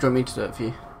 Do you want me to do it for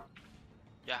you?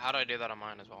 Yeah, how do I do that on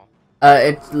mine as well?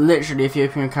 It's literally, if you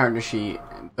open your character sheet,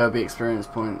 there'll be experience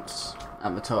points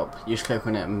at the top. You just click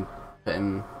on it and put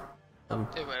in.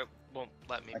 It won't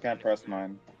let me. I can't press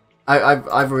mine. I've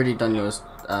already done yours.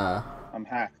 I'm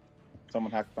hacked.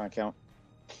 Someone hacked my account.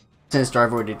 Since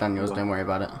I've already done yours, don't worry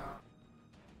about it.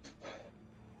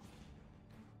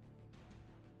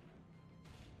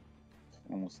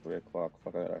 Almost 3 o'clock.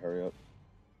 Fuck, I gotta hurry up.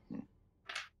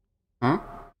 Huh?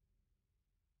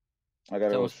 I gotta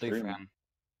That go was 3 for stream. him.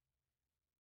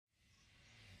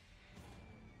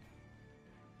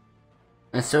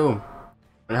 And so,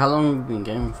 how long have we been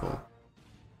going for?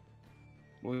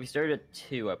 Well, we started at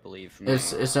 2, I believe. For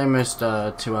It's almost 2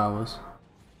 hours.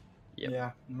 Yep.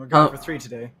 Yeah, and we're going Oh. for 3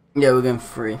 today. Yeah, we're going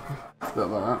for 3. Forgot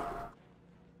about that.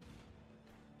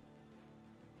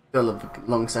 Got a lot of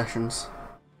long sessions.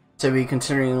 So we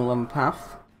continuing along the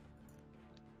path?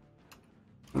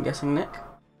 I'm guessing, Nick?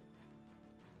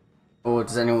 Or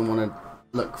does anyone want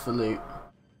to look for loot?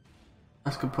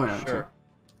 That's a good point, actually.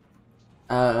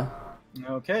 Sure.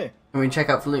 Okay. Can we check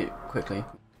out for loot quickly?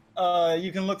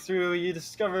 You can look through. You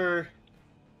discover,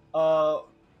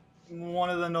 one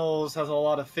of the gnolls has a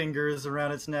lot of fingers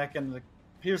around its neck and it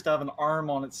appears to have an arm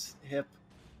on its hip.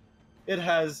 It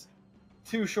has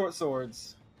 2 short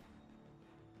swords.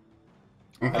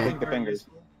 Okay. Nothing the very fingers.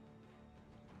 useful.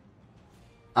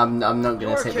 I'm not You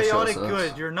gonna are take the short chaotic swords.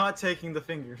 good. You're not taking the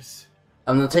fingers.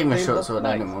 I'm gonna take my They short look sword.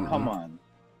 nice. I don't want Come them. on.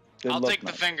 They I'll look take the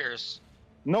nice. fingers.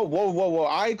 No, whoa!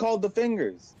 I called the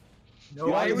fingers. No,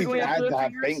 You Why don't are we need to going add after to the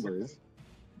have fingers?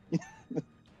 fingers.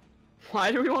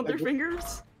 Why do we want their Like-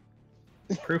 fingers?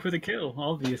 Proof of the kill,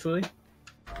 obviously.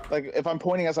 Like, if I'm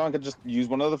pointing at someone, I could just use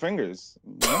one of the fingers.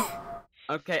 You know?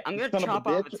 Okay, I'm gonna Son of a chop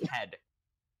off bitch. its head.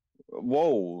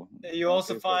 Whoa. You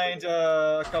also Okay, find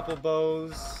a couple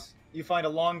bows. You find a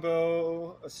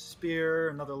longbow, a spear,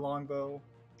 another longbow.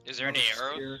 Is there any another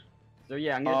arrows? spear. So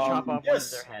yeah, I'm gonna chop off one of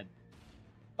yes. their head.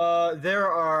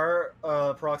 There are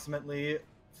approximately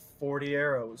 40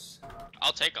 arrows.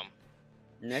 I'll take them.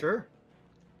 Nick, Sure.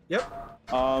 Yep.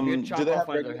 I'm gonna Do chop they off have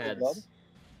one of their regular heads. blood?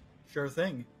 Sure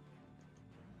thing.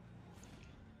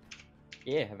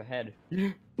 Yeah, have a head.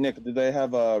 Nick, do they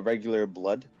have regular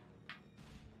blood?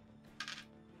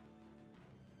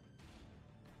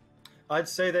 I'd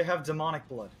say they have demonic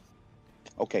blood.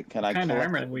 Okay, can I kinda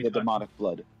armor collect are we the talking? demonic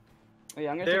blood? Oh,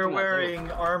 yeah, I'm gonna They're take some of that, too.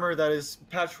 wearing armor that is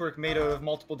patchwork made out of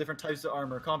multiple different types of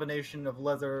armor, combination of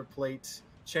leather, plate,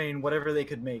 chain, whatever they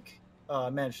could make,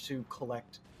 manage to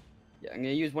collect. Yeah, I'm gonna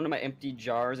use one of my empty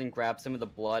jars and grab some of the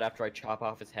blood after I chop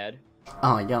off his head.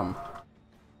 Oh, yum.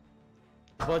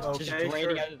 Blood's just Okay,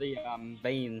 draining sure. out of the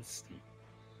veins.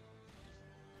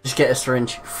 Just get a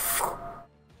syringe.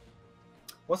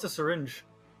 What's a syringe?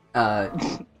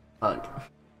 Fuck.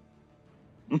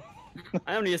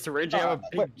 I don't need a syringe, I have a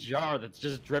big jar that's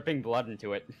just dripping blood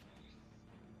into it.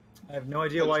 I have no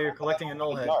idea why you're collecting a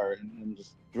null head. Jar and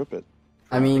just drip it.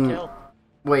 I mean, Kill.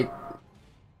 wait.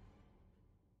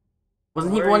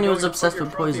 Wasn't he Where the are one you who was going to put obsessed your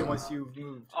with trophy poison? Once you've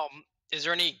moved? Is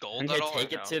there any I'm gold at gonna all?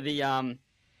 take or it no? to the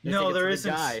No, there the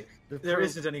isn't. guy. The There proof.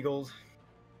 isn't any gold.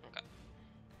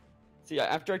 So yeah,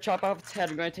 after I chop off its head,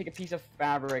 I'm gonna take a piece of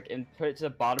fabric and put it to the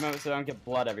bottom of it so I don't get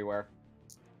blood everywhere.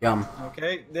 Yum.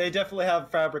 Okay, they definitely have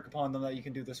fabric upon them that you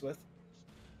can do this with.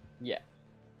 Yeah.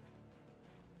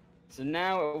 So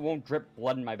now it won't drip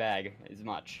blood in my bag as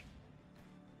much.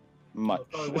 Much.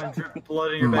 Probably wouldn't drip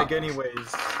blood in your bag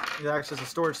anyways. It acts as a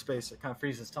storage space. It kind of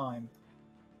freezes time.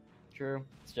 True.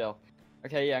 Still.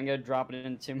 Okay, yeah, I'm gonna drop it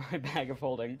into my bag of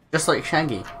holding. Just like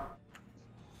Shaggy.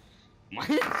 What?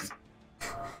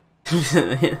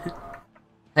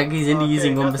 Shaggy's only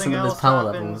using 1% nothing of his else power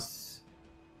happens. levels.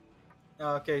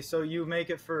 Okay, so you make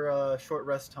it for a short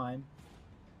rest time.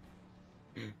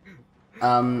 Is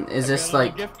I this got a little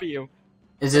like... gift for you?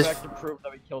 Is Go this... back to prove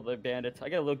that we killed the bandits. I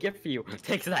got a little gift for you.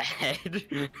 Take that head.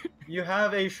 You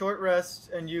have a short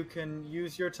rest, and you can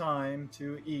use your time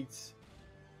to eat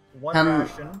one Can-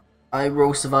 ration I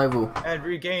roll survival. and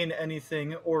regain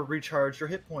anything or recharge your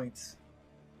hit points.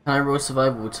 Can I roll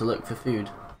survival to look for food?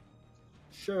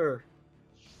 Sure.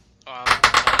 I'll do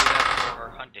that for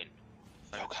hunting.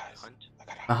 Yo, guys. Hunt.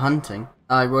 For hunting?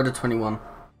 I rolled a 21.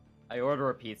 I order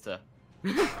a pizza.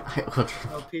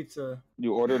 No pizza.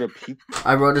 You ordered a pizza?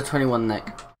 I rolled a 21, Nick.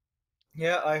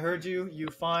 Yeah, I heard you. You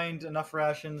find enough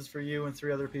rations for you and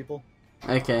 3 other people.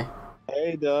 Okay.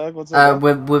 Hey, Doug, what's up?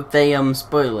 Would they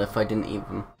spoil if I didn't eat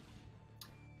them?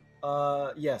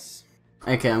 Yes.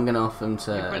 Okay, I'm gonna offer them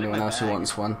to You put it in anyone my else who bag.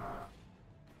 wants one.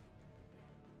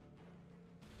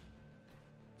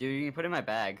 Dude, you can put it in my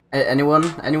bag.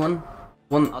 Anyone? Anyone?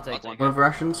 One? I'll take one. One of the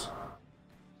rations?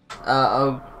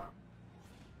 I'll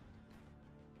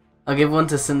give one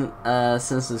to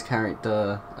Sinister's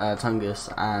character,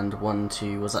 Tungus, and one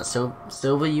to, was that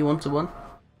Silver you wanted one?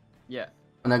 Yeah.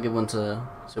 And I'll give one to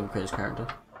Silver Cray's character.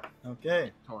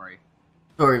 Okay. Tori.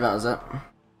 Sorry, that was it.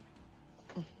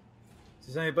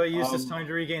 Does anybody use this time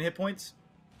to regain hit points?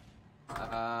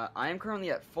 I am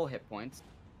currently at full hit points.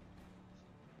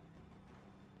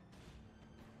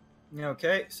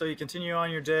 Okay, so you continue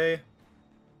on your day.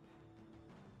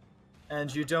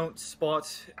 And you don't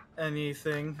spot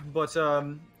anything, but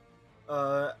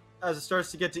as it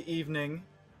starts to get to evening,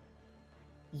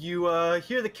 you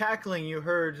hear the cackling you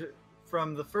heard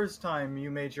from the first time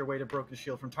you made your way to Broken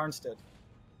Shield from Tarnstead.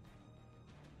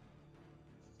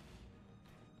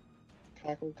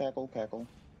 Cackle, cackle, cackle.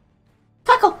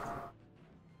 Tackle!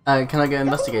 Can I go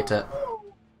investigate it?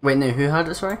 Wait, no, who heard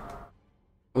it, sorry?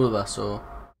 All of us, or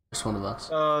just one of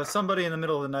us? Somebody in the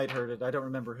middle of the night heard it. I don't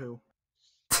remember who.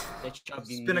 It should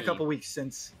be It's been a me. couple weeks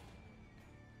since.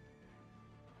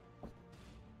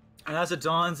 And as it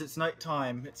dawns, it's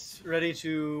nighttime. It's ready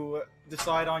to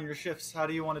decide on your shifts. How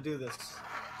do you want to do this?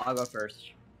 I'll go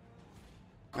first.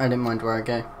 I didn't mind where I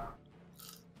go.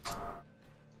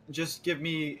 Just give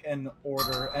me an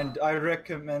order, and I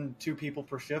recommend 2 people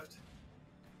per shift.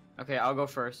 Okay, I'll go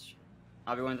first.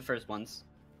 I'll be one of the first ones.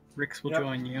 Rix will Yep.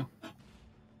 join you.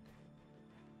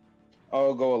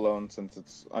 I'll go alone since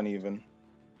it's uneven.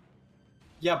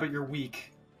 Yeah, but you're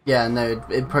weak. Yeah, no,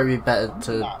 it'd probably be better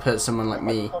to put someone like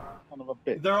me. Son of a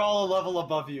bitch. They're all a level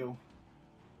above you.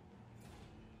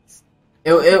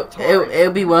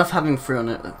 It'll be worth having 3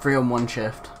 on 1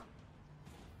 shift.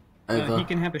 Over. He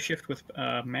can have a shift with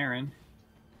Marin.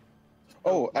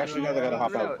 Oh, actually, guys, I gotta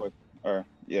hop out quick. Or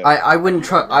yeah. I wouldn't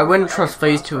trust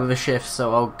phase 2 of a shift,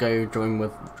 so I'll go join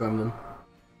them.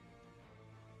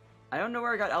 I don't know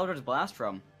where I got Eldritch Blast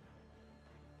from.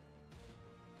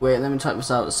 Wait, let me type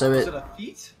this out. So Is it a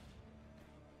feat?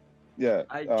 Yeah.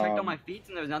 I checked on my feet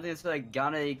and there was nothing that said I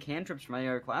got any cantrips from my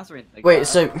other class or anything like wait,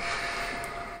 that.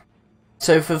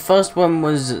 so for the first one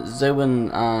was Zoan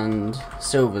and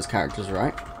Silver's characters,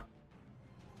 right?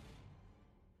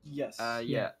 Yes.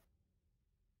 Yeah.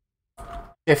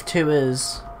 Shift 2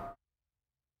 is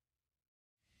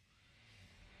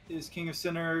King of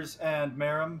Sinners and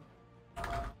Marim.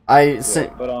 I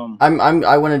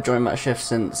want to join that shift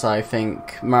since I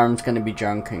think Marim's going to be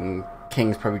drunk and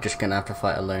King's probably just going to have to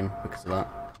fight alone because of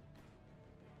that.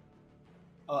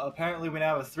 Apparently we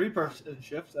now have a 3-person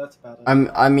shift. That's about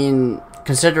it. I mean,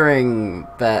 considering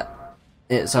that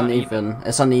it's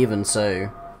uneven,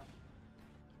 so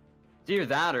It's either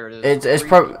that or it's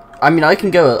probably. I mean, I can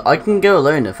go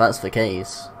alone if that's the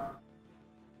case.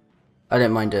 I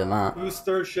don't mind doing that. Who's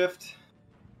 3rd shift?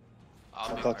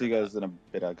 I'll talk to you guys in a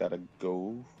bit. I gotta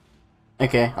go.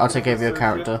 Okay, I'll take over your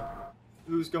character.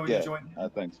 Who's going Yeah. to join?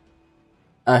 Thanks.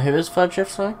 Who is 3rd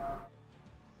shift, sorry?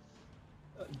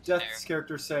 Death's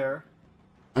character, Sayer.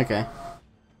 Okay.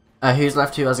 Who's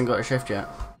left who hasn't got a shift yet?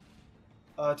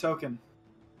 Token.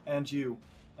 And you.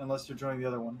 Unless you're joining the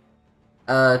other one.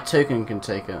 Token can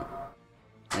take it,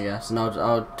 I guess, and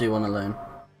I'll do one alone.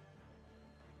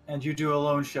 And you do a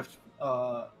lone shift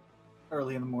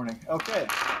early in the morning. Okay.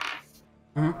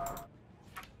 Mhm.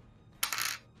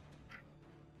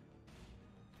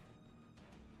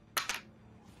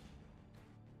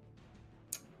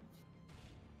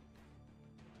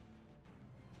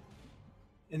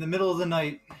 In the middle of the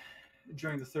night,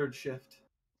 during the 3rd shift,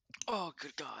 Oh,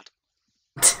 good God.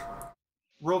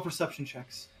 roll perception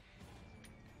checks.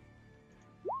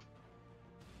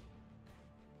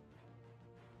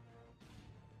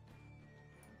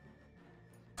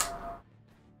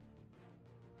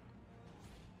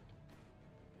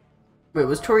 Wait,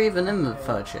 was Tori even in the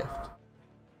 3rd shift?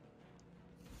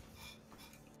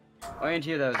 I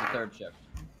guarantee you that was the 3rd shift.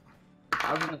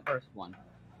 I was in the first one.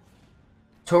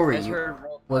 Tori I just heard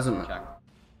roll wasn't. check.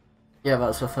 Yeah,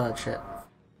 that's the 3rd shift.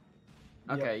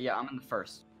 Okay, yeah, I'm in the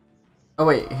first. Oh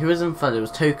wait, who was in 3rd? It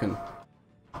was Token.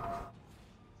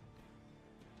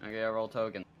 Okay, I roll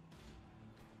token.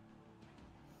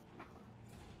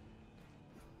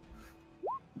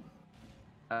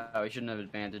 We shouldn't have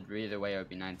advantage, but either way it would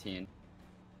be 19.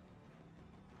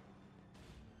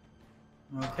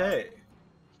 Okay.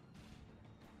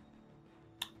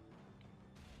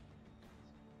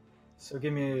 So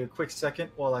give me a quick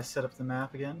second while I set up the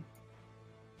map again.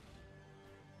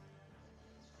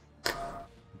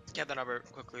 Get the number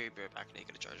quickly, be right back, and you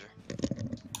get a charger.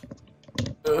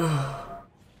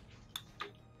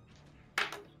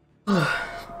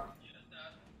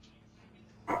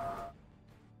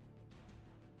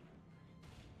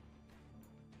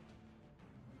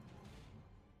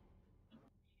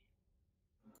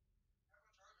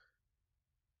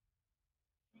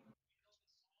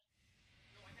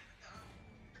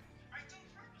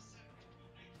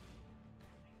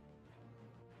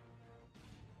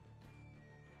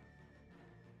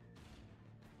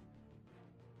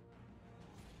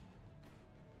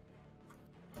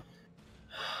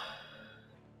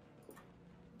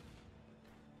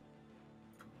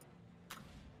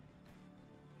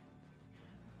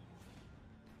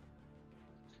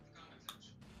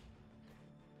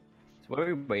 So what are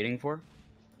we waiting for?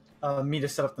 Me to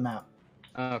set up the map.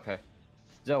 Oh, okay.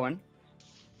 Zoan?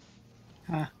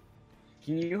 Huh.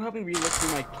 Can you help me relook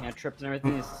through my cantrips and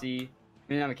everything to see...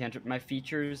 I mean, not my cantrip, my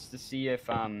features to see if,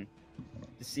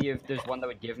 to see if there's one that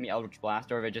would give me Eldritch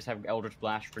Blast, or if I just have Eldritch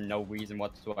Blast for no reason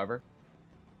whatsoever?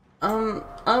 I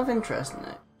have interest in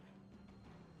it.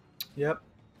 Yep.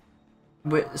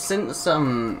 Since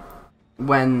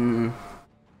when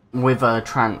with a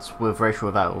trance with racial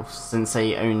with elves, since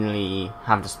they only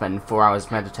have to spend 4 hours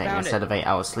meditating Found instead it. of 8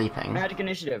 hours sleeping. Magic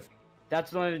Initiative.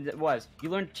 That's the one it was. You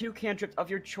learn 2 cantrips of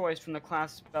your choice from the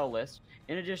class spell list.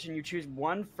 In addition, you choose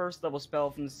 1 first level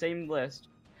spell from the same list.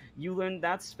 You learn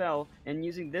that spell, and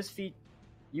using this feat,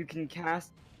 you can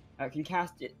cast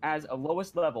it as a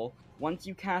lowest level. Once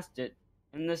you cast it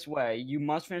in this way, you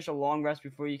must finish a long rest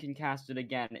before you can cast it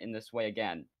again in this way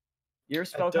again. Your It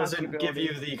spellcasting doesn't give ability.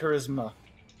 you the charisma.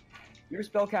 Your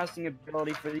spellcasting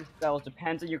ability for these spells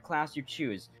depends on your class you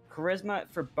choose. Charisma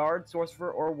for Bard,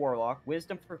 Sorcerer, or Warlock,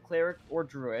 Wisdom for Cleric or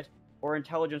Druid, or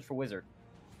Intelligence for Wizard.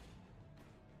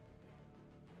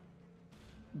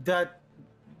 That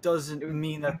doesn't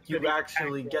mean that for you the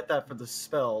actually attack get that for the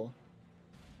spell.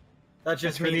 That That's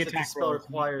just for the means that the attack spell rolls, not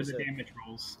requires for the it. damage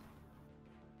rolls.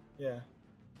 Yeah.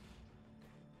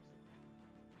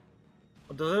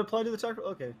 Well, does it apply to the attack?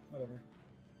 Okay, whatever.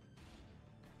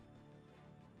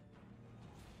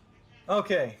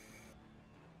 Okay.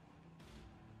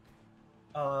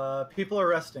 People are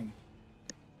resting.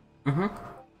 Mm-hmm.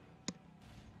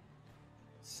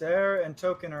 Sarah and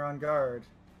Token are on guard.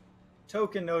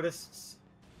 Token notices.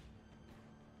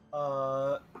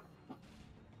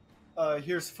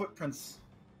 Here's footprints.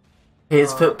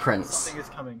 Here's footprints. Something is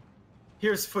coming.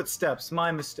 Here's footsteps.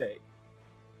 My mistake.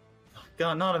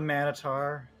 God, not a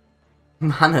Manitar.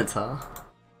 Manitar.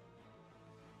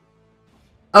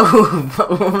 Oh,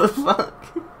 what the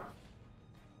fuck?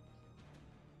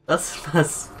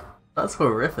 That's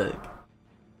horrific.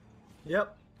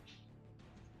 Yep.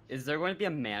 Is there going to be a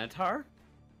Manitar?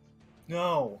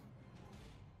 No.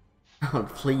 Oh,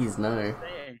 please no.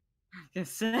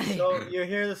 Say. So you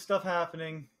hear this stuff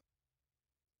happening,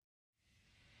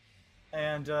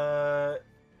 and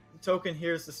Token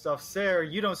hears the stuff. Sarah,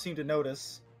 you don't seem to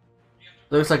notice.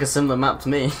 Looks like a similar map to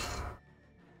me.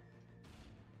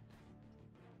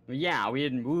 Yeah, we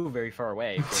didn't move very far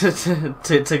away.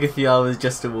 It took a few hours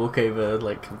just to walk over,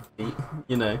 like, feet,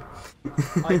 you know.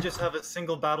 I just have a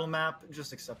single battle map.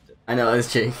 Just accept it. I know, I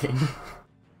was joking.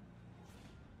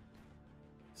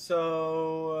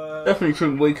 So Definitely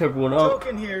shouldn't wake everyone up.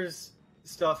 Token hears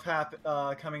stuff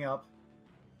coming up.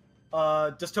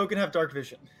 Does Token have dark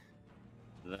vision?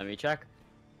 Let me check.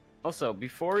 Also,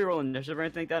 before we roll initiative or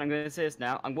anything like that, I'm going to say this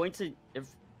now. I'm going to... If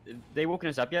they woken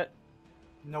us up yet?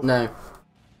 Nope. No.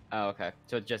 Oh, okay.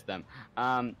 So it's just them.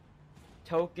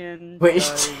 Token... Wait,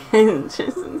 does-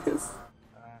 isn't this?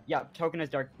 Yeah, Token has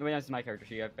dark... Wait, that's my character.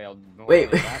 She failed. Wait.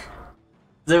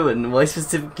 Zoan, why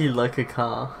specifically like a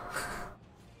car?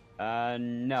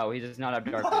 No, he does not have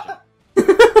dark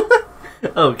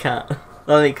vision. Oh, cat.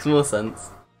 That makes more sense.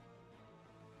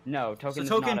 No, Token So does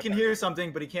Token not can have hear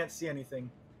something, but he can't see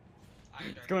anything.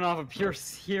 It's going off of pure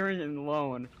hearing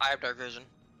alone. I have dark vision.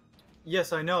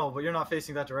 Yes, I know, but you're not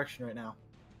facing that direction right now.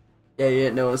 Yeah, you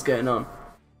didn't know what's going on.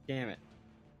 Damn it.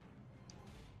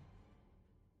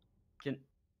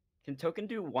 Can Token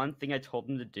do one thing I told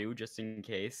him to do, just in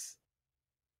case?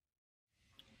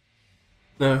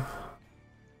 No.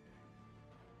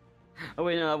 Oh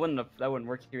wait, no, that wouldn't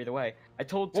work either way. I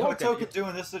told What would Token... Token do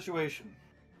in this situation?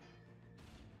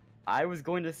 I was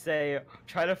going to say,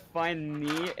 try to find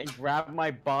me and grab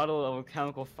my bottle of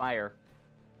chemical fire.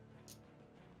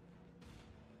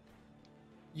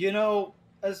 You know,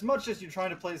 as much as you're trying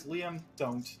to please Liam,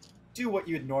 don't. Do what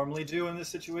you'd normally do in this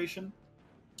situation.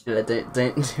 Yeah, don't do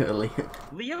it, Liam.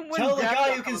 Liam wouldn't Tell the grab guy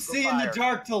the who can alchemical see in the fire.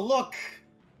 dark to look!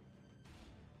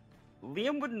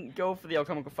 Liam wouldn't go for the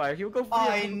alchemical fire. He would go for the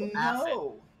I alchemical acid.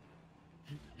 know!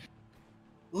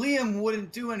 Liam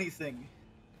wouldn't do anything.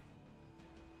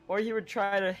 Or he would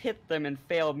try to hit them and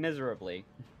fail miserably.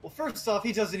 Well, first off,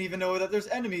 he doesn't even know that there's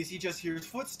enemies, he just hears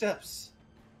footsteps.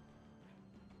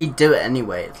 He'd do it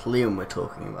anyway, it's Liam we're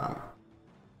talking about.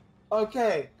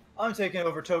 Okay, I'm taking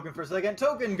over Token for a second.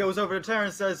 Token goes over to Terra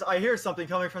and says, I hear something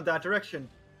coming from that direction.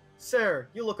 Sarah,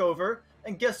 you look over,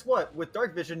 and guess what? With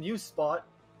dark vision, you spot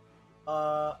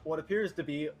what appears to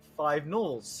be 5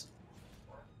 gnolls.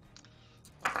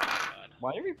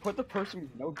 Why did we put the person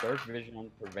with no dark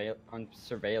vision on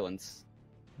surveillance?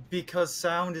 Because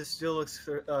sound is still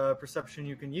a perception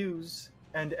you can use,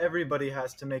 and everybody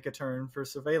has to make a turn for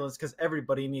surveillance because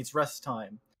everybody needs rest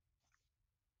time.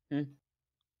 Hmm.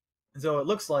 So it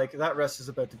looks like that rest is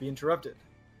about to be interrupted.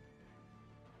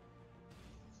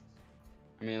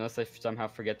 I mean, unless they somehow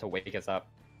forget to wake us up.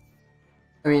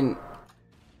 I mean,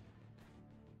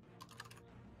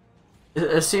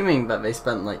 assuming that they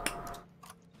spent like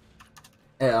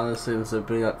Yeah, honestly, this would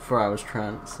be like 4 hours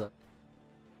trance. So.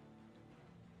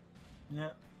 Yeah.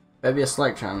 Maybe a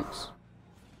slight chance.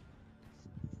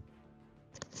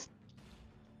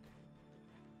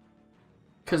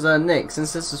 Because, Nick,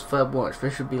 since this is third watch,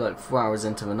 this should be like 4 hours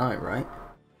into the night, right?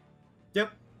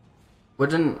 Yep.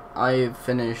 Wouldn't I have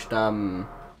finished, trance?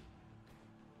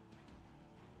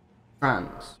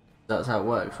 That's how it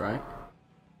works, right?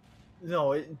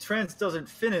 No, trance doesn't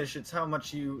finish. It's how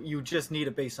much you just need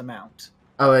a base amount.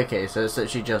 Oh, okay, so it's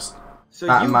actually just... So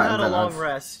that you amount had a that long I've-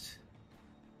 rest,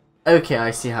 Okay, I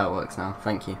see how it works now,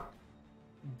 thank you.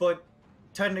 but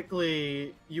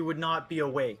technically you would not be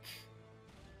awake.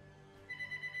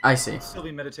 I see. You'd still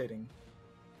be meditating.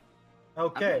 I'm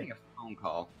Okay. getting a phone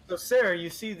call. So Sarah, you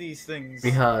see these things.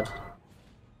 We heard.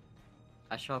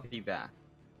 I shall be back.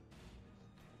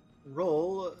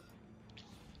 Roll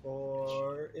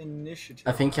for initiative.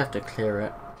 I think you have to clear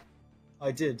it.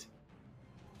 I did.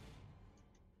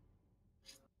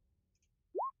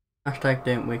 Hashtag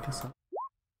don't wake us up.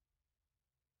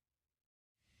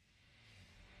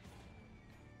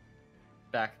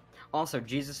 Back. Also,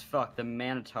 Jesus fuck, the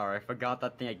Minotaur. I forgot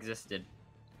that thing existed.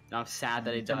 And I'm sad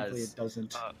that it Technically does. it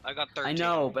doesn't. I got 13. I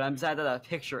know, but I'm sad that that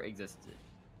picture existed.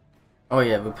 Oh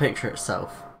yeah, the picture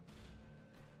itself.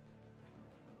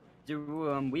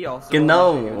 Do we also?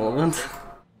 Gnoll!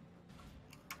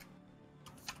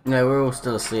 No, we're all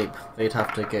still asleep. They'd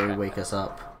have to go wake us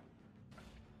up.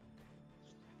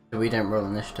 So we don't roll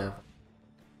initiative.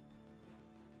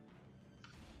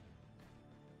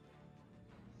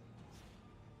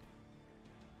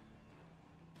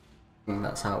 And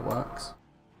that's how it works.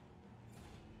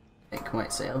 Nick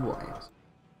might say otherwise.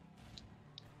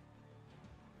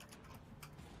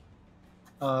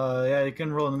 Yeah, you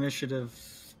can roll an initiative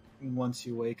once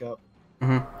you wake up.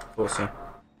 Thought so.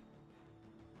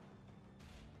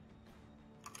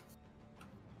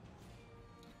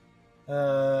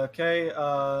 Okay,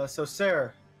 so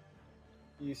Sarah.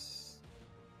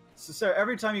 So Sarah,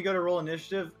 every time you go to roll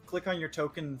initiative, click on your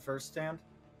token first stand.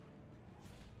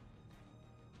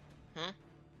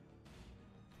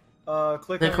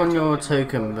 Click on your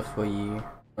token before you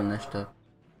roll initiative.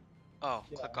 Oh,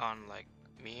 Yeah. click on like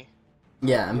me.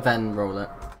 Yeah, and then roll it.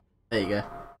 There you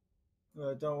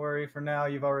go. Don't worry, for now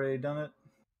you've already done it.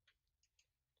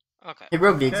 Okay. He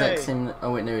rolled the exact Okay. same.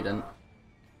 Oh wait, no, he didn't.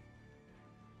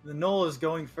 The Gnoll is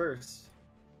going first.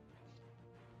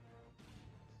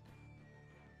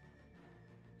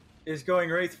 Is going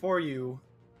right for you,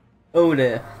 Oh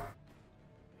dear.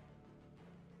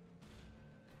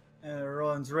 and it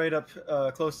runs right up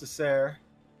close to Sarah,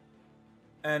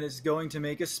 and is going to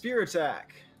make a spear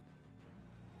attack.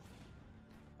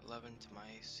 11 to my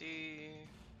AC.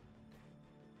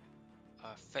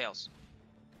 Fails.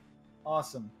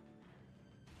 Awesome.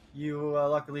 You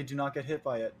luckily do not get hit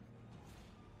by it.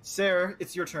 Sarah,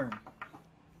 it's your turn.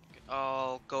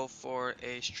 I'll go for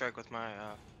a strike with my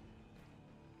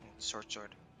sword.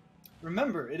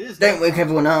 Remember, it is. Don't wake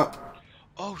everyone up.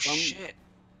 Oh shit!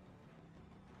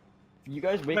 You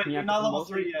guys wake Wait, me you're up. not at level most-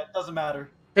 3 yet. Doesn't matter.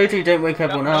 Totally don't wake No,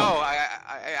 everyone no,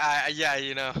 up. yeah,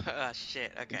 you know,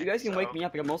 shit. Okay. You guys can wake me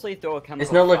up. I can mostly throw a chemical.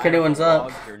 It's not like fire anyone's up.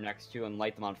 logs you're next to and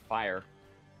light them on fire.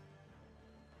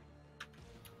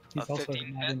 He's also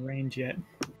 15 not hit? in range yet.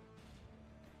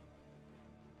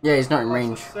 Yeah, he's not in Also,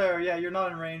 range. Sarah, yeah, you're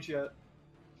not in range yet.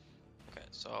 Okay,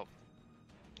 so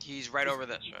he's right over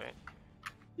this, right?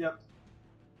 Yep.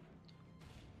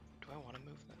 Do I want to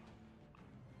move that?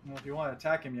 Well, if you want to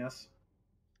attack him, yes.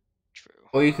 True.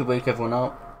 Or you could wake everyone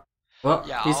up. What?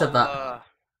 Yeah, He said that.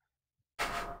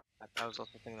 I was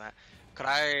also thinking that. Could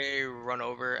I run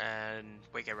over and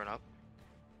wake everyone up?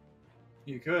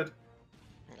 You could.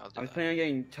 I'll do I was that. planning on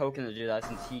getting Token to do that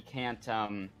since he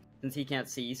can't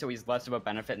see, so he's less of a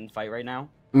benefit in fight right now.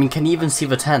 I mean, can you even see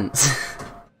the tents?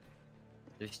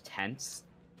 There's tents.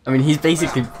 I mean, he's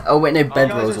basically. Oh wait, no, You bed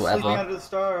guys rolls are or sleeping whatever. under the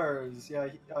stars. Yeah,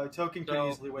 Token could So-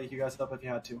 easily wake you guys up if you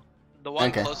had to. The one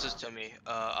Okay. closest to me,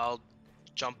 I'll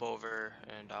jump over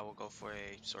and I will go for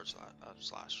a sword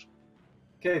slash.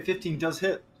 Okay, 15 does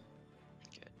hit.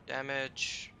 Okay,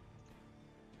 damage.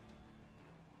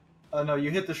 No,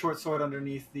 you hit the short sword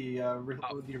underneath the sorry.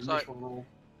 initial roll.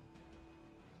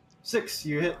 6,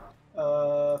 you hit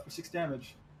for 6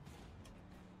 damage.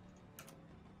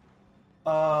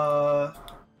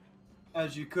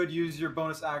 As you could use your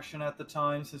bonus action at the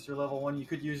time, since you're level 1, you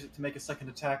could use it to make a second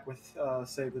attack with,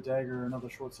 say, the dagger or another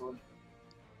short sword.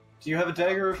 Do you have a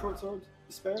dagger or short sword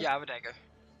to spare? Yeah, I have a dagger.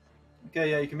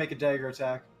 Okay, yeah, you can make a dagger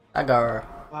attack. I got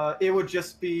her. It would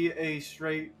just be a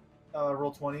straight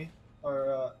roll 20,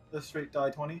 or a straight die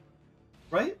 20,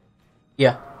 right?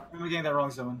 Yeah. Or am I getting that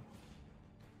wrong, Zoe?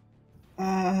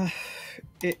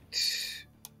 I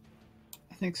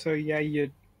think so. Yeah,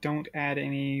 you don't add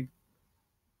any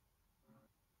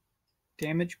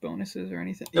damage bonuses or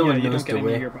anything. No yeah, one you knows don't get the any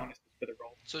way. of your bonuses for the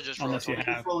roll. So just roll Unless you 20.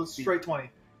 have. Just roll a straight 20.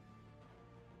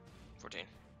 14.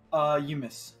 You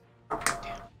miss.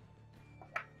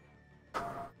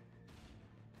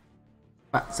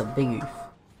 That's a big oof.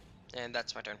 And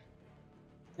that's my turn.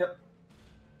 Yep.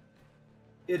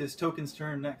 It is Token's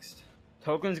turn next.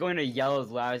 Token's going to yell as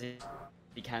loud as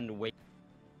he can to wake.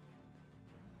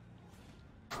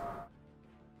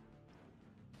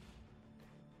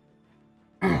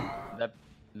 Would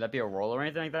that be a roll or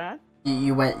anything like that?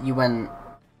 You went,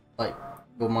 like,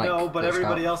 your mic. No, but glitched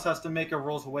everybody out. else has to make a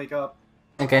roll to wake up.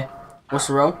 Okay. What's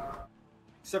the roll?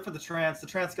 Except for the trance. The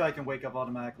trance guy can wake up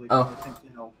automatically. Oh. I think,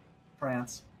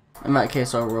 trance. In that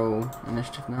case, I'll roll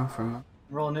initiative now from that.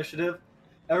 Roll initiative.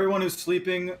 Everyone who's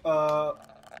sleeping, what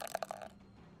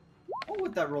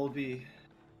would that roll be?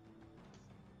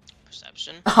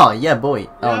 Perception. Oh, yeah, boy.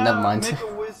 Oh, Yeah, never mind.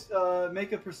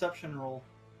 Make a perception roll.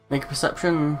 Make a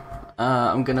perception.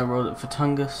 I'm gonna roll it for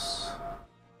Tungus.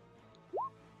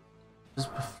 Just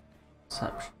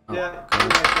perception. Oh, Yeah, you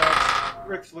God. wake up.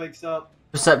 Rix wakes up.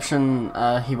 Perception,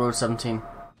 he rolled 17.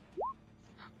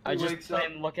 I Who just wakes try up?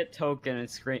 and look at Token and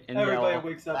scream and Everybody yell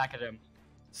wakes up. back at him.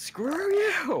 Screw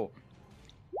you!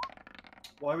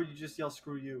 Why would you just yell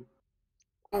 "screw you"?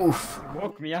 Oof. He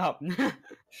woke me up.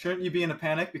 Shouldn't you be in a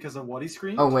panic because of what he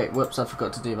screamed? Oh, wait, whoops, I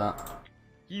forgot to do that.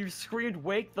 You screamed,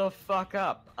 "Wake the fuck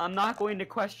up!" I'm not going to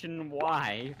question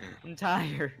why. I'm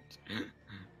tired.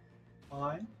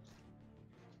 Fine.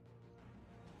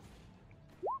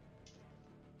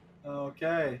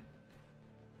 Okay.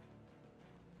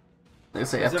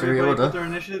 Looks like you Does have to everybody put reorder. their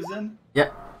initiatives in?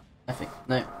 Yep. I think.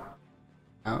 No.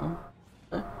 Oh.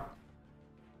 No.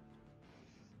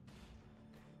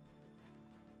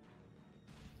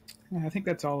 Yeah, I think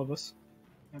that's all of us.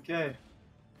 Okay.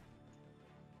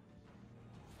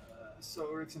 So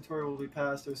Rix and Tori will be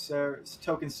passed. It's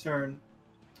Token's turn.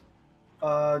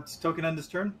 It's Token end his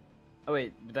turn? Oh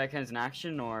wait, did that count as an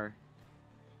action or?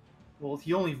 Well,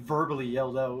 he only verbally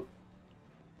yelled out.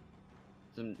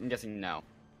 So I'm guessing no.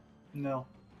 No.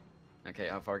 Okay,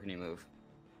 how far can he move?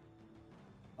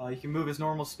 He can move his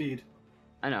normal speed.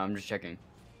 I know, I'm just checking.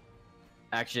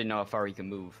 I actually didn't know how far he can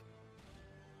move.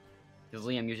 Because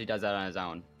Liam usually does that on his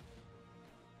own.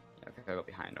 Yeah, okay, I'll go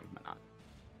behind him, but not.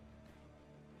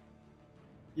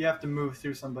 You have to move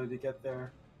through somebody to get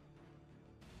there.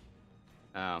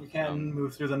 Oh, You can't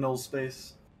move through the null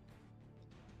space.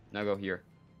 no, go here.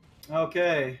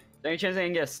 Okay. Any chance I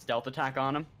can get a stealth attack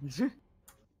on him? Since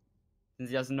he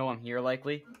doesn't know I'm here,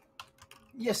 likely.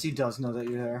 Yes, he does know that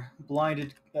you're there.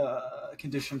 Blinded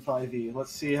condition 5e.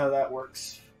 Let's see how that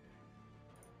works.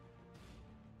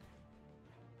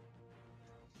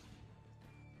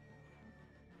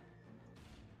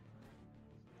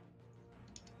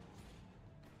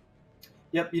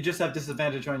 Yep, you just have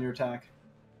disadvantage on your attack.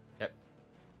 Yep.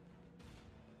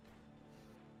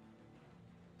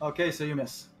 Okay, so you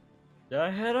miss. Did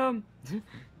I hit him?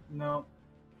 No.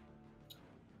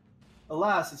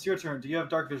 Alas, it's your turn. Do you have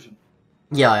dark vision?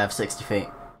 Yeah, I have 60 feet.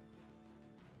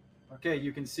 Okay,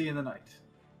 you can see in the night.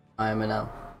 I am an elf.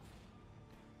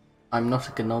 I'm not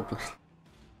a Gnoll.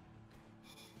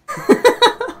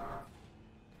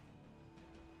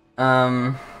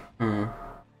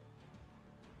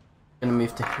 Gonna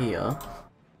move to here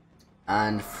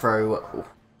and throw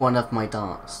one of my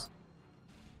darts.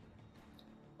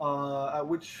 At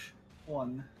which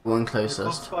one? One The closest.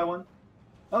 closest by one?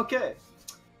 Okay.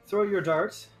 Throw your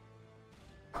dart.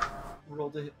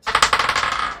 Roll to hit.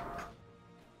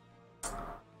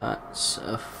 That's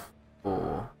a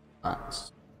 4.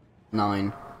 That's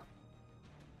 9.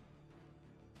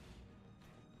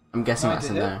 I'm guessing 9 that's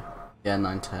to a hit? no. Yeah,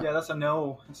 9 to hit. Yeah, that's a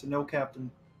no. That's a no,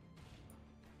 Captain.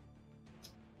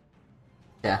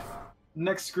 Chef.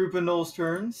 Next group of Gnolls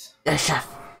turns. Yeah, chef.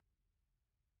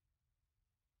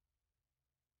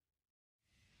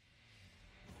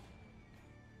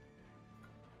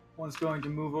 One's going to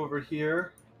move over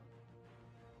here.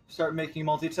 Start making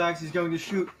multi-attacks. He's going to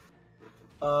shoot.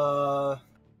 He's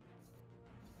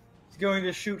going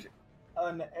to shoot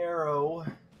an arrow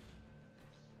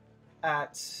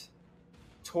at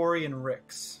Tori and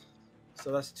Rix.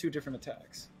 So that's 2 different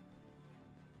attacks.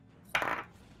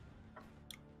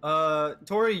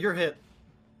 Tori, you're hit.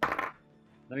 Let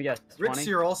me guess. 20? Rix,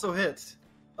 you're also hit.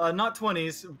 Not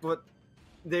 20s, but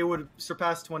they would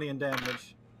surpass 20 in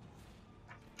damage.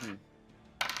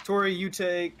 Tori, you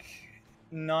take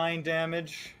 9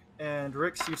 damage, and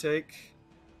Rix, you take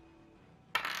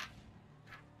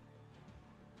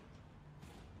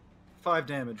 5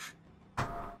 damage.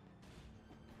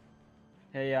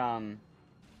 Hey,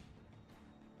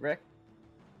 Rick?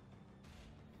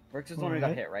 Rick's just the one who got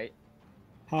What? hit, right?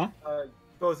 Huh?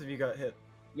 Both of you got hit.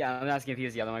 Yeah, I'm asking if he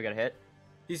was the other one who got hit.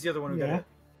 He's the other one who got Yeah. hit.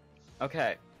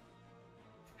 Okay.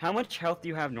 How much health do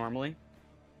you have normally?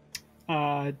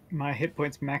 My hit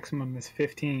points maximum is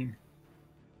 15.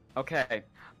 Okay.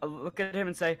 I'll look at him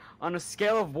and say, on a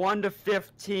scale of 1 to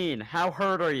 15, how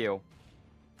hurt are you?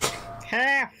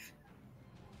 Half!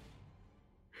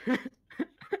 Just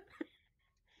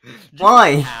Why?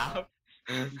 half.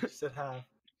 You just said half.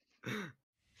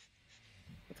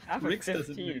 It's half Rix of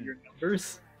doesn't know 15. your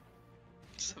numbers.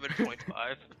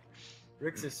 7.5.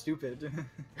 Rix is stupid.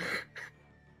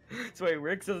 So wait,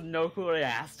 Rick doesn't know who I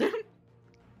asked him?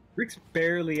 Rix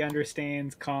barely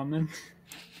understands common.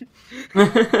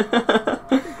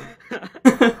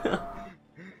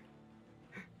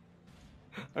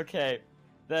 Okay,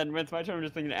 then when it's my turn, I'm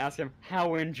just thinking to ask him,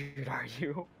 how injured are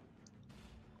you?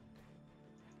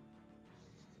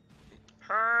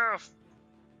 Half.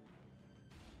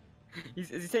 Is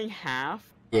he saying half?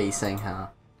 Yeah, he's saying how.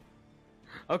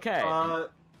 Okay.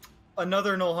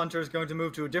 Another Gnoll Hunter is going to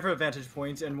move to a different vantage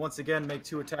point and once again make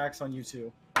 2 attacks on you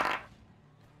two.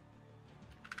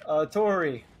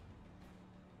 Tori.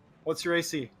 What's your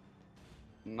AC?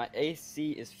 My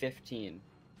AC is 15.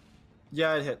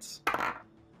 Yeah, it hits.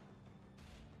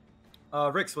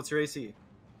 Rix, what's your AC?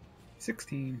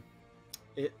 16.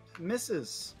 It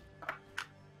misses.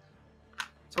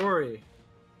 Tori.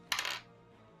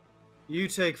 You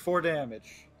take 4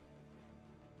 damage.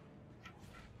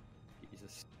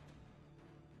 Jesus.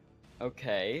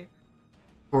 Okay.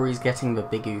 Rory's getting the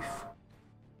big oof.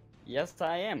 Yes,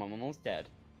 I am. I'm almost dead.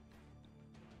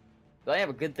 But I have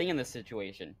a good thing in this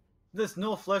situation. This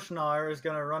Gnoll Flesh Gnawer is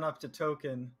gonna run up to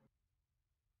Token.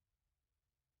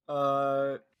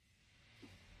 And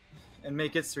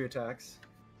make its 3 attacks.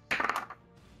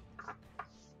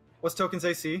 What's Token's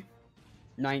AC?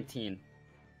 19.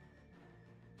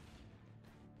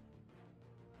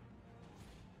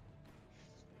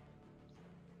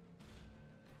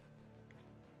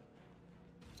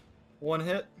 One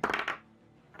hit.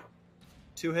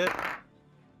 2 hit.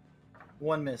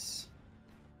 1 miss.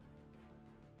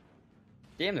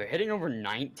 Damn, they're hitting over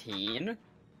 19?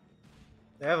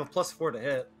 They have a +4 to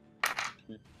hit.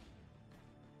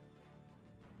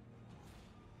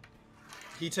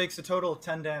 He takes a total of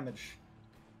 10 damage.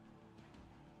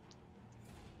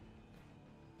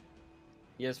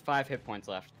 He has 5 hit points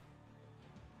left.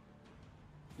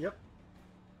 Yep.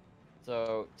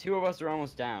 So, 2 of us are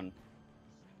almost down.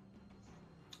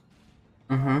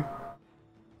 Mm-hmm.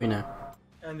 We know.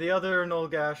 And the other Gnoll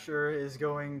Gasher is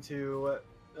going to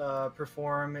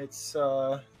perform its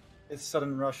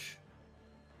sudden rush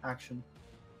action.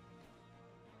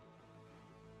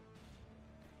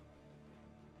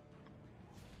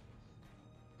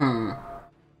 Hmm.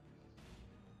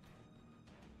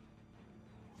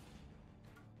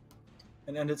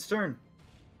 And end its turn.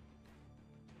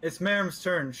 It's Marim's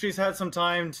turn. She's had some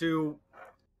time to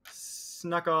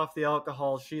snuck off the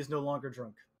alcohol. She's no longer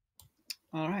drunk.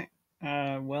 Alright.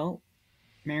 Well,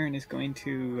 Marin is going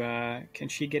to. Can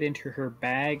she get into her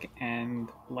bag and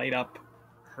light up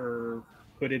her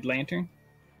hooded lantern?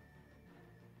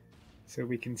 So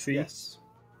we can see? Yes.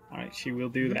 Alright, she will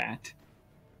do that.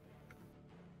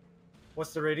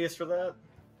 What's the radius for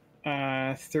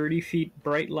that? 30 feet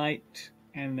bright light,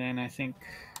 and then I think.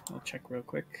 I'll check real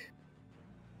quick.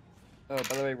 Oh,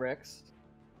 by the way, Rex.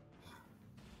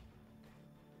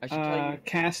 I should tell you.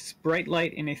 Casts bright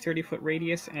light in a 30-foot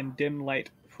radius and dim light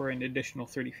for an additional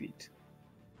 30 feet.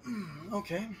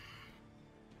 Okay.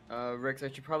 Rex, I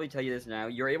should probably tell you this now.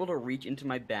 You're able to reach into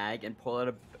my bag and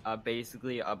pull out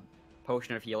basically a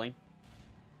potion of healing.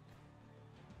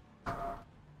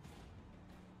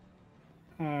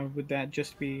 Would that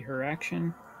just be her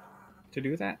action to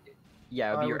do that?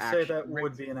 Yeah, it would be I your would action. say that Rex,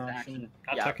 would be an it's action.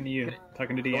 Not Yeah. talking to you.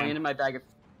 Talking to Going DM. into my bag.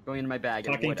 Going into my bag.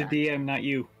 it Talking would to act. DM, not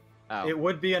you. Oh. It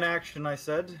would be an action, I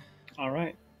said.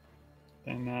 Alright.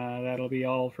 Then that'll be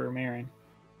all for Marin.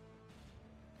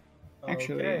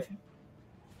 Actually, Okay.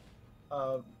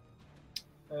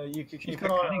 Can she's you got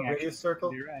put on cunning a radius action.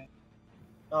 circle? You're right.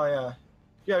 Oh yeah.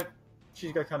 Yeah,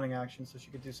 she's got cunning action, so she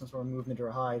could do some sort of movement or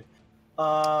hide.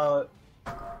 Well,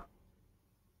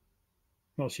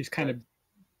 she's kind of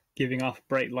giving off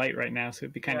bright light right now, so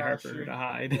it'd be kind of Yeah, hard for her to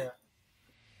hide. Yeah.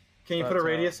 Can you But, put a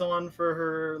radius on for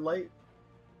her light?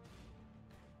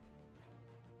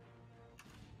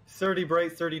 30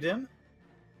 bright, 30 dim?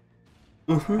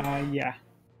 Mm-hmm. Yeah.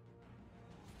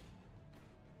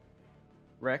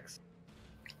 Rex.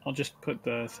 I'll just put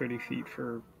the 30 feet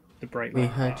for the bright We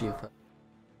light. heard you.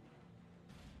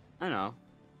 I know.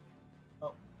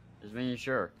 Just making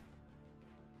sure.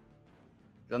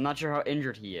 'Cause I'm not sure how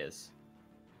injured he is.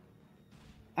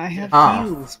 I have Ah.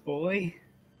 heals, boy.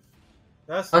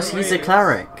 That's Oh, the he's a way.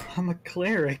 cleric. I'm a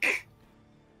cleric.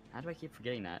 How do I keep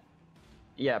forgetting that?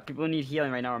 Yeah, people who need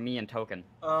healing right now are me and Token.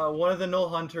 One of the Gnoll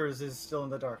hunters is still in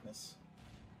the darkness.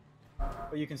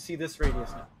 But you can see this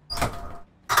radius now.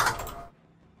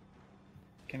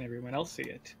 Can everyone else see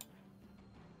it?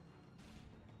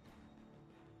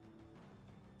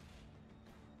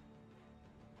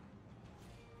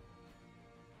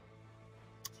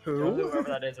 Whoever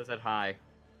that is, I said hi.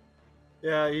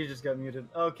 Yeah, you just got muted.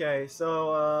 Okay,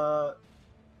 so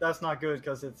that's not good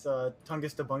because it's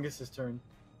Tungus to Bungus's turn.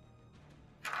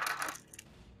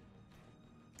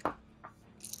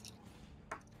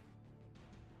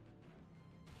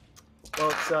 Well,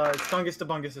 it's Tungus to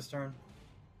Bungus's turn.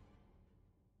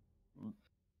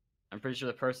 I'm pretty sure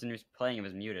the person who's playing him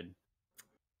is muted.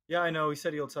 Yeah, I know, he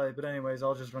said he'll type, but anyways,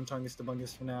 I'll just run Tungus to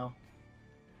Bungus for now.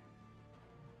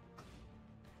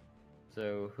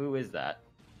 So, who is that?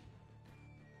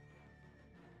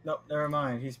 Nope, never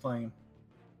mind, he's playing him.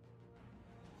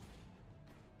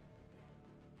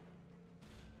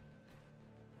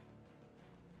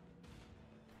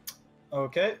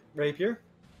 Okay, Rapier.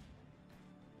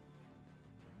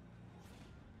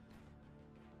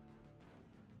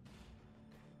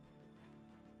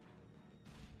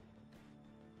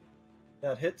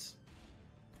 That hits.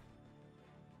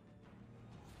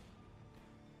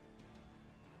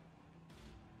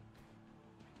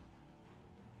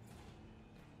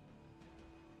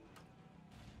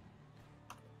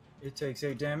 It takes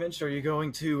 8 damage. Are you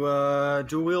going to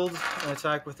dual wield and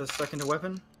attack with a second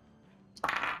weapon?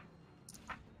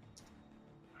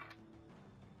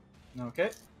 Okay.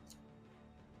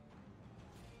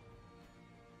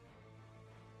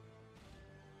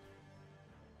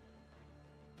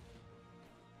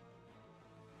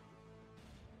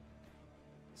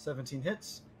 $17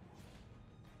 hits.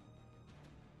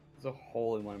 There's a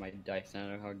hole in one of my dice, and I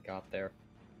don't know how it got there.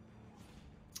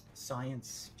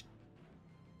 Science.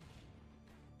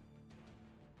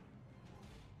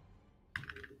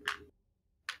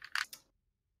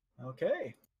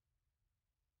 Okay.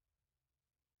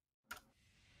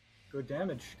 Good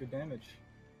damage, good damage.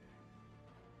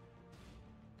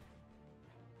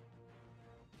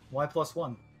 Y plus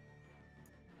 1.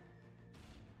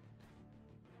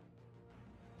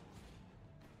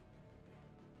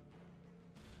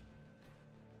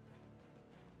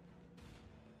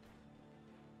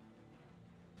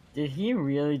 Did he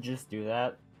really just do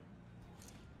that?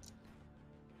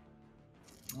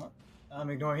 Well, I'm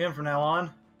ignoring him from now on.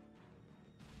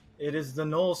 It is the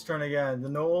Gnoll's turn again. The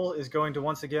Gnoll is going to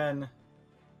once again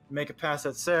make a pass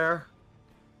at Ser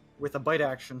with a bite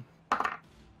action.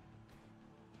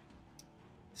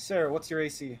 Ser, what's your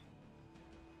AC?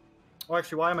 Oh,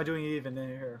 actually, why am I doing it even in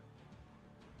here?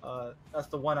 That's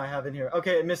the one I have in here.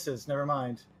 Okay, it misses. Never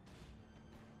mind.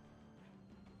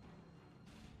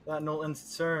 That Gnoll ends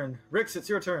its turn. Rix, it's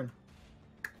your turn.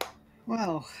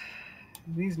 Well,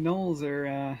 these gnolls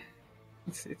are,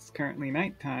 it's currently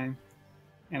nighttime,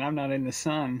 and I'm not in the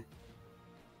sun.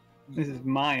 This is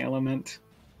my element.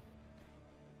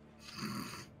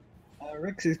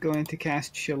 Rix is going to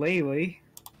cast Shillelagh.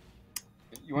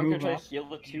 You want to Move try to up. heal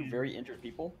the two very injured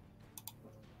people?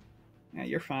 Yeah,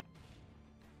 you're fine.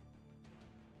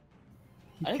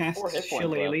 I He have 4 casts hit points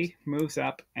Shillelagh, left. moves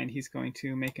up, and he's going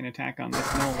to make an attack on this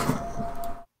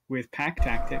gnoll with pack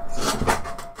tactics.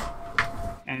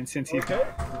 And since he's Okay.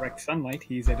 got direct sunlight,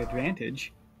 he's at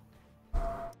advantage.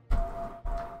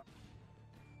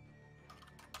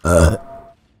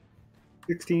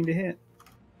 16 to hit.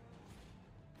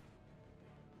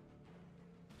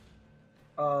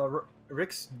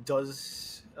 Rix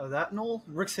does that Gnoll?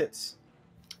 Rix hits.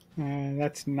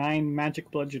 That's 9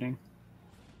 magic bludgeoning.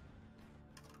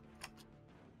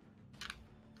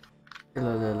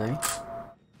 Hello, Lily.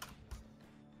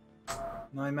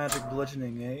 9 magic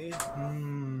bludgeoning, eh?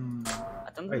 Hmm.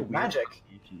 That sounds like Wait, a weird magic.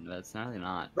 combination, but it's really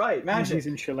not. Right, magic. He's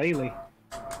in Shillelagh.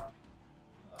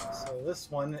 So this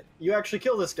one, you actually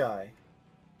kill this guy.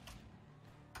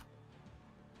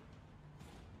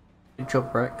 Good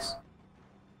job, Rex.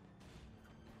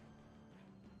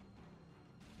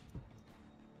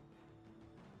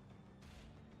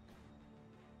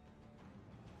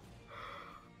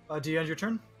 Do you end your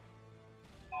turn?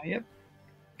 Yep.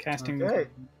 Casting. Okay.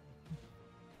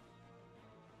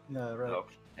 No, right.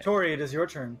 Okay. Tori, it is your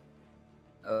turn.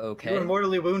 Okay. You're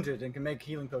mortally wounded and can make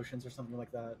healing potions or something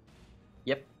like that.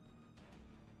 Yep.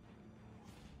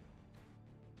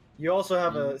 You also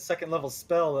have a second level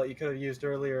spell that you could have used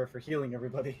earlier for healing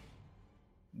everybody.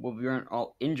 Well, we weren't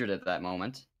all injured at that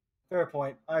moment. Fair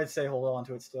point. I'd say hold on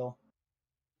to it still.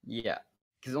 Yeah,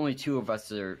 because only 2 of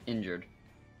us are injured.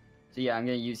 So yeah, I'm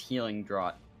gonna use healing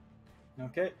draught.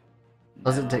 Okay.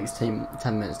 Does it take 10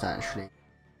 minutes to actually?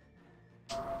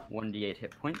 1d8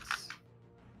 hit points.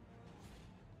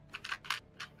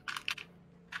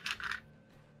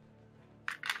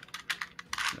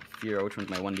 Fear, which one's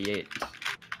my 1d8?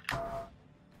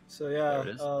 So yeah, There it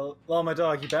is. well, my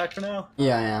dog, you back for now?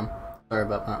 Yeah, I am. Sorry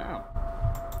about that. Oh.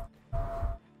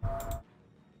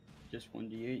 Just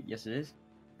 1d8? Yes, it is.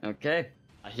 Okay,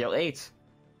 I heal 8.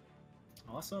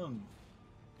 Awesome.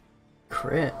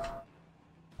 Crit.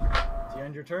 Do you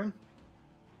end your turn?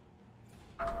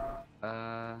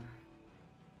 I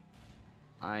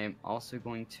am also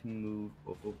going to move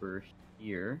over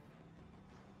here.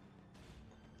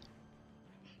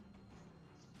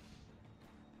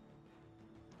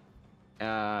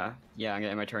 Yeah, I'm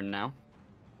getting my turn now.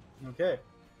 Okay.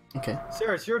 Okay.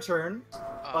 Sarah, it's your turn.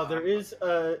 There is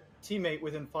a teammate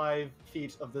within 5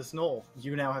 feet of this Gnoll.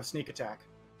 You now have sneak attack.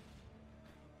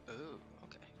 Ooh,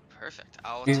 okay. Perfect.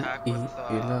 I'll Ooh, attack with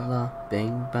la la,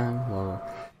 bang bang, la.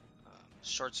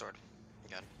 short sword.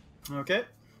 Again. Okay.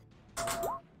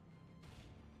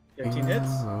 18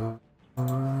 hits.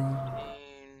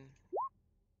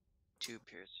 2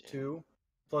 piercing. 2.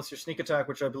 Plus your sneak attack,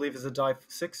 which I believe is a die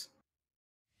 6.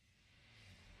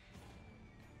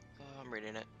 I'm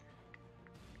reading it.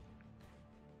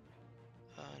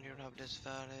 You don't have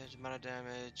disadvantage. Amount of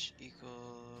damage equal.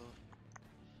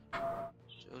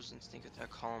 Shows in sneak attack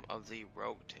column of the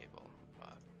rogue table.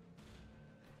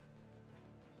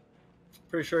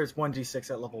 Pretty sure it's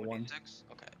 1d6 at level 1. 1d6?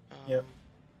 Okay. Yep.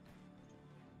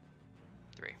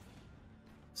 3.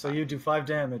 So you do 5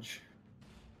 damage.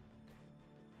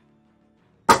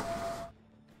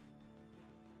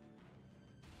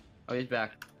 Oh, he's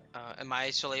back. Am I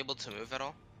still able to move at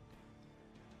all?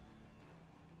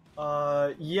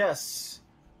 Yes.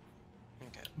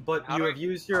 Okay. But How you do have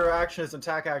used your action as an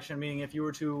attack action, meaning if you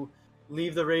were to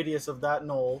leave the radius of that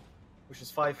Gnoll, which is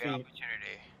 5 feet,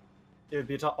 Opportunity. it would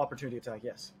be a top opportunity attack,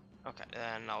 yes. Okay,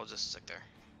 then I'll just stick there.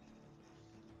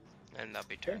 And that'll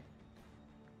be turn. Okay.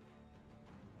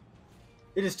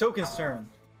 It is Token's turn.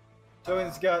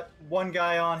 Token's got one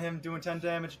guy on him doing 10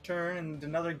 damage a turn, and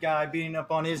another guy beating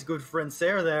up on his good friend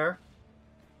Sarah there.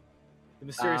 The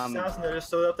mysterious assassin that just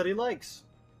showed up that he likes.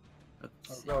 Oh,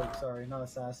 rogue, sorry, not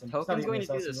assassin. It's not Token's even going to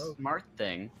do assassin, the rogue. smart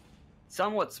thing.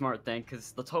 Somewhat smart thing,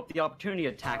 because let's hope the opportunity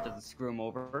attack doesn't screw him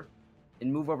over.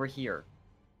 And move over here.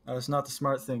 That was not the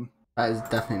smart thing. That is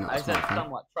definitely not I a smart said thing.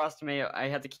 somewhat. Trust me, I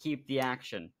had to keep the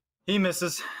action. He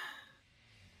misses.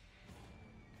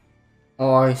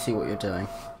 Oh, I see what you're doing.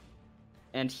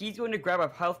 And he's going to grab a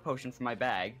health potion from my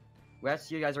bag. Yes,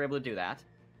 you guys are able to do that.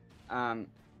 And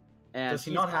Does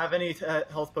he not have any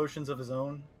health potions of his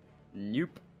own?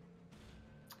 Nope.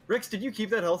 Rix, did you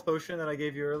keep that health potion that I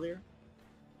gave you earlier?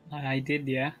 I did,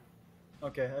 yeah.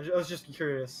 Okay, I was just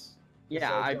curious.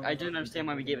 Yeah, I I don't didn't understand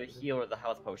why we gave a healer the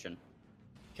health potion.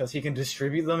 Because he can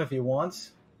distribute them if he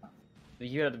wants.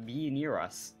 He had to be near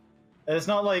us. And it's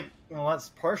not like, well, that's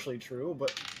partially true,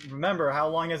 but remember, how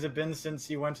long has it been since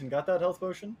you went and got that health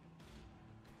potion?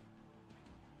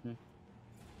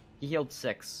 He healed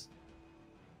 6.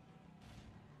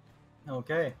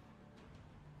 Okay.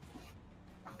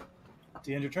 Do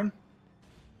you end your turn?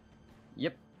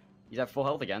 Yep. He's at full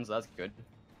health again, so that's good.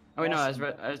 Oh wait, Awesome.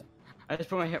 no, I just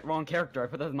put my wrong character. I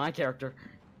put that as my character.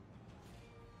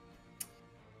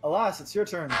 Alas, it's your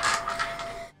turn.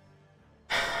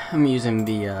 I'm using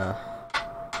the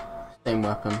same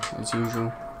weapon as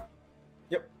usual.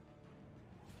 Yep.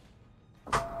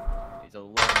 He's a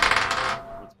low.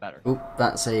 What's better? Oop,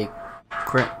 that's a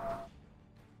crit.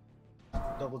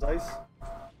 Double dice.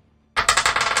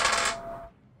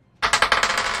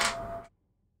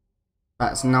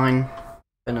 That's 9.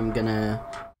 Then I'm gonna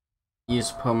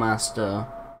use Pearl Master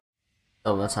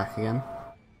double attack again.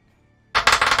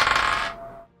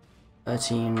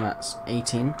 13, that's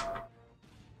 18.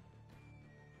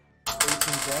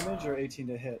 18 damage or 18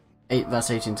 to hit? 8,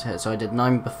 that's 18 to hit, so I did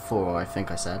 9 before, I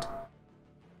think I said.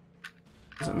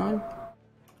 Is it 9?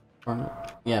 Or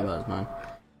not? Yeah, that was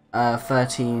 9.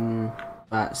 13,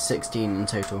 that's 16 in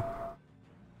total.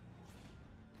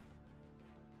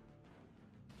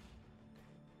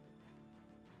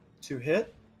 To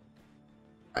hit?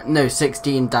 No,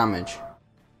 16 damage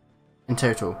in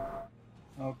total.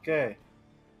 Okay.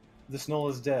 This Gnoll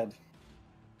is dead.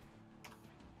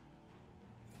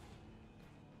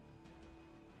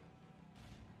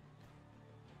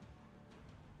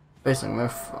 Basically, we're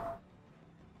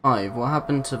 5. What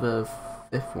happened to the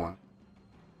 5th one?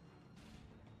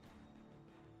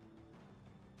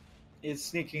 is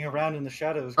sneaking around in the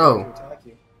shadows Oh. going to attack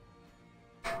you.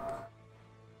 Am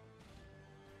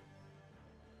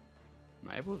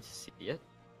I able to see it?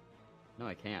 No,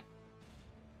 I can't.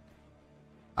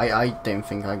 I don't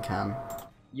think I can.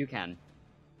 You can.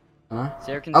 Can I?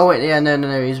 Sarah can Oh see wait, yeah,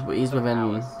 no, he's So within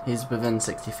Alice.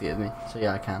 60 feet of me, so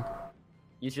yeah, I can.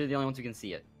 You two are the only ones who can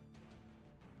see it.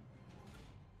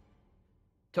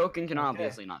 Token can Okay.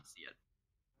 obviously not see it.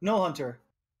 Gnoll Hunter.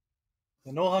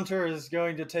 The Gnoll Hunter is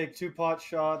going to take 2 pot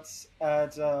shots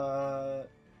at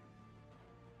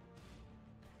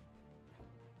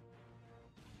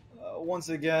once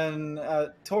again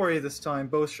at Tori this time,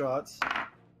 both shots.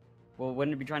 Well,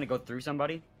 wouldn't it be trying to go through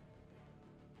somebody?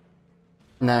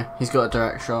 No, he's got a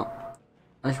direct shot.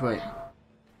 Actually, wait.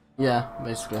 Yeah,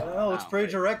 basically. I don't know, it's Wow.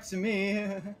 pretty direct to me.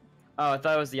 Oh, I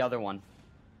thought it was the other one.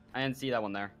 I didn't see that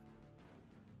one there.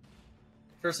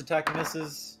 First attack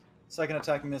misses, second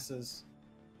attack misses.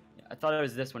 Yeah, I thought it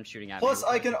was this one shooting at Plus, me.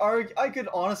 I could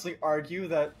honestly argue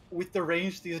that with the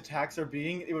range these attacks are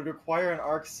being, it would require an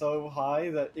arc so high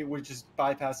that it would just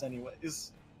bypass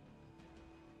anyways.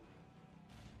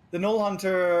 The Gnoll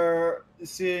Hunter,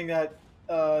 seeing that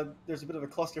there's a bit of a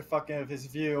clusterfuck of his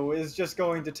view, is just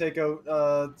going to take out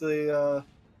the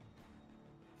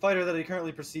fighter that he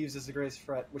currently perceives as the greatest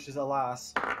threat, which is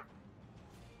Alas.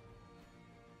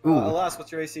 Ooh. Alas,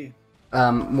 what's your AC?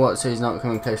 What? So he's not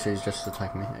coming closer, he's just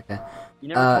attacking me, okay. You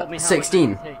never told me how much I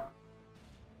 16. could take.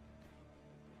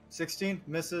 16,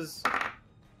 misses.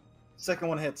 Second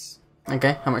one hits.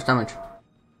 Okay, how much damage?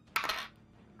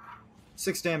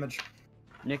 6 damage.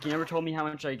 Nick, you never told me how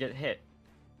much I get hit.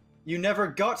 You never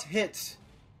got hit.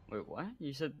 Wait, what?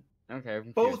 You said... Okay,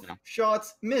 I'm confused Both now.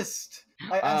 shots missed.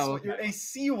 I asked Oh, what your okay.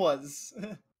 AC was.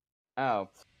 Oh.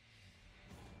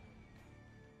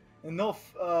 And no,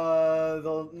 the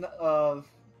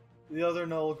other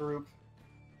Gnoll group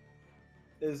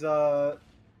is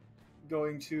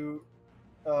going to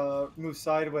move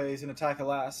sideways and attack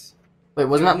Alas. Wait,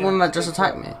 wasn't that Yeah, one that just take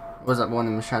attacked that. me? Or was that one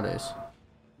in the shadows?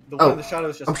 The one Oh, in the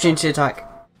shadows just Opportunity attack.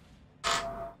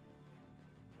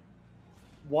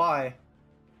 Why?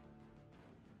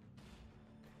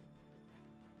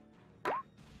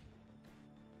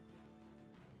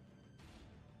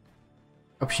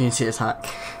 Opportunity attack.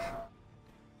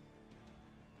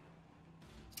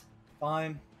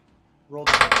 Fine. Roll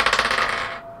the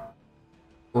dice.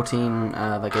 14,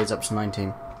 that goes up to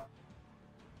 19.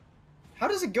 How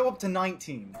does it go up to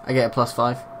 19? I get a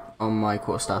 +5 on my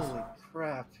quarterstaff. Holy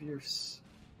crap,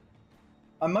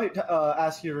 I might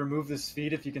ask you to remove this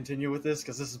feat if you continue with this,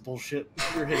 because this is bullshit.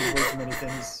 You're hitting way too many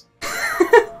things.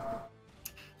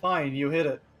 Fine, you hit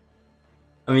it.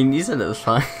 I mean, you said it was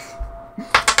fine.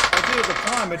 I did at the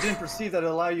time, I didn't perceive that it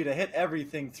allowed you to hit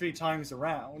everything 3 times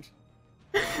around.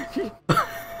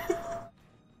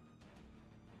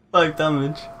 5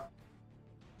 damage.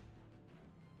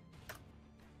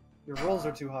 Your rolls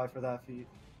are too high for that feat.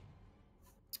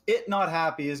 It not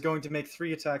happy is going to make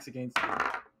 3 attacks against you.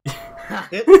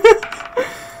 Hit.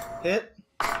 Hit.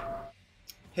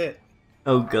 Hit.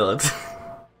 Oh god.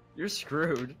 You're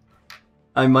screwed.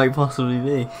 I might possibly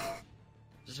be.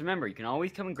 Just remember, you can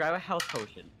always come and grab a health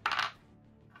potion.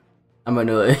 I might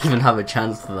not even have a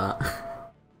chance for that.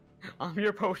 I'm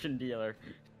your potion dealer.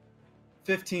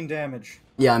 15 damage.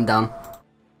 Yeah, I'm down.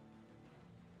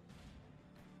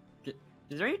 Is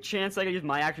there any chance I could use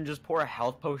my action to just pour a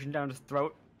health potion down his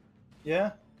throat?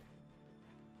 Yeah?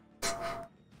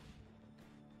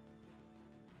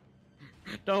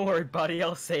 Don't worry, buddy,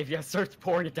 I'll save you. Starts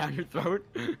pouring it down your throat.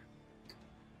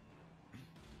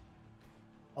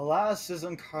 Alas is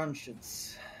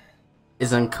unconscious.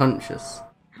 Is unconscious.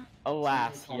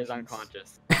 Alas, he is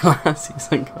unconscious. Alas, he's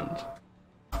unconscious.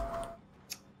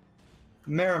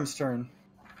 Merrim's turn.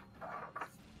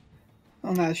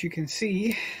 Well, as you can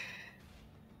see,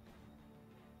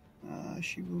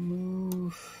 she will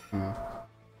move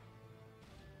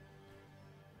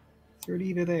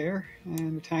 30 to there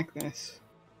and attack this.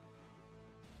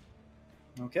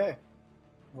 Okay.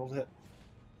 Roll to hit.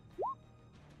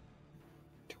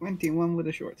 21 with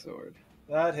a short sword.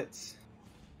 That hits.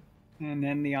 And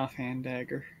then the offhand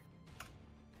dagger.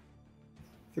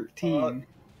 13.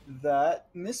 That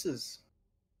misses.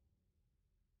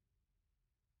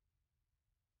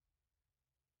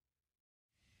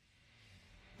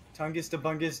 Tungus de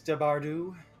Bungus de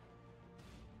Bardu.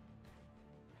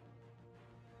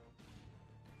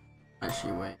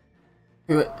 Actually, wait.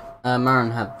 Who?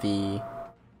 Marin had the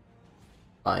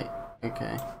light.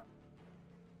 Okay.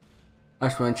 I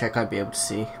just want to check I'd be able to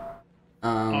see.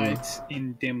 It's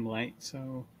in dim light,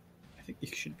 so I think you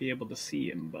should be able to see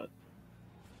him, but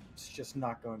It's just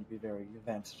not going to be very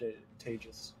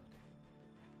advantageous.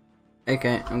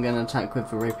 Okay, I'm gonna attack with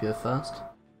the rapier first.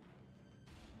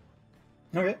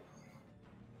 Okay.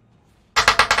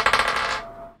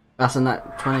 That's a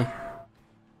nat 20.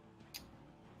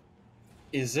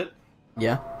 Is it?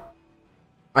 Yeah.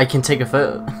 I can take a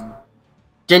photo.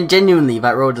 Genuinely,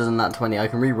 that roll doesn't nat 20. I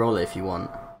can re-roll it if you want.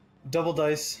 Double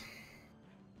dice.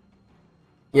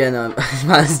 Yeah, no,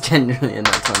 that is genuinely a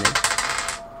nat 20.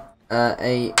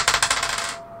 8.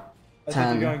 I 10.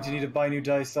 think you're going to need to buy new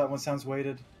dice. That one sounds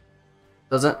weighted.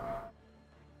 Does it?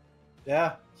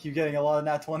 Yeah, keep getting a lot of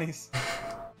nat 20s.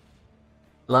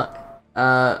 Luck.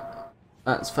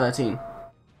 That's 13.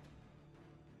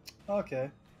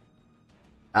 Okay.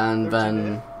 And 13 to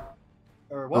then hit?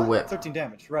 Or what? whip. 13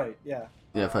 damage, right, yeah.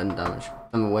 Yeah, 13 damage.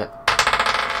 And the whip.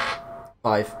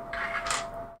 5.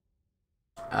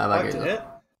 That 5 goes to up.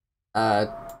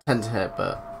 hit? 10 to hit,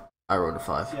 but I rolled a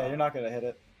 5. Yeah, you're not gonna hit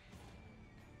it.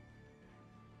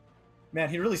 Man,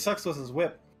 he really sucks with his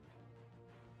whip.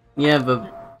 Yeah,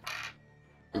 but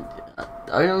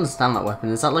I don't understand that weapon.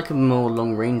 Is that like a more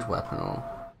long-range weapon, or?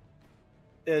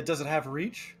 Does it have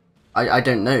reach? I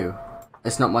don't know.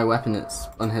 It's not my weapon. It's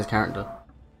on his character.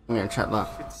 I'm gonna check that.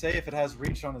 You could say if it has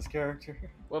reach on his character.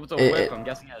 Well, if it's a It- whip, it- I'm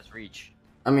guessing it has reach.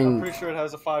 I I'm mean, pretty sure it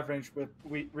has a 5 range whip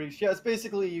reach. Yeah, it's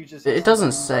basically you just. it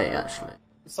doesn't say actually.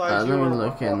 Besides let you me or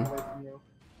look walk in. away from you.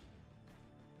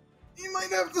 You might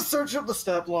have to search up the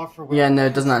stat block for whip. Yeah, no,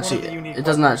 it doesn't It's one of actually. the unique It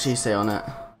doesn't weapons. actually say on it.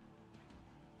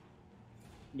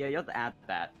 Yeah, you have to add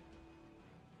that.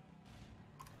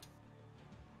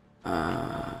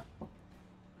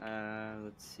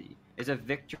 Let's see. Is it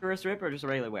Victorous Whip or just a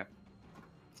regular whip?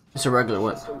 It's a regular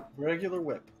whip. Just a regular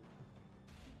whip.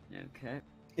 Okay.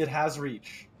 It has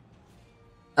reach.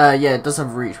 Yeah, it does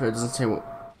have reach, but it doesn't say what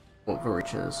the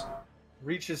reach is.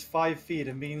 Reach is 5 feet.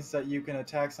 It means that you can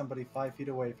attack somebody 5 feet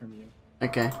away from you.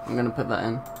 Okay, I'm gonna put that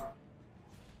in.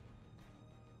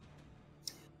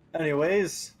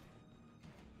 Anyways.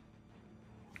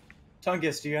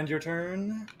 Tungus, do you end your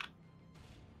turn?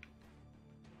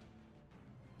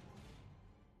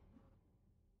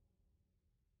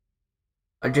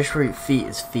 I just wrote feet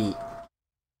as feet.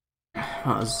 That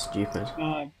was stupid.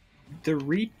 The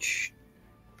reach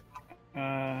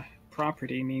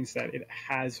property means that it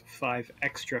has 5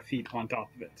 extra feet on top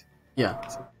of it. Yeah.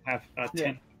 So have a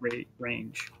 10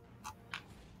 range.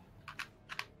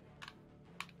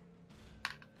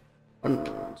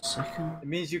 1 second. It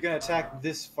means you can attack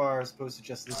this far as opposed to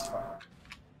just this far.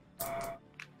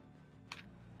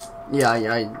 Yeah,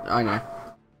 I know.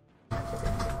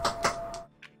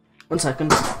 1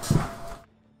 second.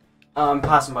 I'm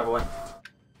passing, by the way.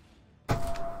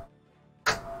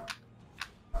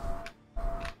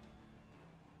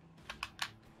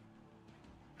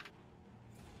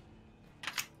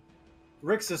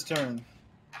 Rix's turn.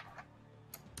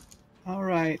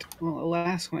 Alright, well,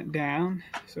 Alas went down,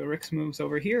 so Rix moves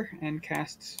over here and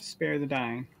casts Spare the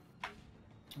Dying.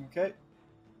 Okay.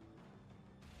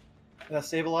 That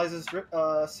stabilizes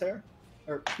Sarah?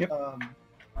 Or, Yep.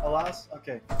 Alas?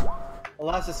 Okay.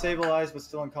 Alas is stabilized but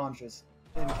still unconscious.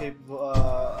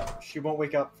 Incapable, she won't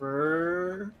wake up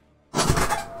for...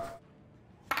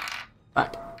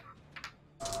 Back.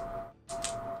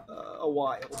 a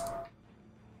while.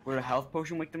 Would a health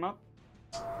potion wake them up?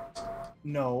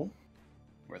 No.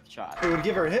 Worth a shot. It would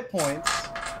give her hit points,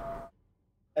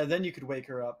 and then you could wake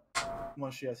her up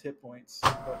once she has hit points.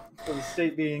 But for the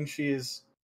state being, she is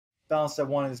balanced at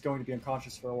 1 and is going to be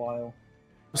unconscious for a while.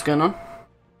 What's going on?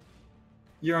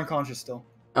 You're unconscious still,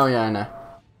 Oh yeah, I know.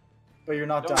 but you're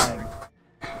not Don't dying.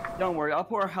 Don't worry, I'll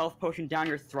pour a health potion down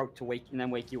your throat to wake and then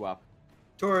wake you up.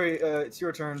 Tori, it's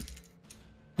your turn.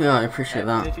 Yeah, I appreciate And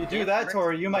that. if you do Yeah, that, Rick's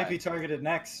Tori, you might right. be targeted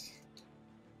next.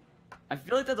 I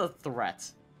feel like that's a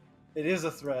threat. It is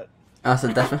a threat. That's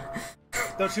a definite.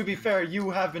 Though to be fair, you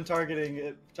have been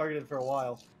targeted for a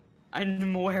while.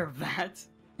 I'm aware of that.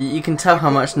 You can tell how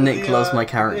much Nick The, loves my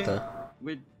the- character.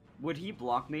 Would he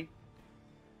block me?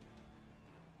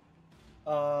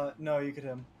 No, you could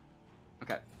hit him.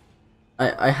 Okay.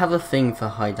 I have a thing for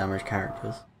high damage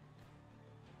characters.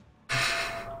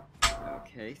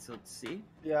 Okay, so let's see.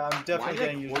 Yeah, I'm definitely Why did I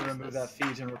getting you to close remove this? that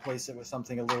feat and replace it with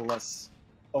something a little less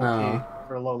OP Oh.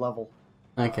 for a low level.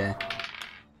 Okay.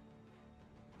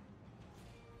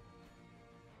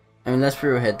 I mean, let's be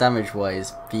real here,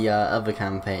 damage-wise, the other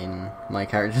campaign, my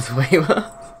character's way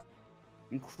worse.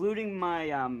 Including my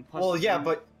plus Well, yeah, 10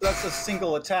 but that's a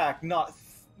single attack, not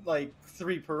like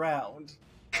 3 per round.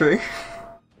 True.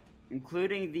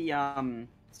 including the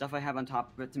stuff I have on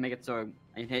top of it to make it so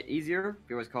I can hit easier,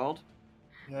 if it was called.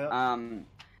 Yeah,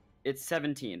 It's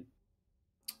 17.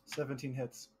 17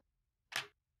 hits.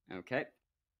 Okay.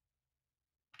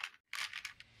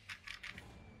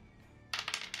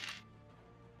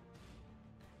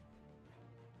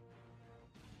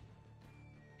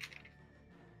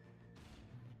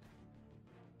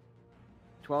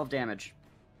 12 damage.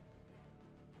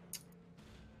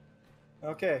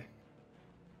 Okay.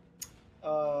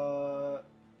 What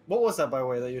was that, by the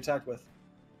way, that you attacked with?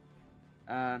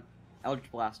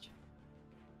 Eldritch Blast.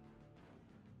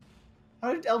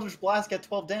 How did Eldritch Blast get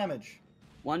 12 damage?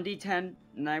 1d10,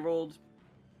 and I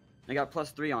got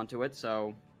 +3 onto it,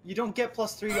 so... You don't get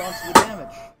 +3 onto the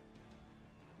damage.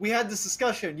 We had this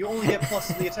discussion. You only get plus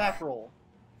to the attack roll.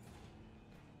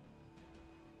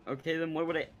 Okay, then what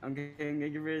would I'm gonna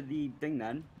get rid of the thing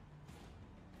then.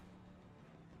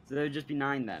 So that would just be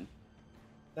 9 then.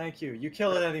 Thank you. You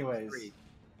kill it anyways. 3.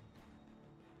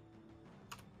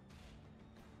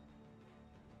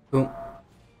 Cool.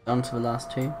 On to the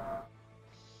last two.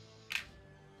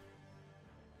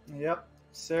 Yep.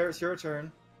 Sarah, it's your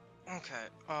turn. Okay.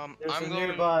 There's I'm a going.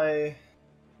 nearby...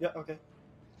 Yeah, okay.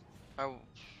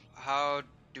 How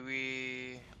do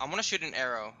we? I'm gonna shoot an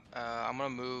arrow. I'm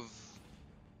gonna move.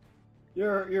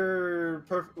 You're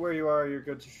perfect where you are. You're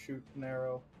good to shoot an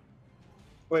arrow.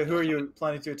 Wait, who are you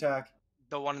planning to attack?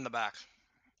 The one in the back.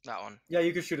 That one. Yeah,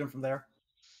 you can shoot him from there.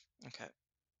 Okay.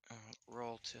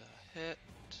 Roll to hit.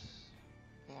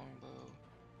 Longbow.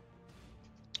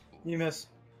 You miss.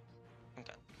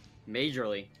 Okay.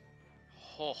 Majorly.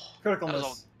 Oh, Critical that miss.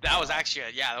 was that was actually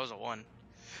that was a 1.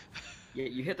 Yeah,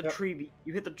 you hit the Yep. tree.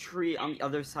 You hit the tree on the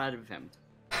other side of him.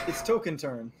 It's token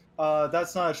turn.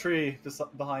 That's not a tree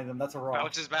behind him. That's a rock.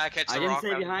 Bounces back, hits I a didn't rock, say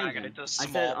bounces behind back, and him. hits a I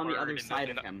small said on the bird other in side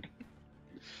in of him.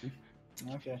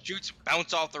 Okay. Shoots,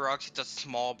 bounce off the rocks, hits a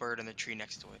small bird in the tree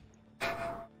next to it.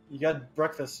 You got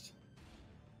breakfast.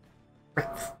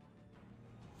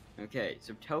 Okay,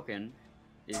 so Token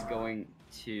is going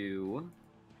to...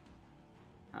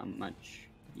 How much?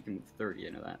 You can move 30, I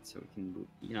know that, so he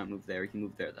cannot move there. He can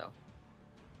move there, though.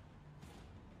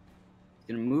 He's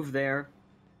going to move there,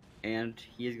 and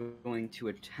he is going to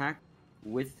attack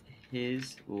with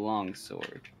his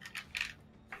longsword.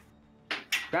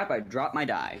 Crap, I dropped my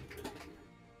die.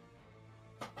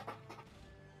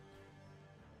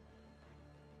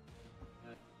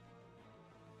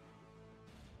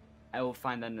 I will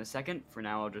find that in a second. For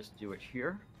now, I'll just do it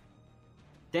here.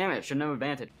 Damn it, shouldn't have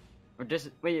advantage. Or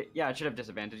wait, yeah, it should have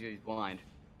disadvantage because he's blind.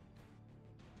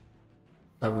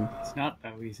 11. It's not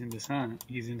though. He's in the sun.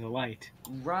 He's in the light.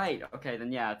 Right, okay,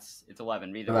 then yeah, it's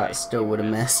 11, either That way. still would have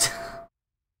missed.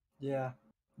 Yeah,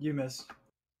 you missed.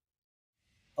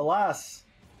 Alas,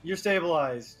 you're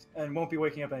stabilized and won't be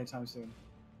waking up anytime soon.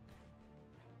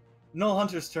 Gnoll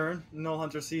Hunter's turn. Gnoll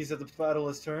Hunter sees that the battle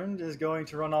is turned, is going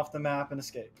to run off the map and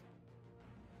escape.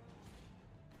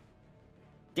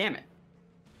 Damn it.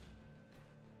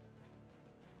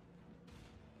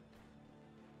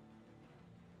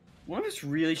 One of us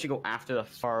really should go after the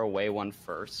far away one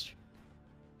first.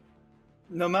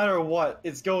 No matter what,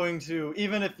 it's going to,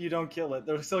 even if you don't kill it,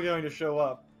 they're still going to show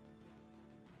up.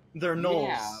 They're gnolls.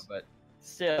 Yeah, but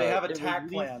still. They have will attack at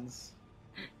least- plans.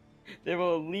 They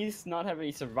will at least not have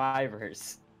any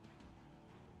survivors.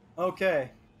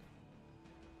 Okay.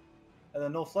 And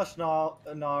then Gnoll Flesh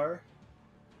Gnar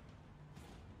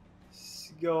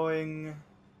is going...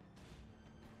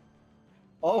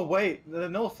 Oh, wait. The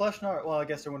Gnoll Flesh Gnar... Well, I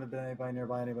guess there wouldn't have been anybody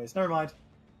nearby anyways. Never mind.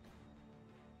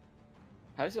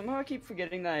 How does somehow I keep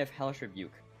forgetting that I have Hellish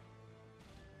Rebuke?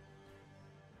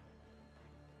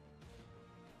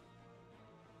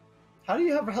 How do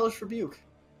you have a Hellish Rebuke?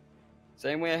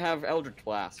 Same way I have Eldritch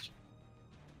Blast.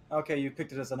 Okay, you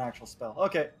picked it as an actual spell.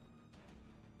 Okay.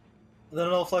 The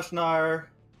Gnoll Flesh Gnar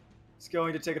is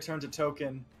going to take a turn to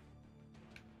Token.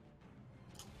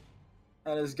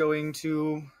 And is going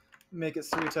to make its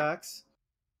 3 attacks.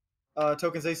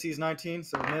 Token's AC is 19,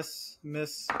 so miss,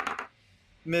 miss,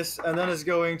 miss, and then is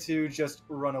going to just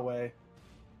run away.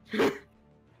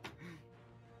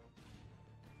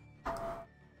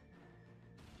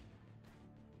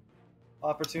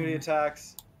 Opportunity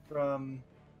attacks from...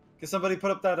 Can somebody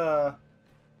put up that,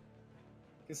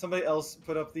 Can somebody else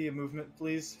put up the movement,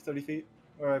 please? 30 feet,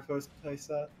 where I place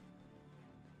that.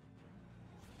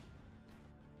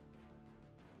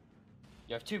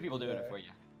 You have 2 people doing it Okay. for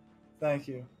you. Thank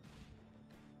you.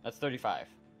 That's 35.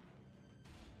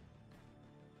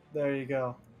 There you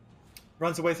go.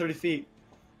 Runs away 30 feet.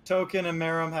 Token and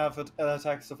Merum have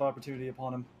attacks of opportunity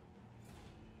upon him.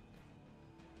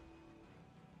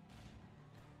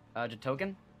 Did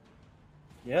Token?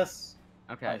 Yes.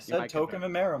 Okay. I said Token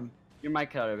and Merum. Your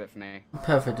mic cut out a bit for me.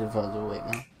 Perfect advisor awake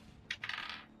now.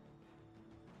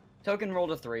 Token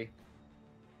rolled a 3.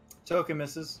 Token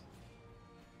misses.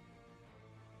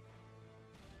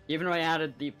 Even though I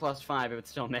added the +5, it would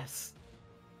still miss.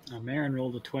 Marin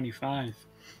rolled a 25.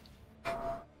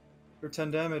 For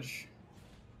 10 damage.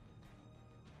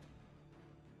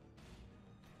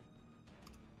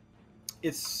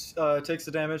 It's takes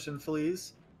the damage and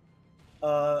flees.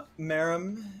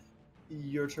 Marim,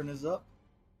 your turn is up.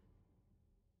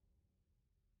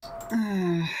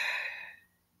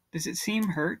 Does it seem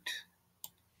hurt?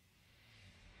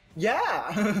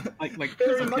 Yeah. Like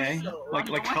Very much okay. so.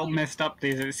 Like how messed up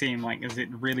does it seem? Like is it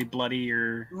really bloody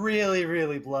or? Really,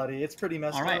 really bloody. It's pretty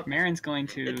messed All right, up. Marin's going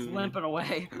to. It's limping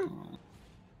away.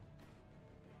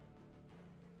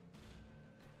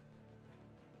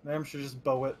 Marim should just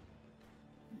bow it.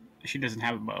 She doesn't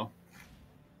have a bow.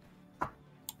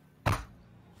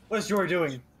 What is Jory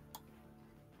doing?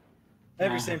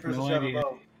 Every same person no should have a idea.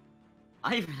 bow.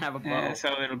 I even have a bow.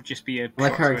 So it'll just be a. My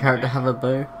short current sword character attack. have a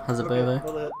bow, has a bow Okay, though.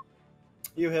 roll the hit.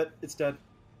 You hit. It's dead.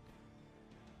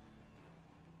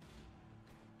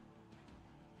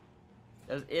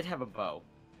 Does it have a bow?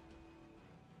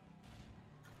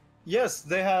 Yes,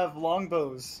 they have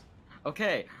longbows.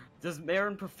 Okay. Does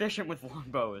Marin proficient with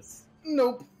longbows?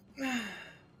 Nope.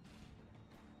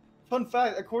 Fun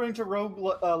fact, according to rogue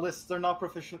lists, they're not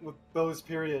proficient with bows,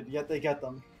 period, yet they get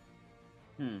them.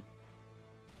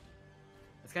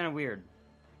 It's kind of weird.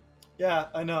 Yeah,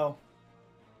 I know.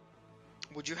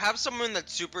 Would you have someone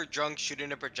that's super drunk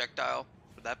shooting a projectile?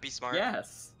 Would that be smart?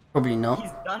 Yes. Probably not.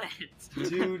 He's done it.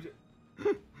 Dude,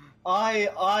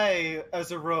 I,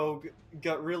 as a rogue,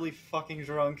 got really fucking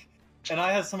drunk, and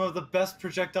I had some of the best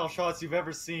projectile shots you've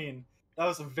ever seen. That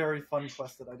was a very fun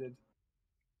quest that I did.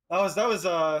 That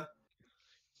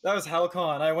was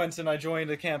Halcon. I went and I joined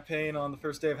a campaign on the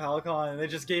first day of Halcon, and they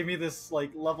just gave me this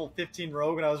like level 15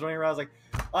 rogue, and I was running around. I was like,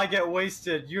 I get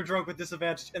wasted. You're drunk with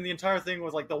disadvantage, and the entire thing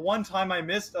was like the one time I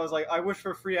missed. I was like, I wish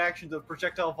for a free action to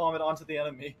projectile vomit onto the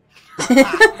enemy,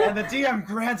 and the DM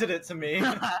granted it to me.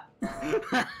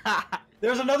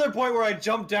 There's another point where I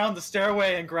jumped down the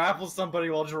stairway and grappled somebody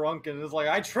while drunk, and it was like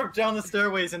I tripped down the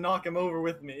stairways and knocked him over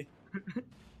with me.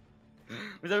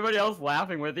 Was everybody else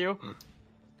laughing with you?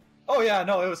 Oh yeah,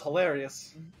 no, it was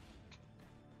hilarious.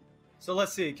 So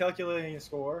let's see, calculating a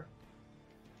score.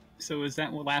 So is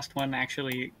that last one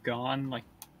actually gone? Like,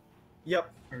 Yep,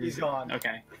 or he's is it- gone.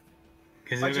 Okay.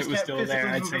 Because I if just it was can't still there, physically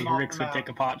I'd move say him off Rix the would take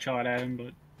a map. pot shot at him,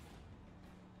 but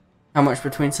How much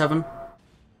between 7?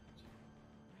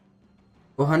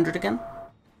 400 again?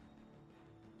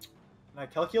 Can I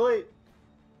calculate?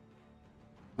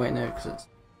 Wait, no, because it's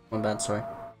one bad, sorry.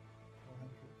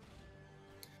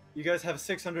 You guys have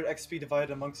 600 XP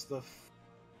divided amongst the...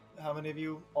 How many of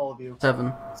you? All of you.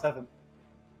 7. 7.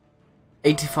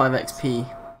 85 XP.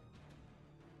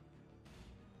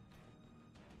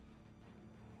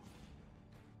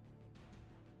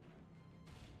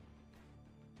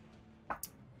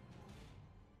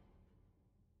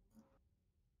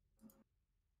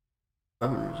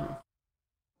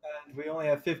 And we only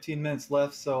have 15 minutes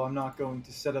left, so I'm not going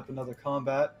to set up another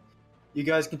combat. You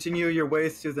guys continue your way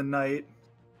through the night.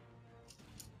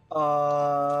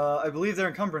 I believe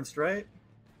they're encumbranced, right?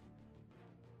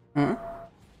 Hmm?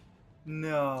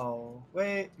 No.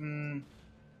 Wait.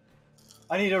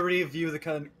 I need to review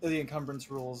the encumbrance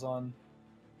rules on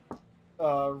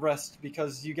rest,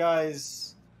 because you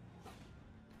guys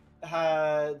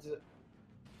had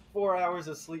 4 hours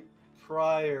of sleep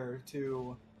prior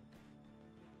to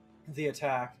the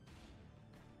attack,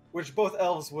 which both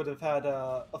elves would have had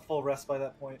a full rest by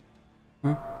that point.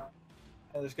 Hmm.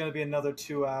 And there's going to be another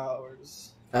 2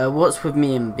 hours. What's with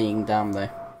me and being down though?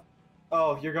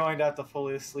 Oh, you're going to have to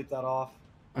fully sleep that off.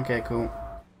 Okay, cool.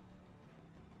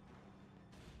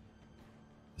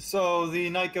 So the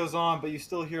night goes on, but you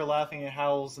still hear laughing and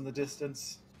howls in the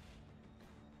distance.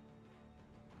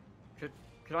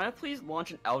 Could I please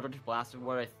launch an Eldritch Blast of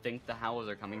where I think the howls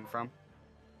are coming from?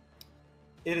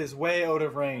 It is way out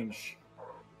of range.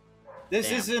 This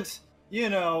Damn. isn't,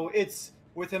 it's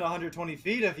within 120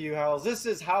 feet of you howls. This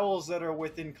is howls that are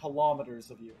within kilometers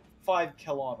of you. 5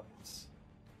 kilometers.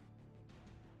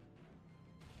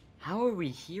 How are we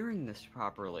hearing this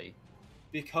properly?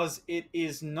 Because it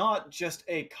is not just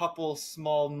a couple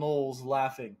small gnolls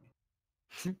laughing.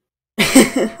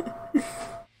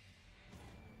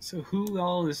 so who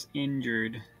all is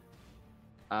injured?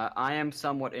 I am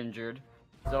somewhat injured.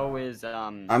 So is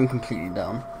I'm completely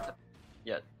down.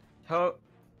 yeah.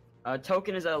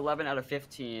 Token is at 11 out of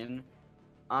 15.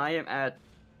 I am at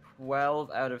 12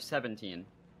 out of 17.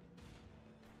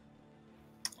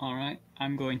 All right,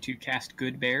 I'm going to cast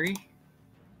Goodberry.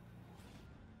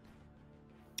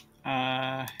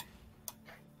 I'll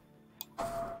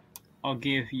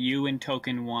give you and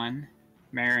Token 1.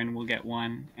 Marin will get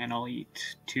 1, and I'll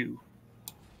eat 2.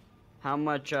 How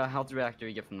much health react do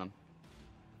we get from them?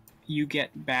 You get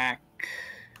back...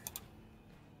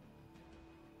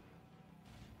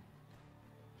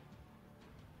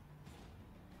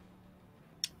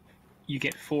 you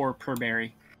get 4 per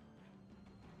berry.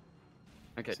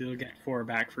 Okay. So you'll get 4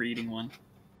 back for eating one.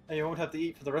 And you won't have to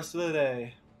eat for the rest of the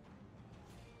day.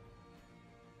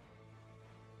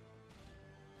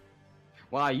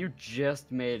 Wow, you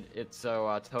just made it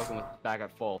so Token was back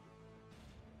at full.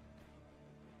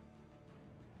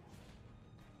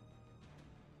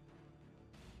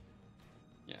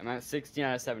 Yeah, I'm at 16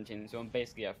 out of 17, so I'm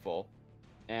basically at full.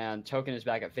 And Token is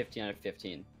back at 15 out of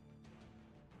 15.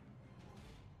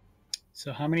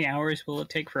 So how many hours will it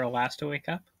take for Alas to wake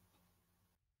up?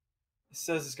 It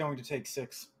says it's going to take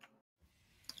 6.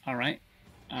 All right.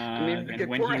 mean, we Then could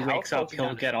when pour he a wakes health up, potion he'll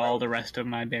down his get all throat. the rest of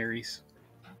my berries.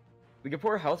 We could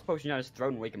pour a health potion down his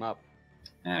throat and wake him up.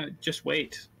 Just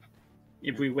wait.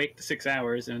 If we wait the 6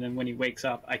 hours, and then when he wakes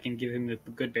up, I can give him the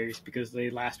good berries because they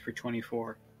last for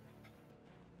 24.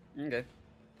 Okay.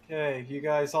 Okay, you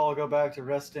guys all go back to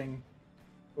resting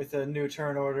with a new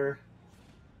turn order.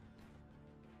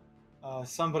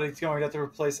 Somebody's going to have to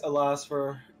replace Alas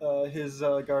for his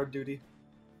guard duty.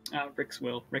 Rix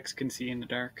will. Rix can see in the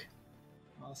dark.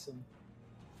 Awesome.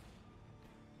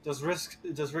 Does Rix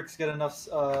get enough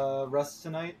rest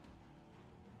tonight?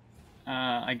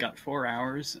 I got 4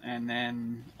 hours, and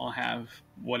then I'll have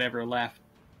whatever left.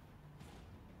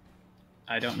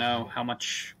 I don't know how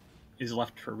much is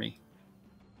left for me.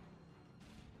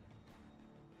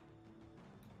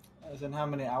 As in how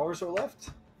many hours are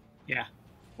left? Yeah,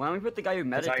 Why don't we put the guy who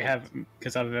because meditates?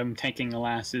 because I'm taking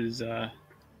Alas's.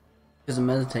 Because the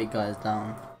meditate guy is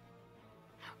down.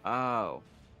 Oh.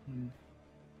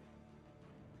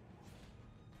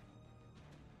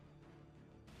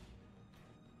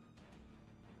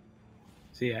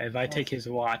 So yeah, if I take his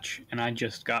watch, and I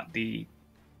just got the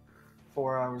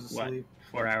 4 hours of What? sleep.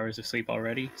 4 hours of sleep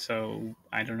already, so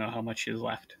I don't know how much is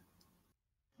left.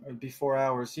 It'd be 4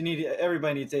 hours.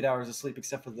 Everybody needs 8 hours of sleep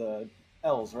except for the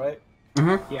L's, right?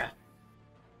 Mm-hmm. Yeah.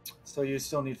 So you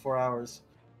still need 4 hours.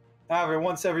 However,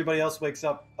 once everybody else wakes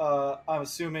up, I'm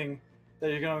assuming that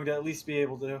you're going to at least be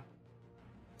able to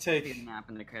Take a take. nap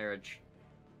in the carriage.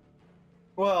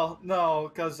 Well, no,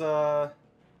 because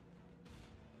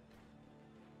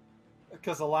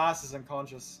Alas is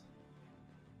unconscious.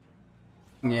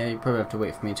 Yeah, you probably have to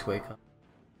wait for me to wake up.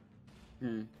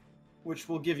 Hmm. Which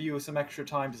will give you some extra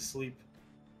time to sleep.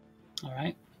 All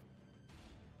right.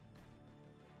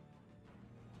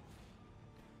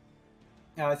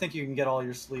 Yeah, I think you can get all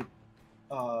your sleep,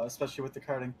 especially with the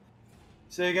carting.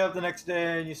 So you get up the next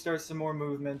day and you start some more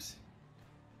movement.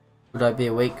 Would I be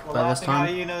awake The by this laughing time?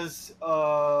 hyenas,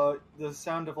 the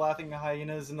sound of laughing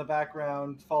hyenas in the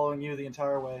background following you the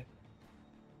entire way.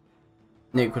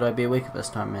 Nick, would I be awake at this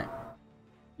time, mate?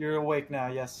 You're awake now,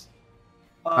 yes.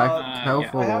 Health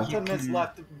yeah. I have or... 10 minutes can-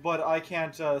 left, but I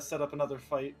can't set up another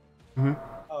fight Mhm.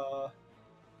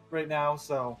 right now,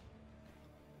 so...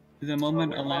 The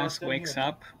moment we're Alas almost done wakes here.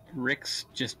 up, Rix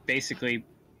just basically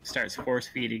starts force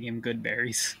feeding him good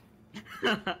berries.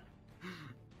 Are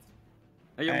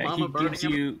your He mama burning gives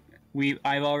him? you. We've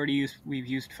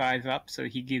used 5 up, so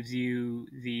he gives you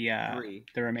the 3.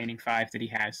 the remaining 5 that he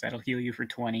has. That'll heal you for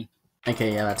 20.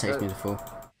 Okay, yeah, that takes me to full.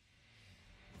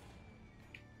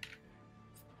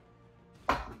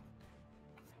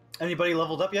 Anybody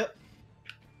leveled up yet?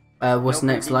 What's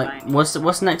Nope, next? maybe Like, 9.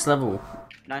 what's next level?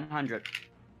 900.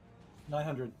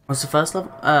 900. What's the first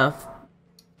level?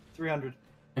 300.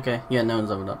 Okay, yeah, no one's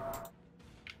leveled up.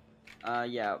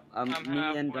 Yeah. I'm Me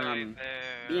and halfway me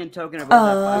there. and Token are both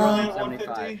You're at only at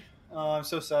 575. 150? I'm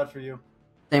so sad for you.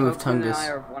 Same with Token and I Tungus.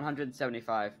 are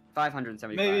 175.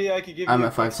 575. Maybe I could give I'm you a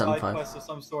at quick side 575. quest of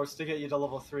some sorts to get you to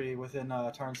level 3 within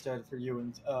Tarnstead for you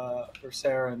and for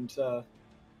Sarah and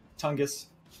Tungus.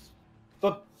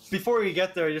 But before you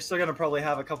get there, you're still gonna probably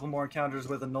have a couple more encounters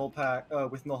with a Gnoll pack,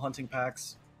 with Gnoll hunting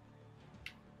packs.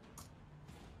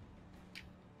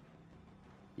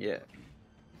 Yeah.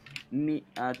 Me,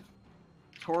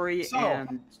 Tori So-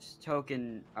 and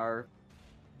Token are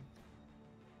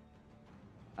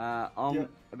Yeah.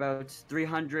 about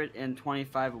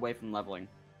 325 away from leveling.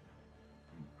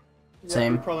 Yeah,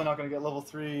 Same. You're probably not gonna get level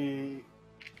 3.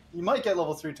 You might get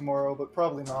level 3 tomorrow, but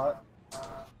probably not.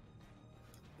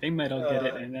 They might all get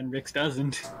it, and then Rix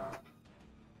doesn't.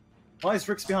 Why is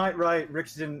Rick's behind? Right,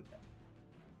 Rick's didn't.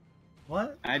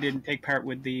 What? I didn't take part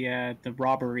with the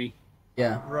robbery.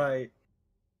 Yeah. Right.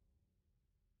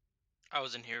 I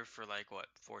was in here for like what,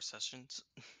 4 sessions?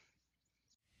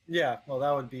 Yeah. Well,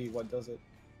 that would be what does it.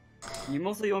 You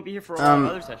mostly won't be here for a lot of Um,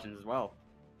 other sessions as well.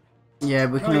 Yeah,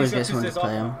 we No, can you always got get someone to Tuesdays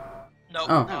play off him. No,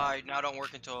 Oh. I now don't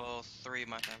work until 3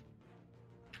 my time.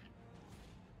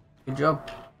 Good job.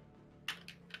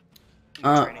 In the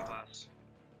Uh, training class.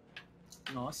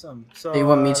 Awesome. So Do you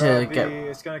want me to that'll get-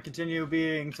 It's gonna continue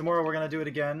being tomorrow. We're gonna do it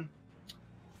again.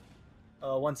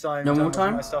 Once I'm Normal done with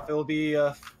time? my stuff, it'll be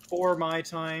 4 my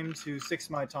time to 6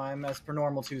 my time, as per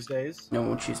normal Tuesdays.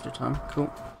 Normal Tuesday time.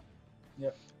 Cool.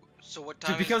 So what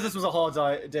time? Because is this was a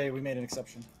holiday day, we made an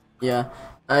exception. Yeah.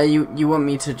 You want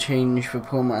me to change for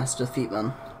Poor Master feet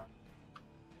then?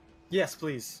 Yes,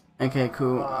 please. Okay,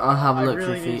 cool. I'll have a look I for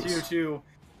really need feats. you to.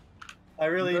 I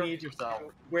really Nerf need you yourself.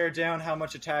 to wear down how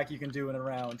much attack you can do in a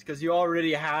round, because you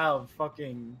already have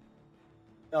fucking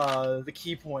the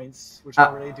key points, which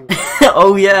already do.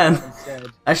 Oh yeah. Instead.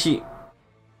 Actually,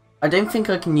 I don't think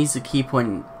I can use the key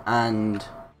point and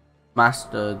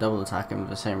master double attack in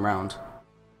the same round.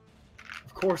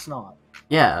 Of course not.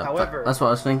 Yeah, However, that's what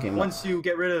I was thinking. Once you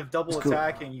get rid of double It's cool.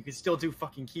 attacking, you can still do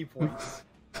fucking key points.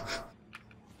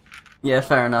 Yeah,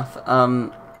 fair enough.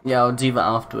 Yeah, I'll do that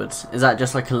afterwards. Is that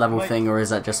just like a level Like- thing, or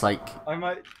is that just like I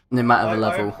might. no matter the I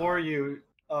level? implore you.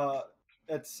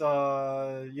 It's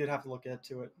you'd have to look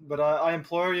into it, but I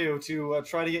implore you to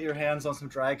try to get your hands on some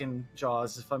dragon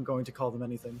jaws, if I'm going to call them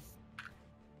anything.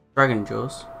 Dragon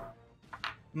Jaws.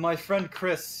 My friend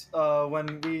Chris,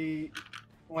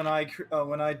 when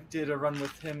I did a run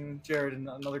with him, Jared, and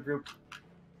another group,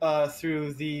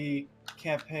 through the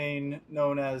campaign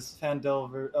known as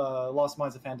Fandelver, Lost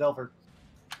Mines of Fandelver,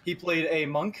 he played a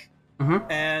monk,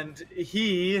 and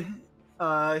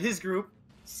his group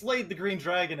slayed the green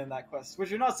dragon in that quest, which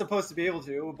you're not supposed to be able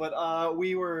to, but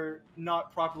we were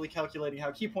not properly calculating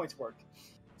how key points work.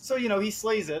 So he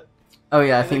slays it. Oh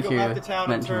yeah, I And think they you go back to town and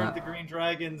mentioned turn that. the green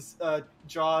dragon's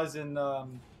jaws and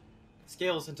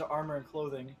scales into armor and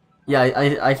clothing. Yeah,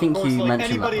 I think Of course, you like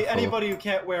mentioned that before. anybody who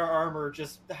can't wear armor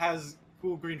just has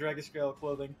cool green dragon scale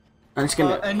clothing. I'm just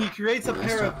gonna. And he creates a Nice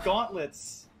pair stuff. of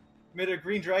gauntlets made of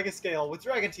green dragon scale with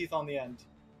dragon teeth on the end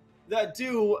that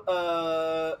do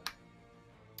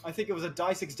I think it was a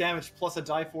die 6 damage plus a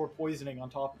die 4 poisoning on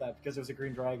top of that because it was a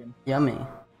green dragon. Yummy.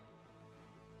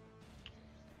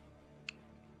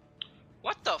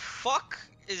 What the fuck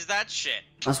is that shit?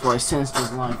 That's why Sinister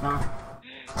doesn't like that.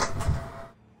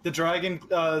 The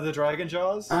dragon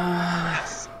jaws.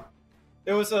 Yes.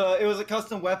 It was a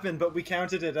custom weapon, but we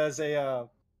counted it as a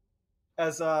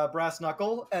brass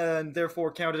knuckle, and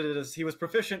therefore counted it as he was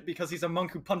proficient because he's a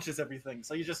monk who punches everything.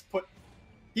 So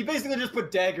he basically just put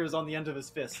daggers on the end of his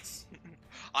fists.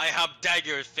 I have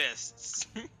dagger fists.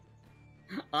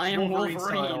 I am Wolverine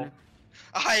Wolverine. style.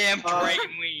 I am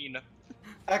Brainween.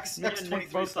 X Me and Nick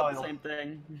X23 both thought the style. same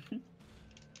thing.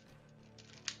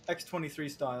 X23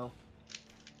 style.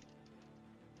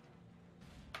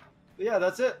 But yeah,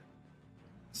 that's it.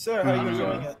 Sarah, how are you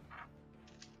enjoying it?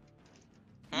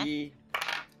 Huh? Ye-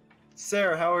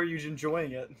 Sarah, how are you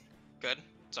enjoying it? Good.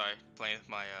 Sorry, playing with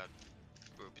my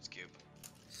Rubik's cube.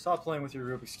 Stop playing with your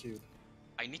Rubik's Cube.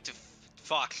 I need to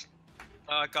fuck.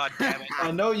 God damn it.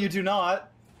 I know you do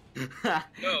not.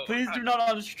 Please do not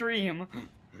on stream.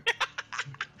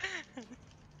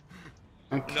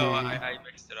 Okay. No, I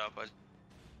mixed it up. I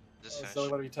just So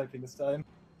finished. what are you typing this time?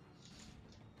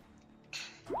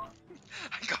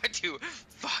 I got to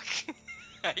fuck.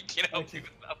 I can't help you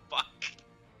with that fuck.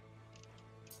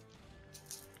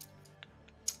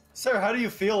 Sarah, how do you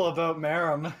feel about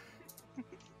Marum?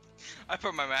 I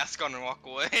put my mask on and walk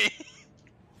away.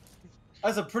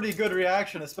 That's a pretty good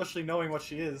reaction, especially knowing what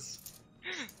she is.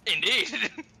 Indeed.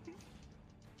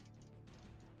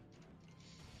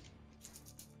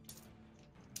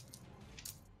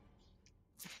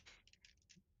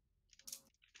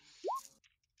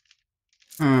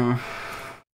 Hmm.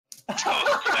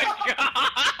 Oh my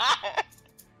god.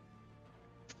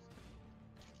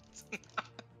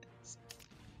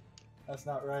 That's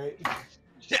not right.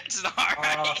 That's not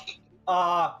right.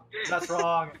 That's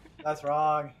wrong. That's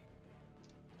wrong.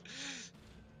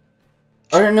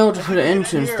 I don't know what to put it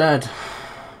into Here. instead.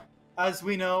 As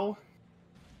we know,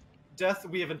 Death,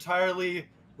 we have entirely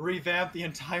revamped the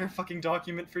entire fucking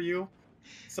document for you,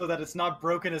 so that it's not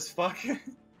broken as fuck.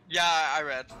 Yeah, I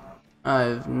read. I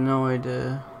have no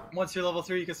idea. Once you're level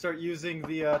 3, you can start using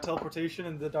the teleportation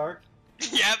in the dark.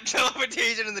 Yep,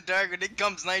 teleportation in the dark when it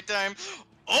comes nighttime.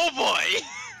 Oh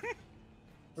boy!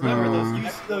 Remember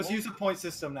those use a point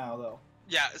system now, though.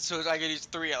 Yeah, so I can use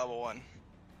 3 at level 1.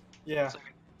 Yeah. So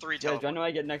 3 Yeah, do I teleport. know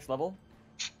I get next level?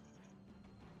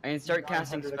 I can start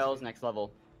casting 900 spells XP. next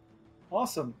level.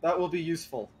 Awesome. That will be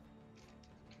useful.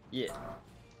 Yeah.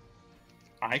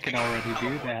 I can already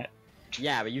do that.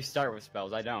 Yeah, but you start with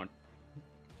spells, I don't.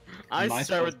 I My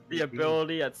start with spells the are good.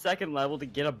 ability at 2nd level to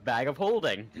get a bag of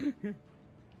holding.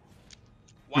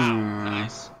 Wow, Hmm.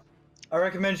 nice. I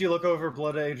recommend you look over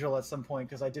Blood Angel at some point,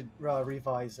 because I did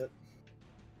revise it.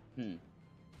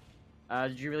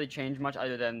 Did you really change much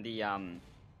other than the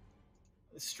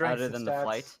Strength other and than stats. the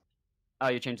flight? Oh,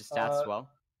 you changed the stats as well.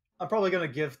 I'm probably gonna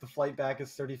give the flight back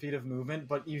as 30 feet of movement,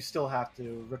 but you still have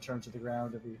to return to the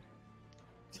ground every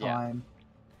time.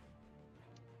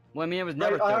 Well, I mean, it was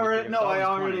never. Right, 30 feet, it was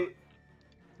always 20.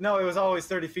 No, it was always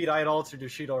 30 feet. I had altered your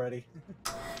sheet already.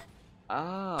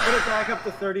 Oh. Put it back up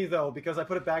to 30 though, because I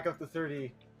put it back up to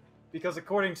 30, because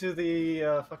according to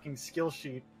the fucking skill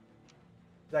sheet,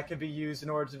 that can be used in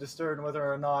order to discern whether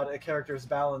or not a character's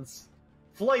balance.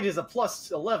 Flight is a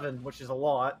plus 11, which is a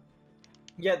lot.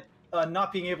 Yet,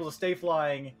 not being able to stay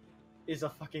flying is a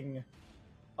fucking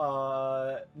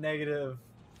negative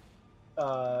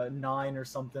 9 or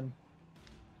something.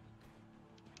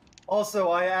 Also,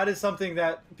 I added something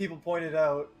that people pointed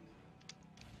out.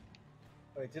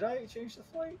 Wait, did I change the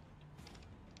flight?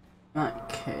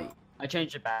 Okay. I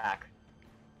changed it back.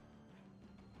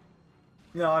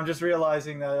 No, I'm just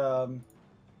realizing that,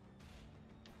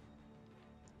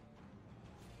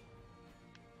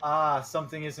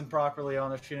 something isn't properly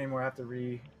on the sheet anymore. I have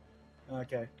to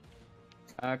Okay.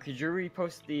 Could you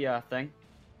repost the thing?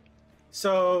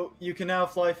 So, you can now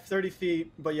fly 30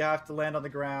 feet, but you have to land on the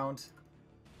ground.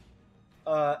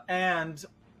 And,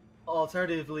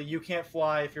 alternatively, you can't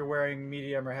fly if you're wearing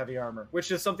medium or heavy armor. Which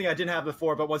is something I didn't have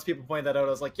before, but once people pointed that out, I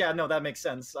was like, yeah, no, that makes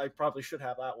sense. I probably should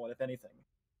have that one, if anything.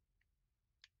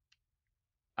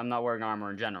 I'm not wearing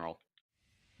armor in general.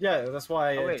 Yeah, that's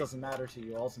why Oh, it wait. doesn't matter to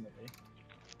you, ultimately.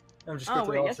 I'm just Oh,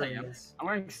 quickly wait, yes I altering am. this. I'm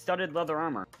wearing studded leather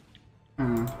armor.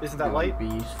 Isn't that light? Be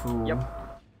useful.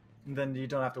 Yep. And then you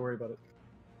don't have to worry about it.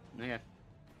 Okay.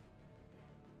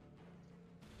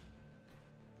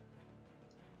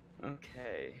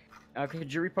 Okay.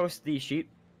 Could you repost the sheet?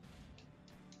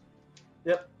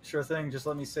 Yep, sure thing. Just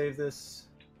let me save this.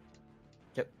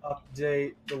 Yep.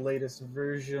 Update the latest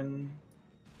version.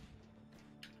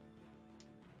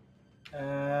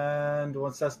 And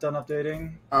once that's done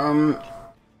updating,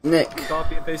 Nick,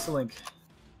 copy and paste the link.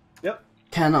 Yep,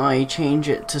 can I change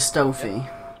it to stealthy?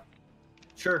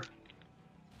 sure.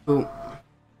 Cool.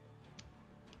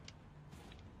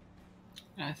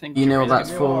 I think You know Teresa that's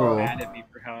is for, so or- mad at me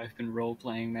for how I've been role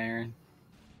playing there.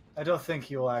 I don't think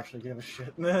he will actually give a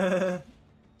shit.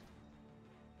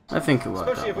 I think it worked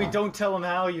Especially out if we well. don't tell him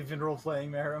how you've been role-playing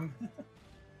Merim.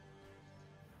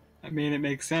 I mean, it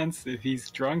makes sense. If he's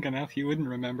drunk enough, he wouldn't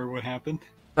remember what happened.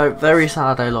 So, very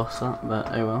sad I lost that, but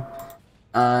oh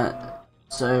well.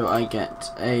 So I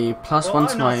get a plus Well, one I'm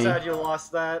to not my sad you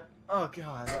lost that. Oh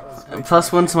god, that was way plus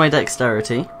too one much. to my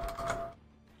dexterity,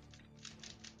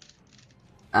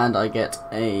 and I get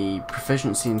a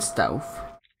proficiency in stealth.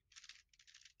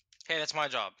 Hey, that's my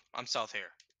job. I'm stealth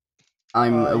here.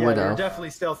 I'm a Yeah, widow. you're definitely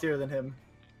stealthier than him.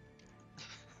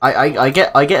 I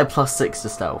get a plus 6 to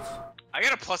stealth. I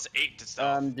got a +8 to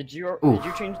stealth. Did you Oof.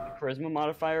 change the charisma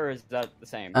modifier, or is that the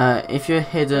same? If you're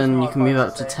hidden, you can move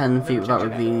up to 10 feet without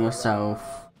Never revealing changed it.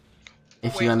 yourself.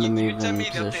 If Wait, you end you the did move send in me the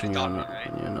updated position, copy,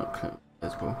 right? you're not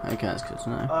visible. Okay, that's good to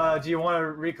know. Do you want a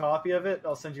recopy of it?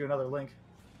 I'll send you another link.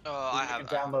 I You have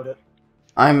can download it.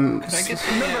 I'm. Could I get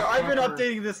Remember, I've been proper-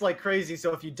 updating this like crazy,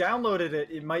 so if you downloaded it,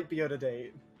 it might be out of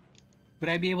date. Would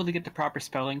I be able to get the proper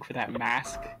spelling for that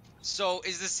mask? So,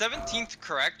 is the 17th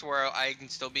correct where I can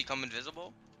still become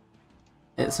invisible?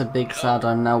 It's a big sad.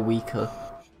 I'm now weaker,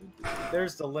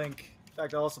 There's the link. In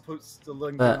fact, I'll also post the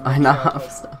link. but in the I now chat, have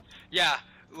but- stuff. Yeah,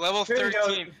 level Here you go.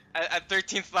 13. At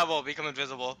 13th level, become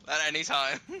invisible at any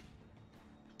time.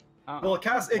 Well, it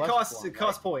costs Plus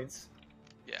one, points.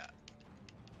 Yeah.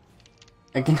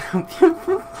 I can help you.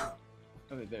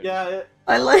 right? There. Yeah.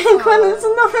 I like when it's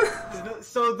not.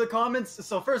 So the comments.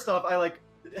 So first off, I like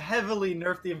heavily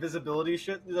nerfed the invisibility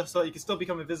shit, so you can still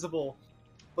become invisible,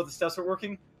 but the steps are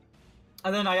working.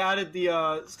 And then I added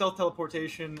the stealth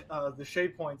teleportation, the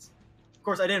shade points. Of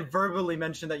course, I didn't verbally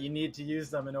mention that you need to use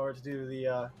them in order to do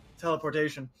the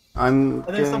teleportation. I'm.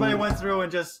 And then somebody going- went through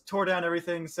and just tore down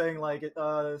everything, saying like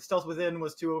stealth within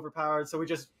was too overpowered, so we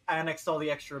just annexed all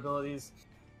the extra abilities.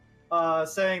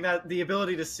 Saying that the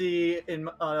ability to see in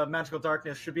magical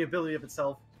darkness should be ability of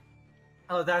itself.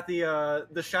 That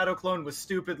the shadow clone was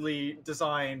stupidly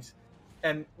designed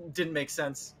and didn't make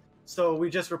sense. So we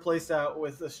just replaced that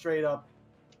with a straight up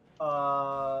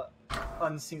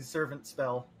unseen servant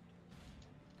spell.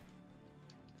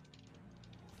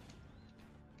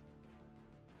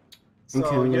 So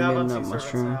Okay, when you you're have in unseen that servants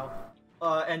mushroom.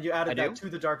 now, and you added I that do? to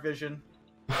the dark vision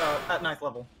at 9th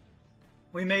level.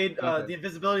 We made Okay. the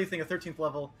invisibility thing a 13th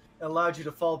level. It allowed you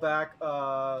to fall back,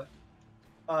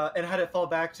 and had it fall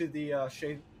back to the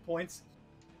shade points.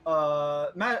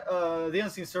 The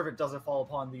unseen servant doesn't fall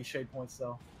upon the shade points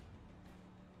though.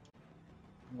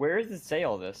 Where does it say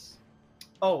all this?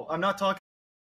 Oh, I'm not talking